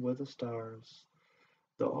blowing wi' the stars.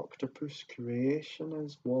 The octopus creation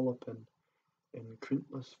is walloping in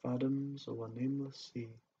countless fathoms o' a nameless sea.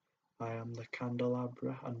 I am the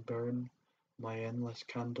candelabra and burn my endless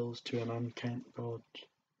candles to an unkent God.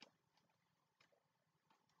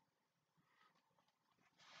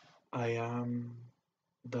 I am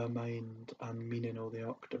the mind and meaning o' the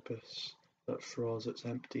octopus that thraws its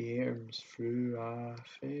empty arms through a'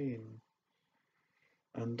 fame.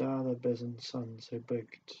 And a' the bison suns hae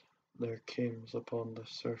bigged their cames upon the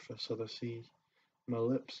surface o' the sea. My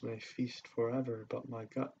lips may feast for ever, but my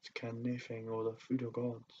gut ken naething o' the food o'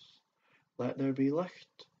 gods. Let there be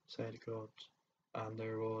licht, said God, and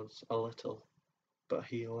there was a little, but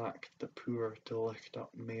he lacked the power to licht up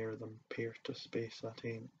mair than peart o' space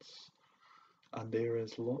attaints. And there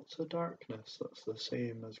is lots o' darkness that's the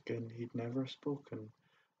same as gin he'd never spoken,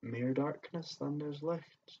 mair darkness than there's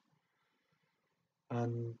licht.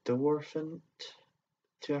 And dwarfent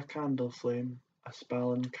to a candle flame, a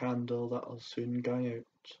spellin' candle that'll soon gie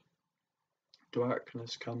out.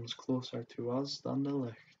 Darkness comes closer to us than the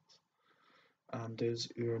licht, and is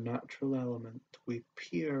our natural element. We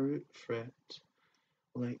peer out frae it,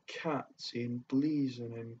 like cats in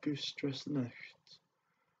bleezing and goostrous nicht,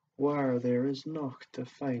 where there is nocht to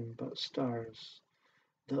find but stars,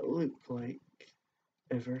 that look like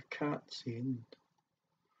ever cats seen.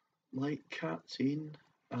 like cats e'en,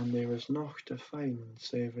 and there was nought to find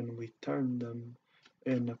savin' we turned them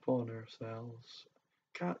in upon ourselves.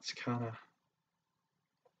 Cats canna.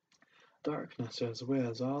 Darkness is wi'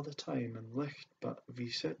 us a' the time, and licht but we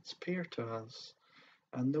sits peer to us,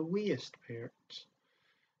 and the weeest peart.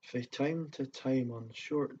 Fae time to time on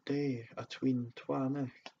short day atween twa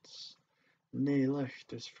nichts, nae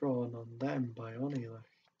licht is thrown on them by ony licht.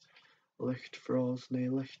 Licht throws nae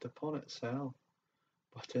licht upon itsel,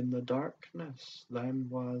 but in the darkness them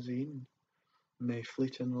was e'en. Nae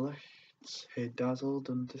fleeting lichts hae dazzled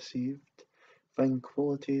and deceived, find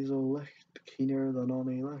qualities o' licht keener than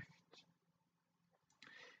ony licht.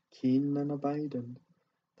 Keen and abiding,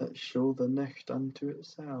 that show the nicht unto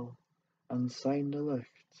itsel, and sign the licht,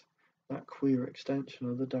 that queer extension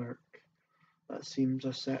of the dark, that seems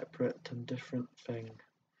a separate and different thing,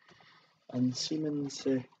 and seemin'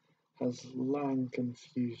 has lang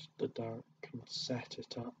confused the dark, and set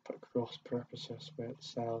it up at cross purposes wi'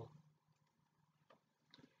 itsel.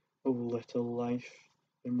 O little life,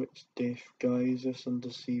 in which death guises and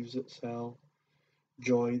deceives itsel,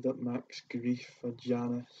 joy that maks grief a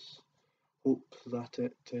Janus, hope that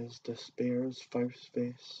it is despair's fause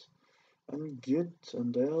face, and good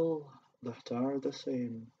and ill that are the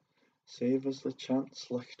same, save as the chance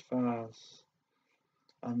licht fa's.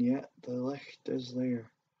 And yet the licht is there,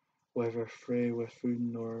 whether frae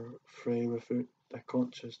withoon or frae without, the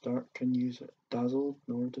conscious dark can use it, dazzled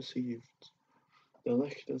nor deceived. The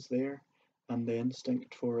licht is there, and the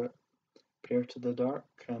instinct for it, pair to the dark,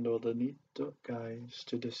 and o' the need o' guise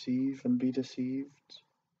to deceive and be deceived.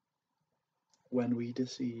 When we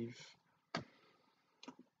deceive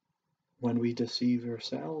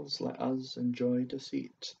ourselves, let us enjoy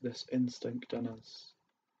deceit, this instinct in us.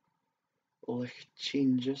 Licht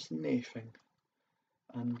changes naething,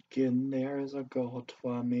 and gin there is a God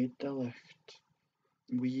wha made the licht,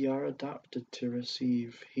 we are adapted to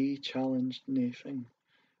receive. He challenged naething,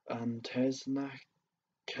 and hasna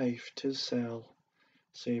kyfed hissel,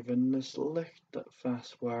 savin' this licht that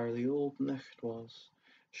fast where the old nicht was,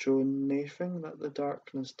 showing naething that the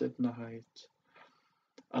darkness didna hide.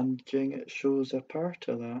 And gin it shows a part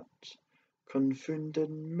o' that,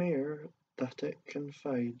 confounding mair that it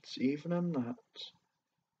confides even in that.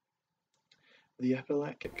 The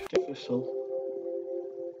epileptic thistle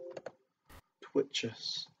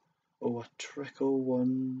twitches o' a trickle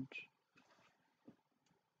wand,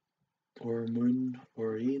 or moon,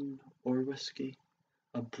 or ain, or whisky,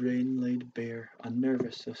 a brain laid bare, a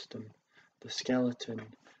nervous system, the skeleton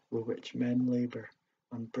wi' which men labour,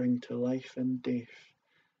 and bring to life and death.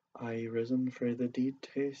 I risen frae the deed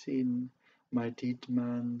hae seen, my deed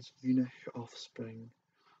man's eunuch offspring,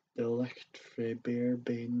 the licht frae bare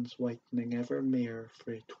banes whitening ever mair,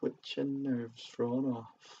 frae twitching nerves thrown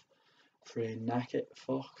off, frae nacket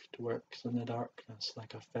focht works in the darkness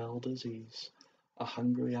like a fell disease, a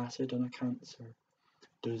hungry acid and a cancer,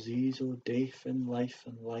 disease o' death in life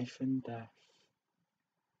and life in death.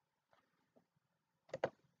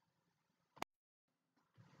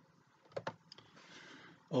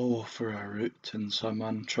 Oh, for a root in some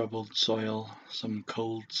untroubled soil, some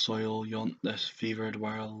cold soil yont this fevered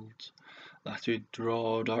world, that would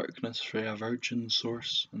draw darkness frae a virgin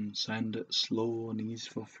source, and send it slow and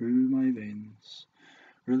easeful through my veins,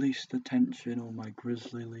 release the tension o' my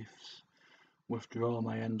grisly leaves, withdraw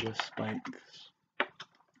my endless spikes,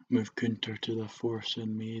 move counter to the force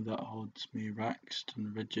in me that holds me raxed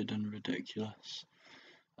and rigid and ridiculous,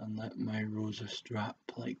 and let my roses drap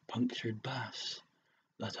like punctured bass,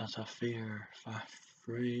 that at a fair fa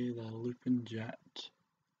frae the looping jet,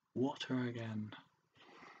 water again.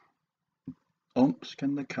 Once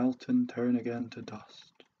can the Calton turn again to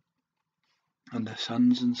dust, and the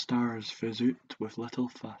suns and stars fizz out with little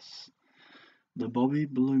fuss. The bobby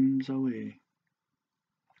blooms away,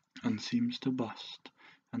 and seems to bust,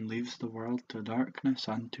 and leaves the world to darkness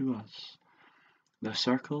and to us. The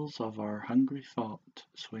circles of our hungry thought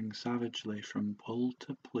swing savagely from pull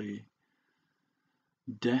to play.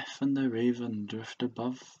 Death and the raven drift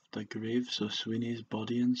above the graves of Sweeney's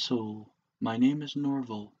body and soul. My name is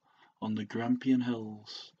Norval, on the Grampian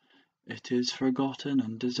Hills. It is forgotten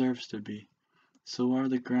and deserves to be. So are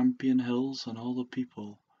the Grampian Hills and all the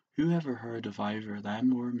people. Who ever heard of either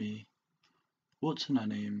them or me? What's in a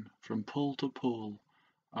name? From pole to pole,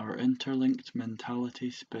 our interlinked mentality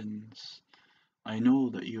spins. I know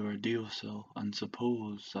that you are Deosil, and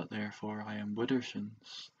suppose that therefore I am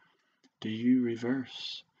Widdershins. Do you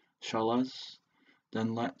reverse? Shall us?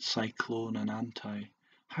 Then let Cyclone and Anti.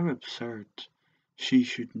 How absurd! She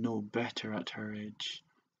should know better at her age.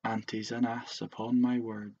 Anti's an ass, upon my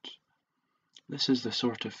word. This is the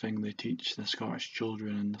sort of thing they teach the Scottish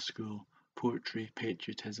children in the school. Poetry,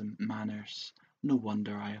 patriotism, manners. No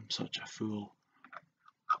wonder I am such a fool.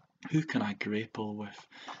 Who can I grapple with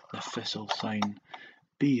the thistle sign?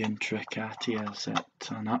 Be intricate as it,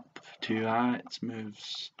 and up to its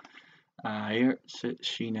moves. Here's its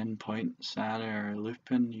sheening points, and her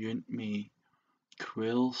lupin yount me.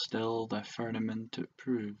 Quill still the firmament it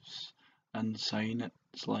proves, and sign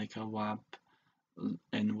it's like a web,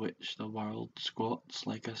 in which the world squats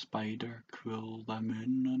like a spider. Quill the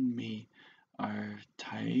moon on me, are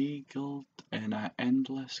tangled in a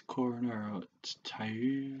endless corner out's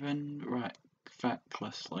towering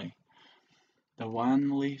fecklessly. The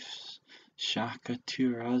wan leaves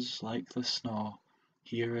shack-a-tour us like the snaw.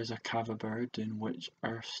 Here is a cavabird in which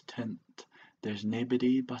earth's tint, there's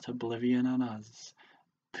naebody but oblivion on us.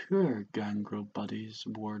 Poor gangrel buddies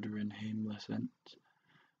wandering hameless in't.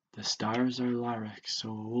 The stars are larrick so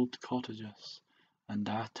old cottages, and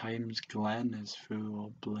at times glen is full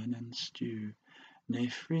o' blin and stew. Nae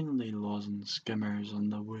friendly lozing skimmers on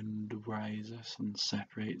the wind rises and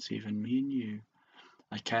separates even me and you.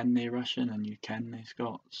 I ken nae Russian and you ken nae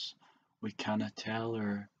Scots. We canna tell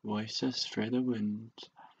our voices frae the wind.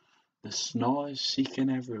 The snaw is seeking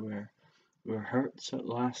everywhere. Our hurts at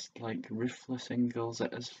last like roofless ingles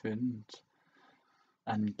it has found,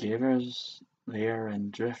 and gavers there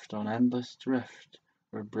and drift on endless drift,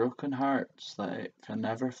 our broken hearts that it can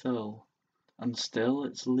never fill, and still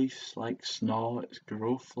its leaves like snaw, its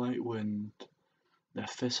growth like wind. The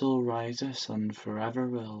thistle rises and forever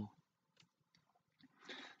will.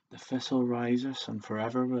 The thistle rises and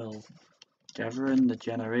forever will, gathering the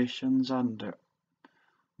generations under.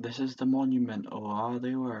 This is the monument o' a'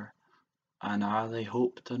 they were, and a' they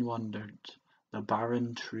hoped and wondered. The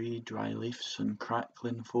barren tree, dry leaves and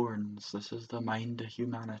crackling thorns. This is the mind o'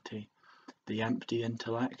 humanity, the empty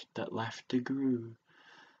intellect that left to grew.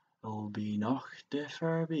 It'll be nocht if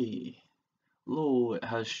er be. Lo, it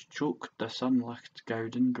has choked the sunlicht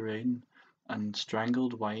gowden grain, and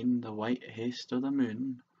strangled wine the white haste o' the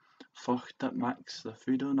moon. Focht that maks the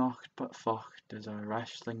food o' nocht but focht is a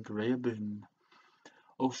wrestling grey aboon.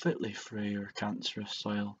 O fitly frae our cancerous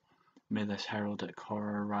soil may this heraldic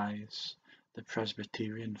horror rise. The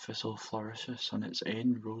Presbyterian thistle flourishes and its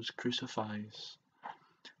ain rose crucifies.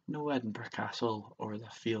 No Edinburgh Castle or the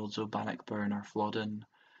fields o' Bannockburn are flodden,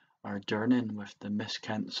 or durnin with the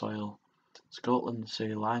miskent soil Scotland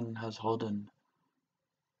sae lang has hodden.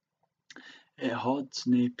 It hods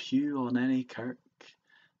nae pew on any kirk,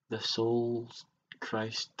 the souls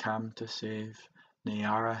Christ cam to save. Nae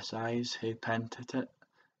RSIs hae pented it,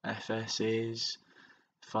 FSAs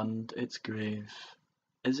fund its grave.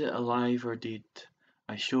 Is it alive or dead?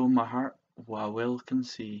 I show my heart wha well can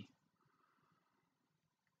see.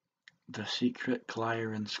 The secret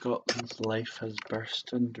clare in Scotland's life has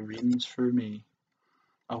burst and reigns for me.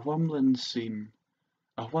 A whumbling sea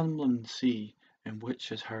in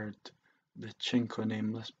which is heard the chink o'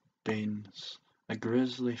 nameless banes. A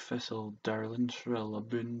grisly thistle dirling shrill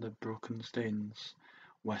aboon the broken stains.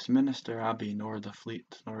 Westminster Abbey nor the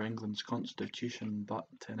Fleet nor England's constitution, but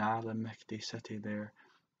in a' the michty city there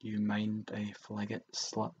you mind a flegget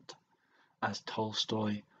slut, as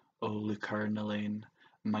Tolstoy o' Lucarna Lane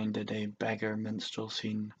minded a beggar minstrel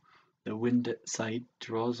scene. The wind at side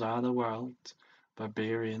draws a' the world,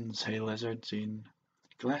 barbarians hae lizards een.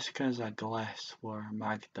 Gleska's a gless whar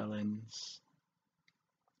Magdalene's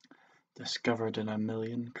discovered in a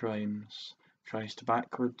million crimes. Christ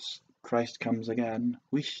backwards, Christ comes again.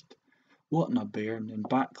 Wheesht! What a bairn in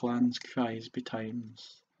backlands cries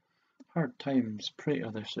betimes. Hard times prate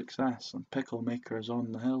o' their success, and pickle makers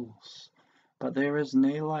on the hills. But there is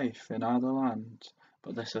nae life in a' the land,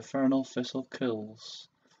 but this infernal thistle kills.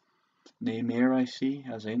 Nae mair I see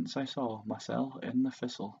as aince I saw mysel in the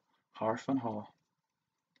thistle, harf and haw.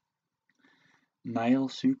 Nihil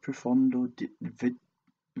su profondo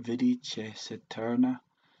vidice saeterna,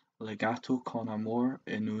 legato con amor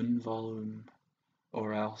in un volum,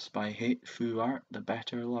 or else by hate fu art the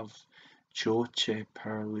better love, ciò che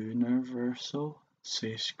per l'universo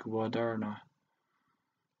si squaderna,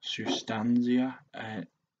 sustantia et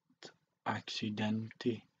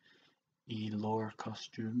accidenti, I lor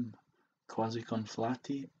costume, quasi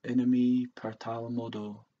conflati inimi per tal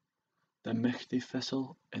modo, the michty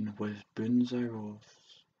thistle in whose boons I rove.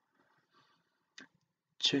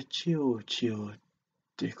 Cecchio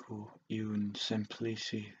dico iun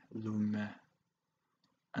simplici lume,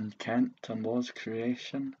 and kent and was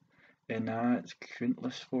creation in a' its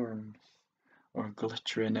countless forms, or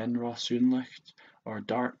glittering in raw sunlicht, or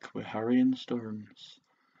dark wi' hurrying storms.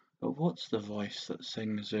 But what's the voice that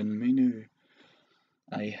sings in me noo?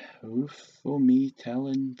 I hoof o' me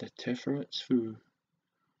telling the tifferets foo.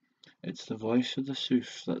 It's the voice of the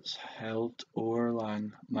sooth that's held o'er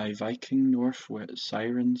lang my Viking North wi'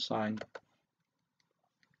 siren sang.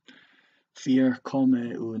 Fear come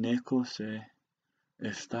un echo say,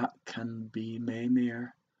 if that can be nae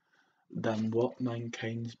mair than what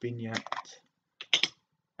mankind's been yet,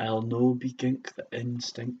 I'll no be gink the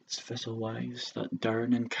instincts thistle wise that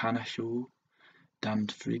durn and canna show,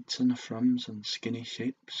 damned freaks and frums and skinny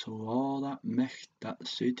shapes o' all that micht that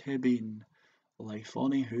sud hae been, life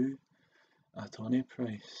ony who, at ony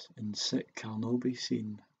price, in sick I'll no be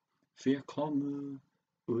seen. Fear come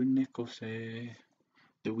un echo say,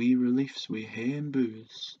 the wee reliefs we hae in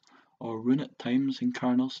booze, or run at times in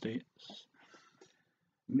carnal states,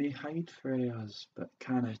 may hide frae us, but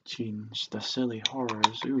canna change the silly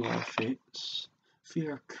horrors o' our fates.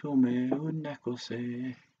 Fear come un echo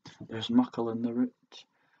say, there's muckle in the root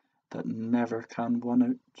that never can won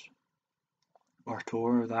out, or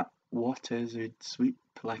tore that what is ould sweep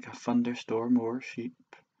like a thunderstorm o'er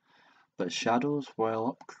sheep, that shadows while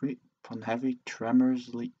up creep on heavy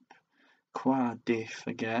tremors leap. Qua daith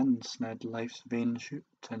again sned life's vain shoot,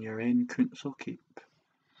 and your ain counsel keep.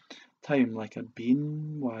 Time like a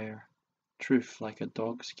bean wire, truth like a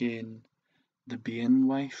dog's gain. The bein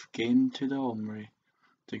wife gain to the omri,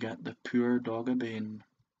 to get the poor dog a bane.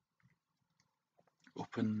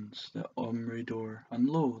 Opens the omri door, and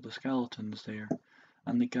lo, the skeleton's there,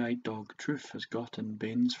 and the guide dog truth has gotten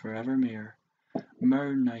banes for evermere.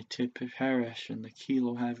 Murn I to perish in the keel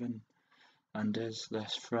o' heaven, and is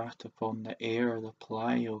this frat upon the air the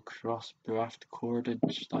ply o' cross-braft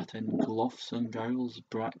cordage that in gloughs and gowls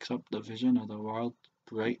bracks up the vision o' the world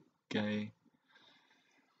bright gay.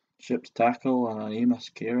 Ship's tackle and an aim o'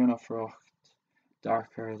 scaring a frocht,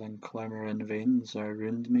 darker than climmerin' veins are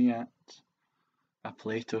round me yet, a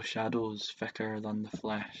plate o' shadows thicker than the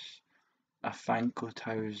flesh, a fank o'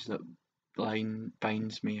 tows that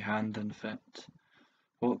binds me hand and foot.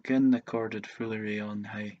 What gin the corded foolery on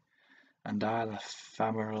high, and a' the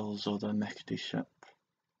famerals o' the michty ship?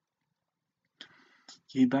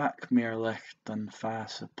 Gie back mair licht than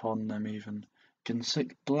fa's upon them even, gin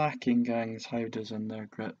sic blacking gangs houd us in their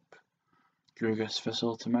grip. Grugus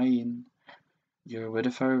thistle to my een, your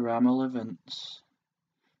widifer rammel events,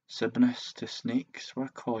 Sibnus to snakes were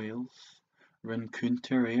coils, run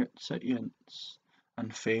counter airts at yints,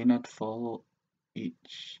 and fain I'd follow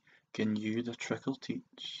each, gin you the trickle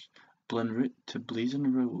teach, blin root to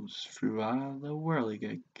bleezin' rose through a' the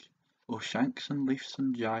whirligig, o' shanks and leafs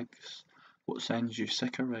and jags, what sends you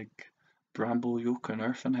sic a rig, bramble yoke on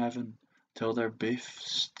earth and heaven, till they're baith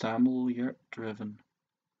stammel yurt driven.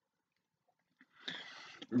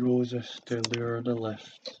 Roses to lure the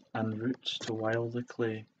lift, and roots to wile the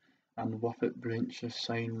clay, and whippet branches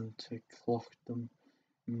sign to clocht them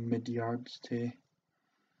mid-yards tae,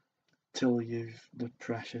 till you've the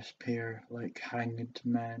precious pair, like hanged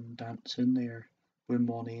men dancing there, wi'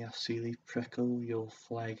 mony a seely prickle you'll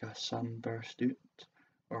flag a sunburst out,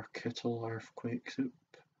 or kittle earthquake soup,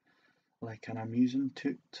 like an amusing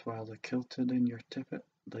toot, while the kilted in your tippet,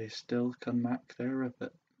 they still can mak their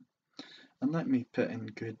rippet. And let me put in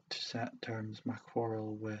good set terms my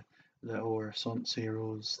quarrel wi' the ower sonsy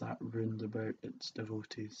rose that round about its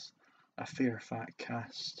devotees, a fair fat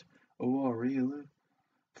cast o' a real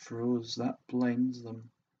froze that blinds them,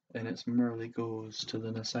 in its merely goes to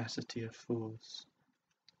the necessity of foes.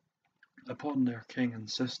 Upon their king and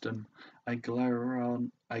system I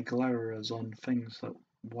glower as on things that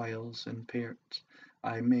whiles in pairt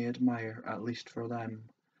I may admire, at least for them,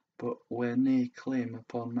 but wi' nae claim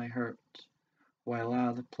upon my hurt, while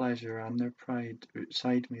a' the pleasure and their pride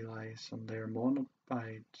outside me lies, and there maun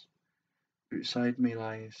abide. Outside me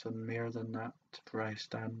lies, and mair than that, for I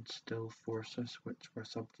stand still forces which were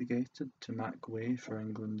subjugated to mak way for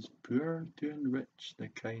England's poor to enrich the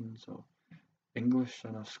kinds o' English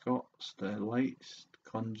and o' Scots the lightest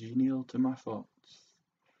congenial to my thoughts.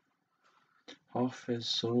 Half his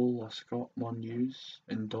soul a Scot maun use,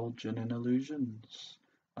 indulging in illusions,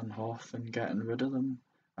 and half in getting rid of them,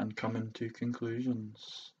 and coming to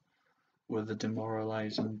conclusions, with the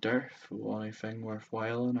demoralizing dearth o' onything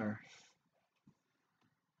worthwhile on earth.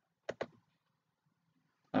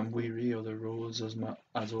 I'm weary o' the rose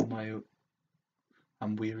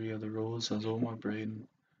I'm weary o' the rose as o' my brain,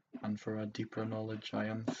 and for a deeper knowledge I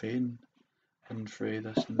am fain, and frae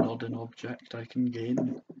this nodding object I can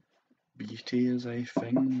gain. Beauty is ae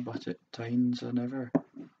thing, but it tines a never,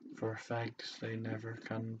 for fegs they never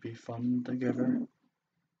can be fun the giver,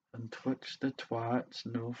 and twixt the twa it's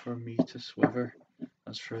no for me to swiver,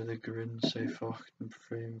 as frae the grun sae focht and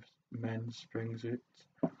frae men springs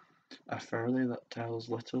out. a furley that tells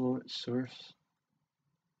little o' its source.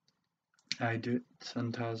 I doot,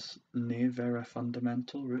 and has nae vera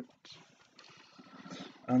fundamental root.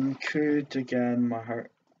 And could again my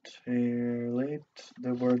heart laid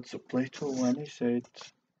the words of Plato when he said,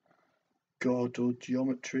 God o'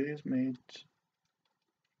 geometry is made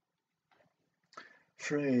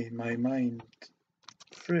frae my mind,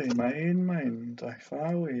 frae my ain mind I fa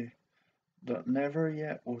away, that never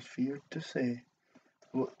yet was feared to say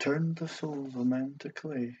what turned the souls of men to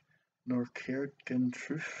clay, nor cared gin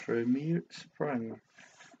truth frae me it sprang,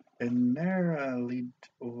 in ne'er a lead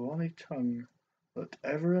o' ony tongue that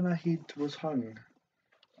ever in a head was hung.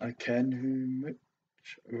 I ken hoo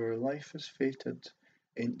much our life is fated,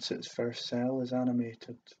 ance its first cell is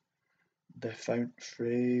animated, the fount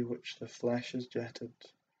frae which the flesh is jetted.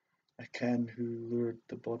 I ken who lured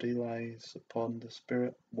the body lies upon the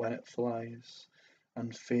spirit when it flies,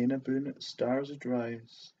 and fain aboon its stars it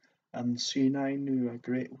rise, and seen I knew a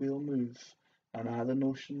great wheel move, and a' the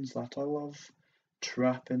notions that I love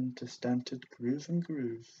trap into stented groove and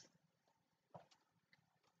groove.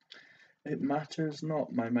 It matters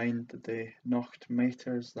not my mind the day, nocht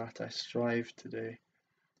matters that I strive today,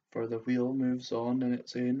 for the wheel moves on in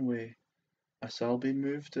its ain way. I shall be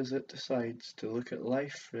moved as it decides to look at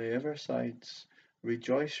life frae ever sides,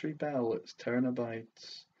 rejoice, rebel, its turn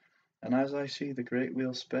abides. And as I see the great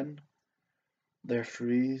wheel spin, there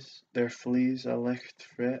flees a licht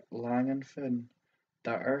frae it lang and thin,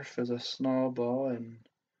 that earth is a snaw baw in.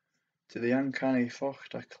 To the uncanny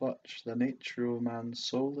focht I clutch, the nature o' man's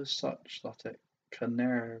soul is such that it can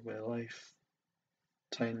ne'er wi' life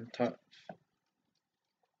time touch.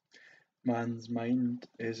 Man's mind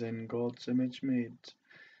is in God's image made,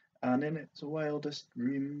 and in its wildest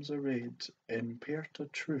dreams arrayed, in peart o'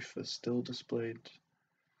 truth is still displayed.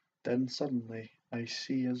 Then suddenly I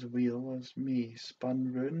see as weel as me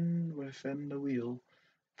spun round within the wheel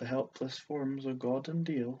the helpless forms o' God and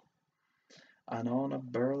deil, and on a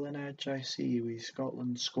birlin edge I see wee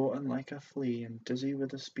Scotland squatting like a flea, and dizzy wi'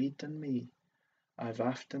 the speed in me. I've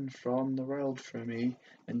aften thrown the world frae me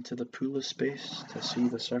into the pool o' space to see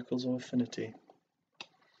the circles o' affinity.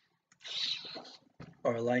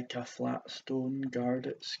 Or like a flat stone guard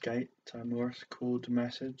it skite a Norse code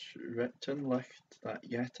message writ in licht that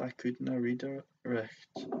yet I couldna read or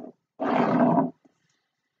richt.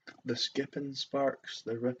 The skipping sparks,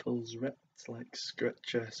 the ripples writ like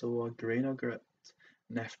scritches o' a grain o' grit,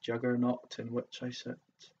 nef juggernaut in which I sit.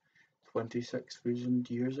 26,000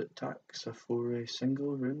 years it taks afore a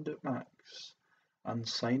single round it maks, and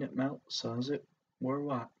syne it melts as it were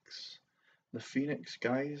wax. The phoenix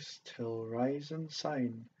guise till rise and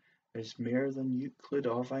sign is mair than Euclid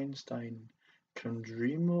of Einstein can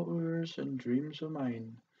dream o' ours and dreams o'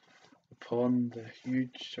 mine. Upon the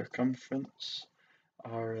huge circumference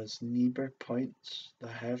are as neebor points the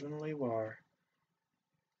heavenly war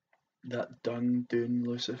that dung doon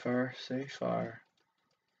Lucifer sae far,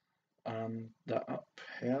 and that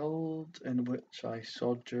upheld in which I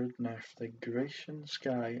sojourned neath the Grecian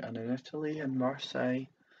sky, and in Italy and Marseille,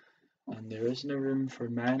 and there is no room for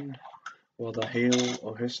men while the hail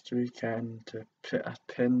o' history can to put a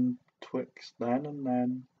pin twixt then and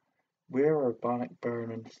then, where our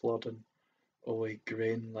Bannockburn and Flodden o' a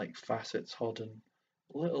grain like facets hodden,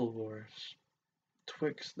 little wars,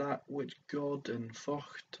 twixt that which God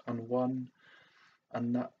enfocht and won,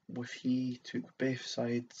 and that with he took baith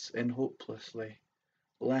sides in hopelessly,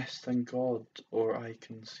 less than God or I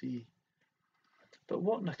can see. But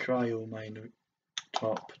whatna cry o' mine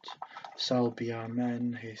outtopped sall be a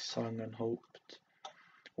men hae sung and hoped,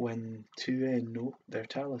 when to a note they're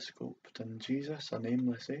telescoped, and Jesus and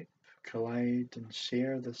nameless ape collide and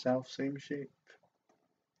share the selfsame shape,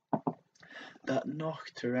 that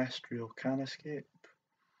nocht terrestrial can escape.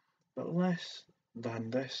 But less than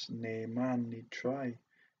this nae man need try,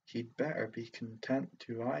 he'd better be content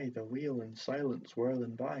to eye the wheel in silence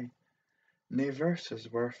whirling by. Nae verse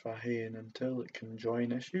is worth a hain until it can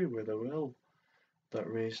join issue with the will that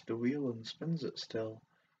raised the wheel and spins it still.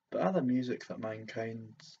 But a' the music that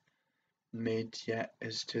mankind's made yet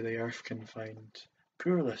is to the earth confined,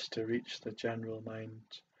 poorless to reach the general mind,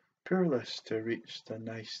 poorless to reach the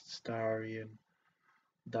nice star e'en,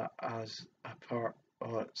 that as a part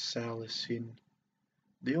o' itsel is seen,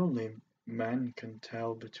 the only men can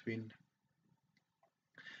tell between.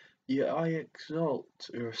 Yet I exult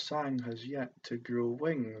our sang has yet to grow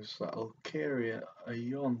wings that'll carry it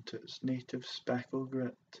ayont its native speckle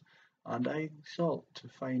grit, and I exult to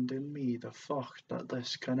find in me the focht that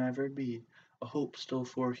this can ever be a hope still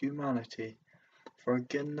for humanity. For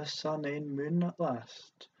gin the sun ain moon at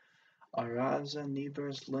last, or as a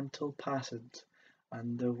neebor's lintel passed,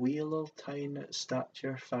 and the wheel'll tine its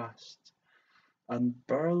stature fast, and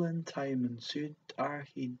birl in time and soothe our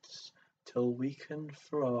heeds, till we can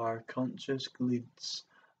frae our conscious gleeds,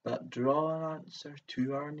 that draw an answer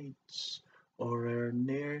to our needs, or ere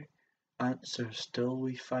near answer still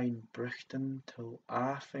we find brichtin till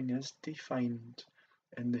a'thing is defined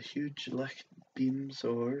in the huge licht beams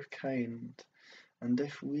o' our kind. And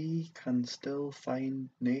if we can still find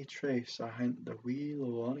nae trace ahint the wheel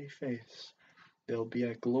o' ony face, there'll be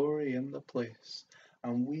a glory in the place,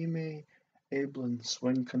 and we may aiblin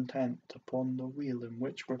swing content upon the wheel in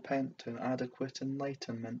which we're pent in adequate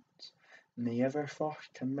enlightenment. Nae ever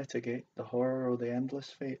thought can mitigate the horror o' the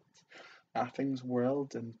endless fate athing's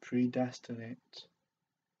whirled and predestinate.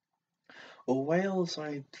 O whiles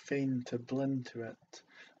I'd fain to blend to it,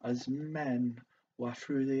 as men wha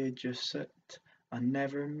through the ages sit, and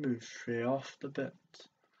never move frae off the bit,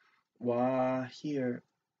 wha hear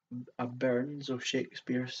a bairns o'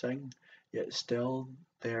 Shakespeare sing, yet still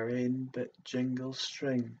their ain bit jingle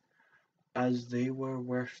string, as they were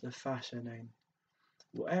worth the fashioning.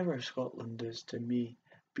 Whatever Scotland is to me,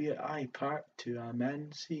 be it aye part to a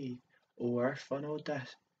men sea, o earth and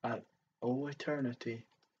o eternity.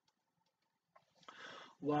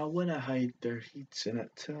 Wha winna hide their heeds in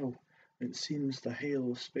it till it seems the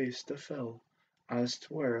hale of space to fill, as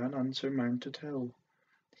 'twere an unsurmounted hill.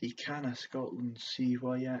 He canna Scotland see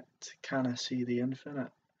wha yet canna see the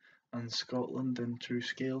infinite, and Scotland in true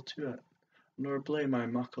scale to it, nor blame I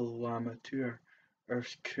muckle wha mature,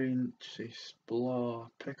 earth's cruenties,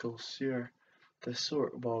 blaw, pickles sure, the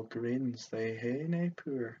sort wha grains they hae nae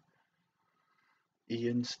poor.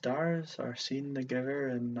 E'en stars are seen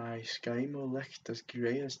thegither in ae sky o' licht as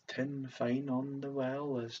grey as tin, fine on the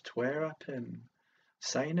well as 'twere a pin.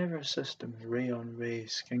 Sae never systems ray on ray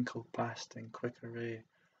skinkle past in quick array,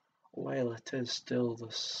 while it is still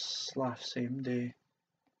the same day.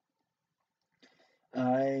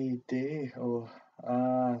 Aye, day,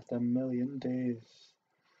 the million days,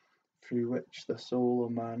 through which the soul o'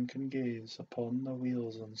 man can gaze upon the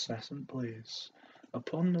wheel's incessant blaze,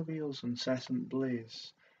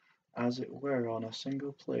 as it were on a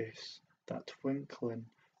single place, that twinklin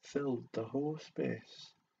filled the whole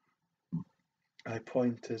space. I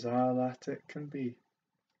point as a' that it can be.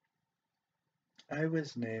 I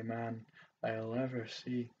was nae man I'll ever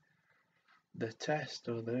see the test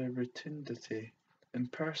o' their rotundity.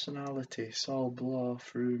 Impersonality sall blaw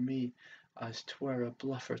through me as 'twere a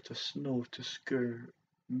bluffer to snow to scour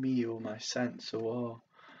me o' my sense o' awe.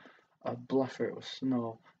 A bluffer o'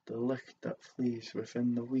 snow, the licht that flees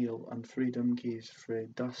within the wheel, and freedom gies frae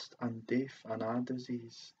dust and death and a'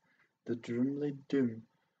 disease. The drumly doom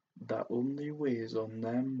that only weighs on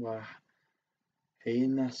them wha hae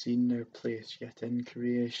na seen their place yet in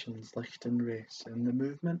creation's lichtin race, in the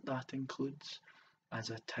movement that includes, as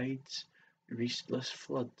a tide's restless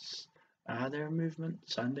floods, a' their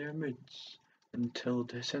movements and their moods, until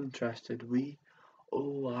disinterested we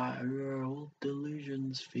our old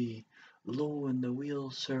delusions fee, low in the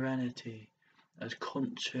wheel's serenity, as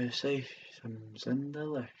conscious atoms in the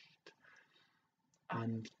licht,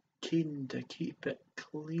 and keen to keep it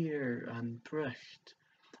clear and bricht,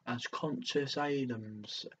 as conscious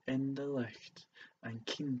items in the licht, and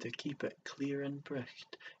keen to keep it clear and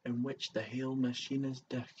bricht, in which the hale machine is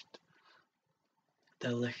dicht.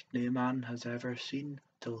 The licht nae man has ever seen,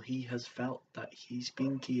 till he has felt that he's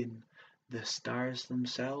been gien the stars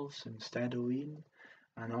themselves instead o' een,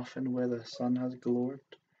 and often where the sun has glored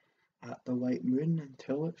at the white moon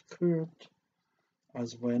until it's coored,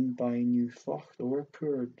 as when by new focht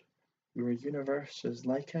o'erpoured, your universe is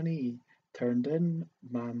like an ee, turned in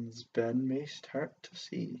man's been maist hurt to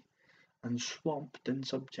see, and swamped in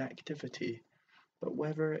subjectivity, but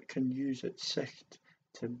whether it can use its sicht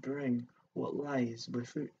to bring what lies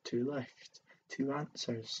withoot to licht, to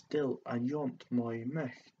answer still ayont my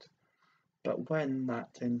micht. But when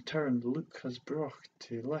that in turn look has brocht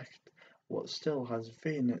to licht what still has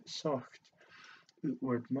vain it sought,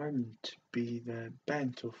 outward maun't be the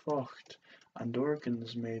bent o' thought, and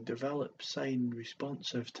organs may develop sign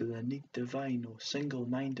responsive to the need divine o'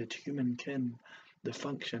 single-minded human kin. The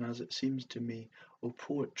function, as it seems to me, o'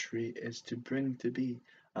 poetry is to bring to be,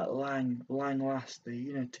 at lang last, the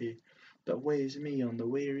unity that weighs me on the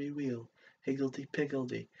weary wheel,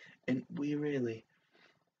 higgledy-piggledy, in't we really,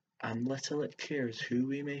 and little it cares who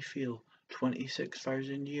we may feel.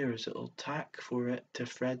 26,000 years it'll tak for it to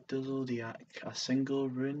thread the zodiac, a single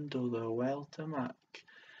round o' the well to mak.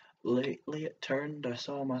 Lately it turned, I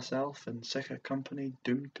saw myself in sic a company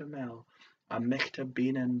doomed to mell, I micht have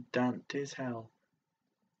been in Dante's hell.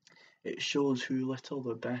 It shows who little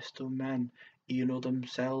the best o' men e'en o'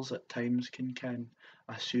 themselves at times can ken.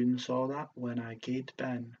 I soon saw that when I gaed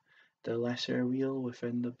ben. The lesser wheel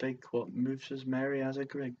within the big, what moves as merry as a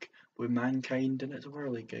grig, wi' mankind in its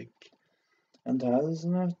whirligig. And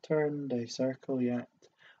hasna turned a circle yet.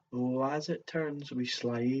 Oh, as it turns, we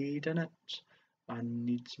slide in it, and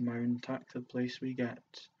needs maun tak the place we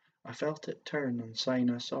get. I felt it turn, and syne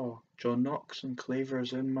I saw John Knox and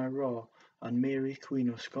Clavers in my raw, and Mary Queen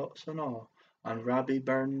o' Scots and a', and Rabbie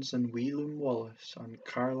Burns and William Wallace, and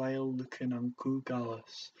Carlyle Lucan and Coo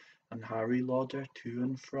Gallas, and Harry Lauder too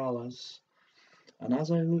and Frallas. And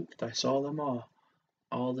as I looked, I saw them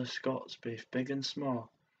all the Scots, baith big and sma',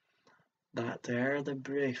 that ere the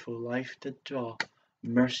breath o' life did draw.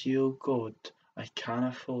 Mercy o' God, I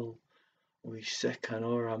canna full, wi' sic an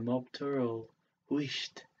o'er a mob to rule.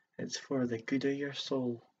 Wheesht, it's for the good o' your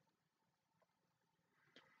soul.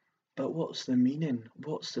 But what's the meaning?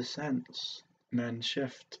 What's the sense? Men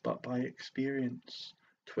shift but by experience.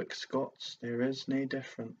 Twixt Scots there is nae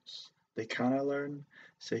difference. They canna learn,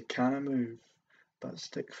 sae canna move, but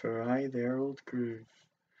stick for aye their old groove.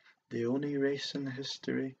 The only race in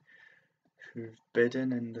history who've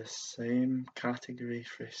bidden in the same category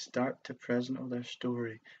frae start to present o' their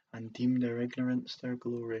story, and deem their ignorance their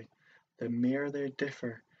glory. The mair they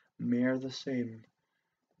differ, mair the same.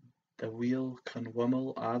 The wheel can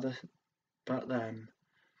wummel a' but them.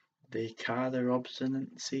 They ca' their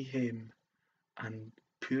obstinacy hame, and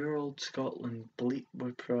puir old Scotland bleat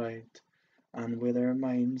wi' pride, and wi' their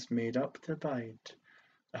minds made up to bide,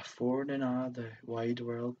 afore in a' the wide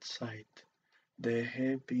world side. They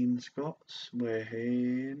hae been Scots wi'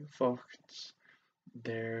 haen fochts,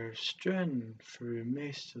 they're strewn through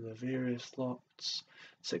maist o' the various lots.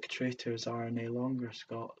 Sic traitors are nae longer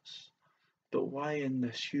Scots. But why in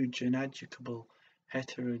this huge uneducable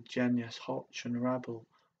heterogeneous hotch and rabble,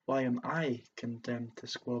 why am I condemned to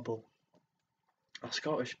squabble? A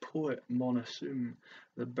Scottish poet maun assume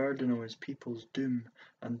the burden o' his people's doom,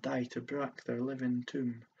 and die to brak their living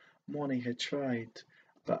tomb. Mony hae tried,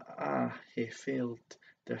 but hae failed,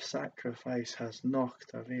 their sacrifice has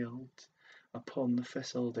nocht availed. Upon the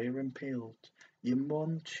thistle they're impaled. Ye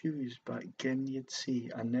maun choose but gin ye'd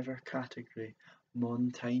see a never category,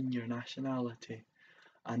 maun tyne your nationality.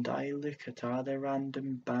 And I look at a' the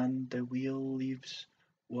random band the wheel leaves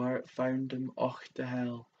whar it found 'em, och to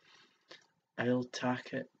hell, I'll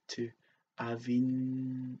tak it to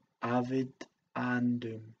avid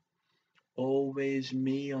andum. Always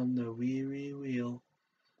me on the weary wheel,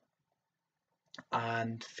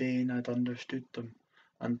 and fain I'd understood them,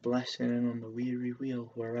 and blessing in on the weary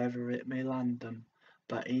wheel wherever it may land them.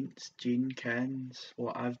 But aince Jean kens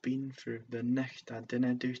what I've been through, the nicht I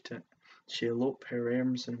dinna doubt it, she'll ope her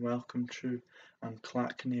arms and welcome true, and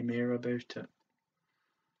clack nae mair about it.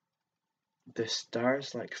 The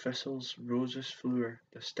stars like thistles, roses flower,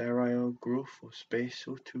 the sterile growth o' space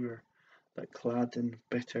so tour, that clad in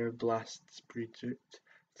bitter blasts breeds out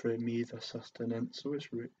frae me the sustenance o'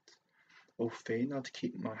 its root. O fain I'd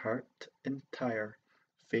keep my heart entire,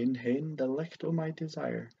 fain hain the licht o' my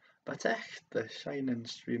desire, but echt the shining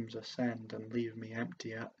streams ascend and leave me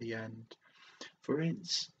empty at the end. For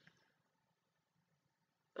aince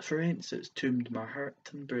it's tombed my heart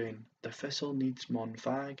and brain, the thistle needs maun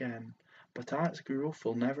fa again, but its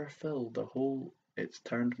growth'll never fill the hole it's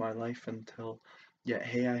turned my life until. Yet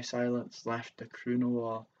hae I silence left to croon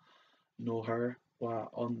awa', no her, wha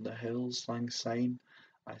on the hills lang syne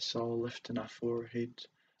I saw lifting a forehead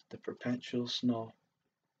the perpetual snaw.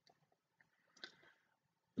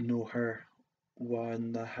 No her, wha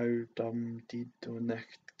in the how dumb deed o'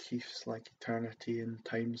 nicht keeps like eternity in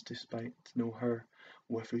time's despite. No her,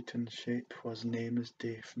 withouten shape whase name is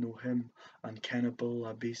deaf. No him, unkennable,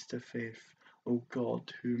 a beast of faith. O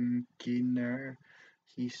God, whom gien ne'er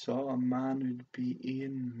he saw a man who'd be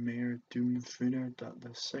e'en mair doom-fooner that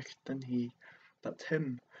the sicht than he, but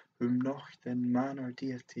him, whom nocht in man or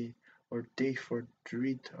deity, or death or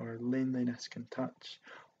dread or loneliness can touch,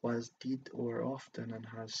 was deed o'er often and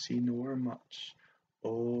has seen o'er much.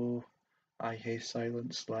 Oh, I hae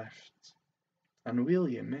silence left, and will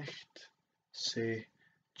ye micht say,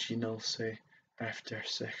 Jean'll say, after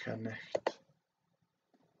sich a nicht.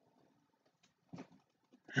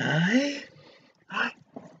 Aye, aye,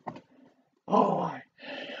 oh aye,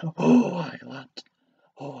 oh aye, lad,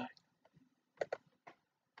 oh aye.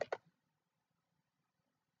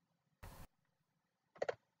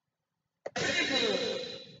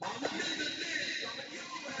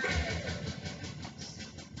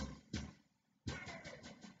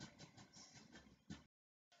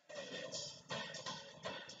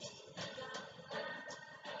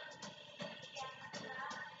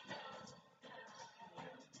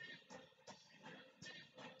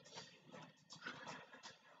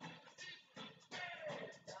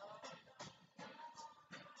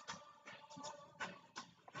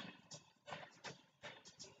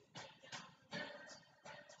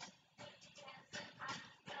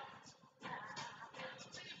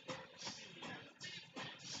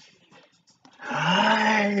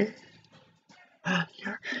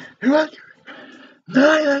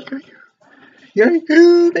 You're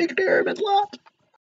Hugh Macdiarmid, lad.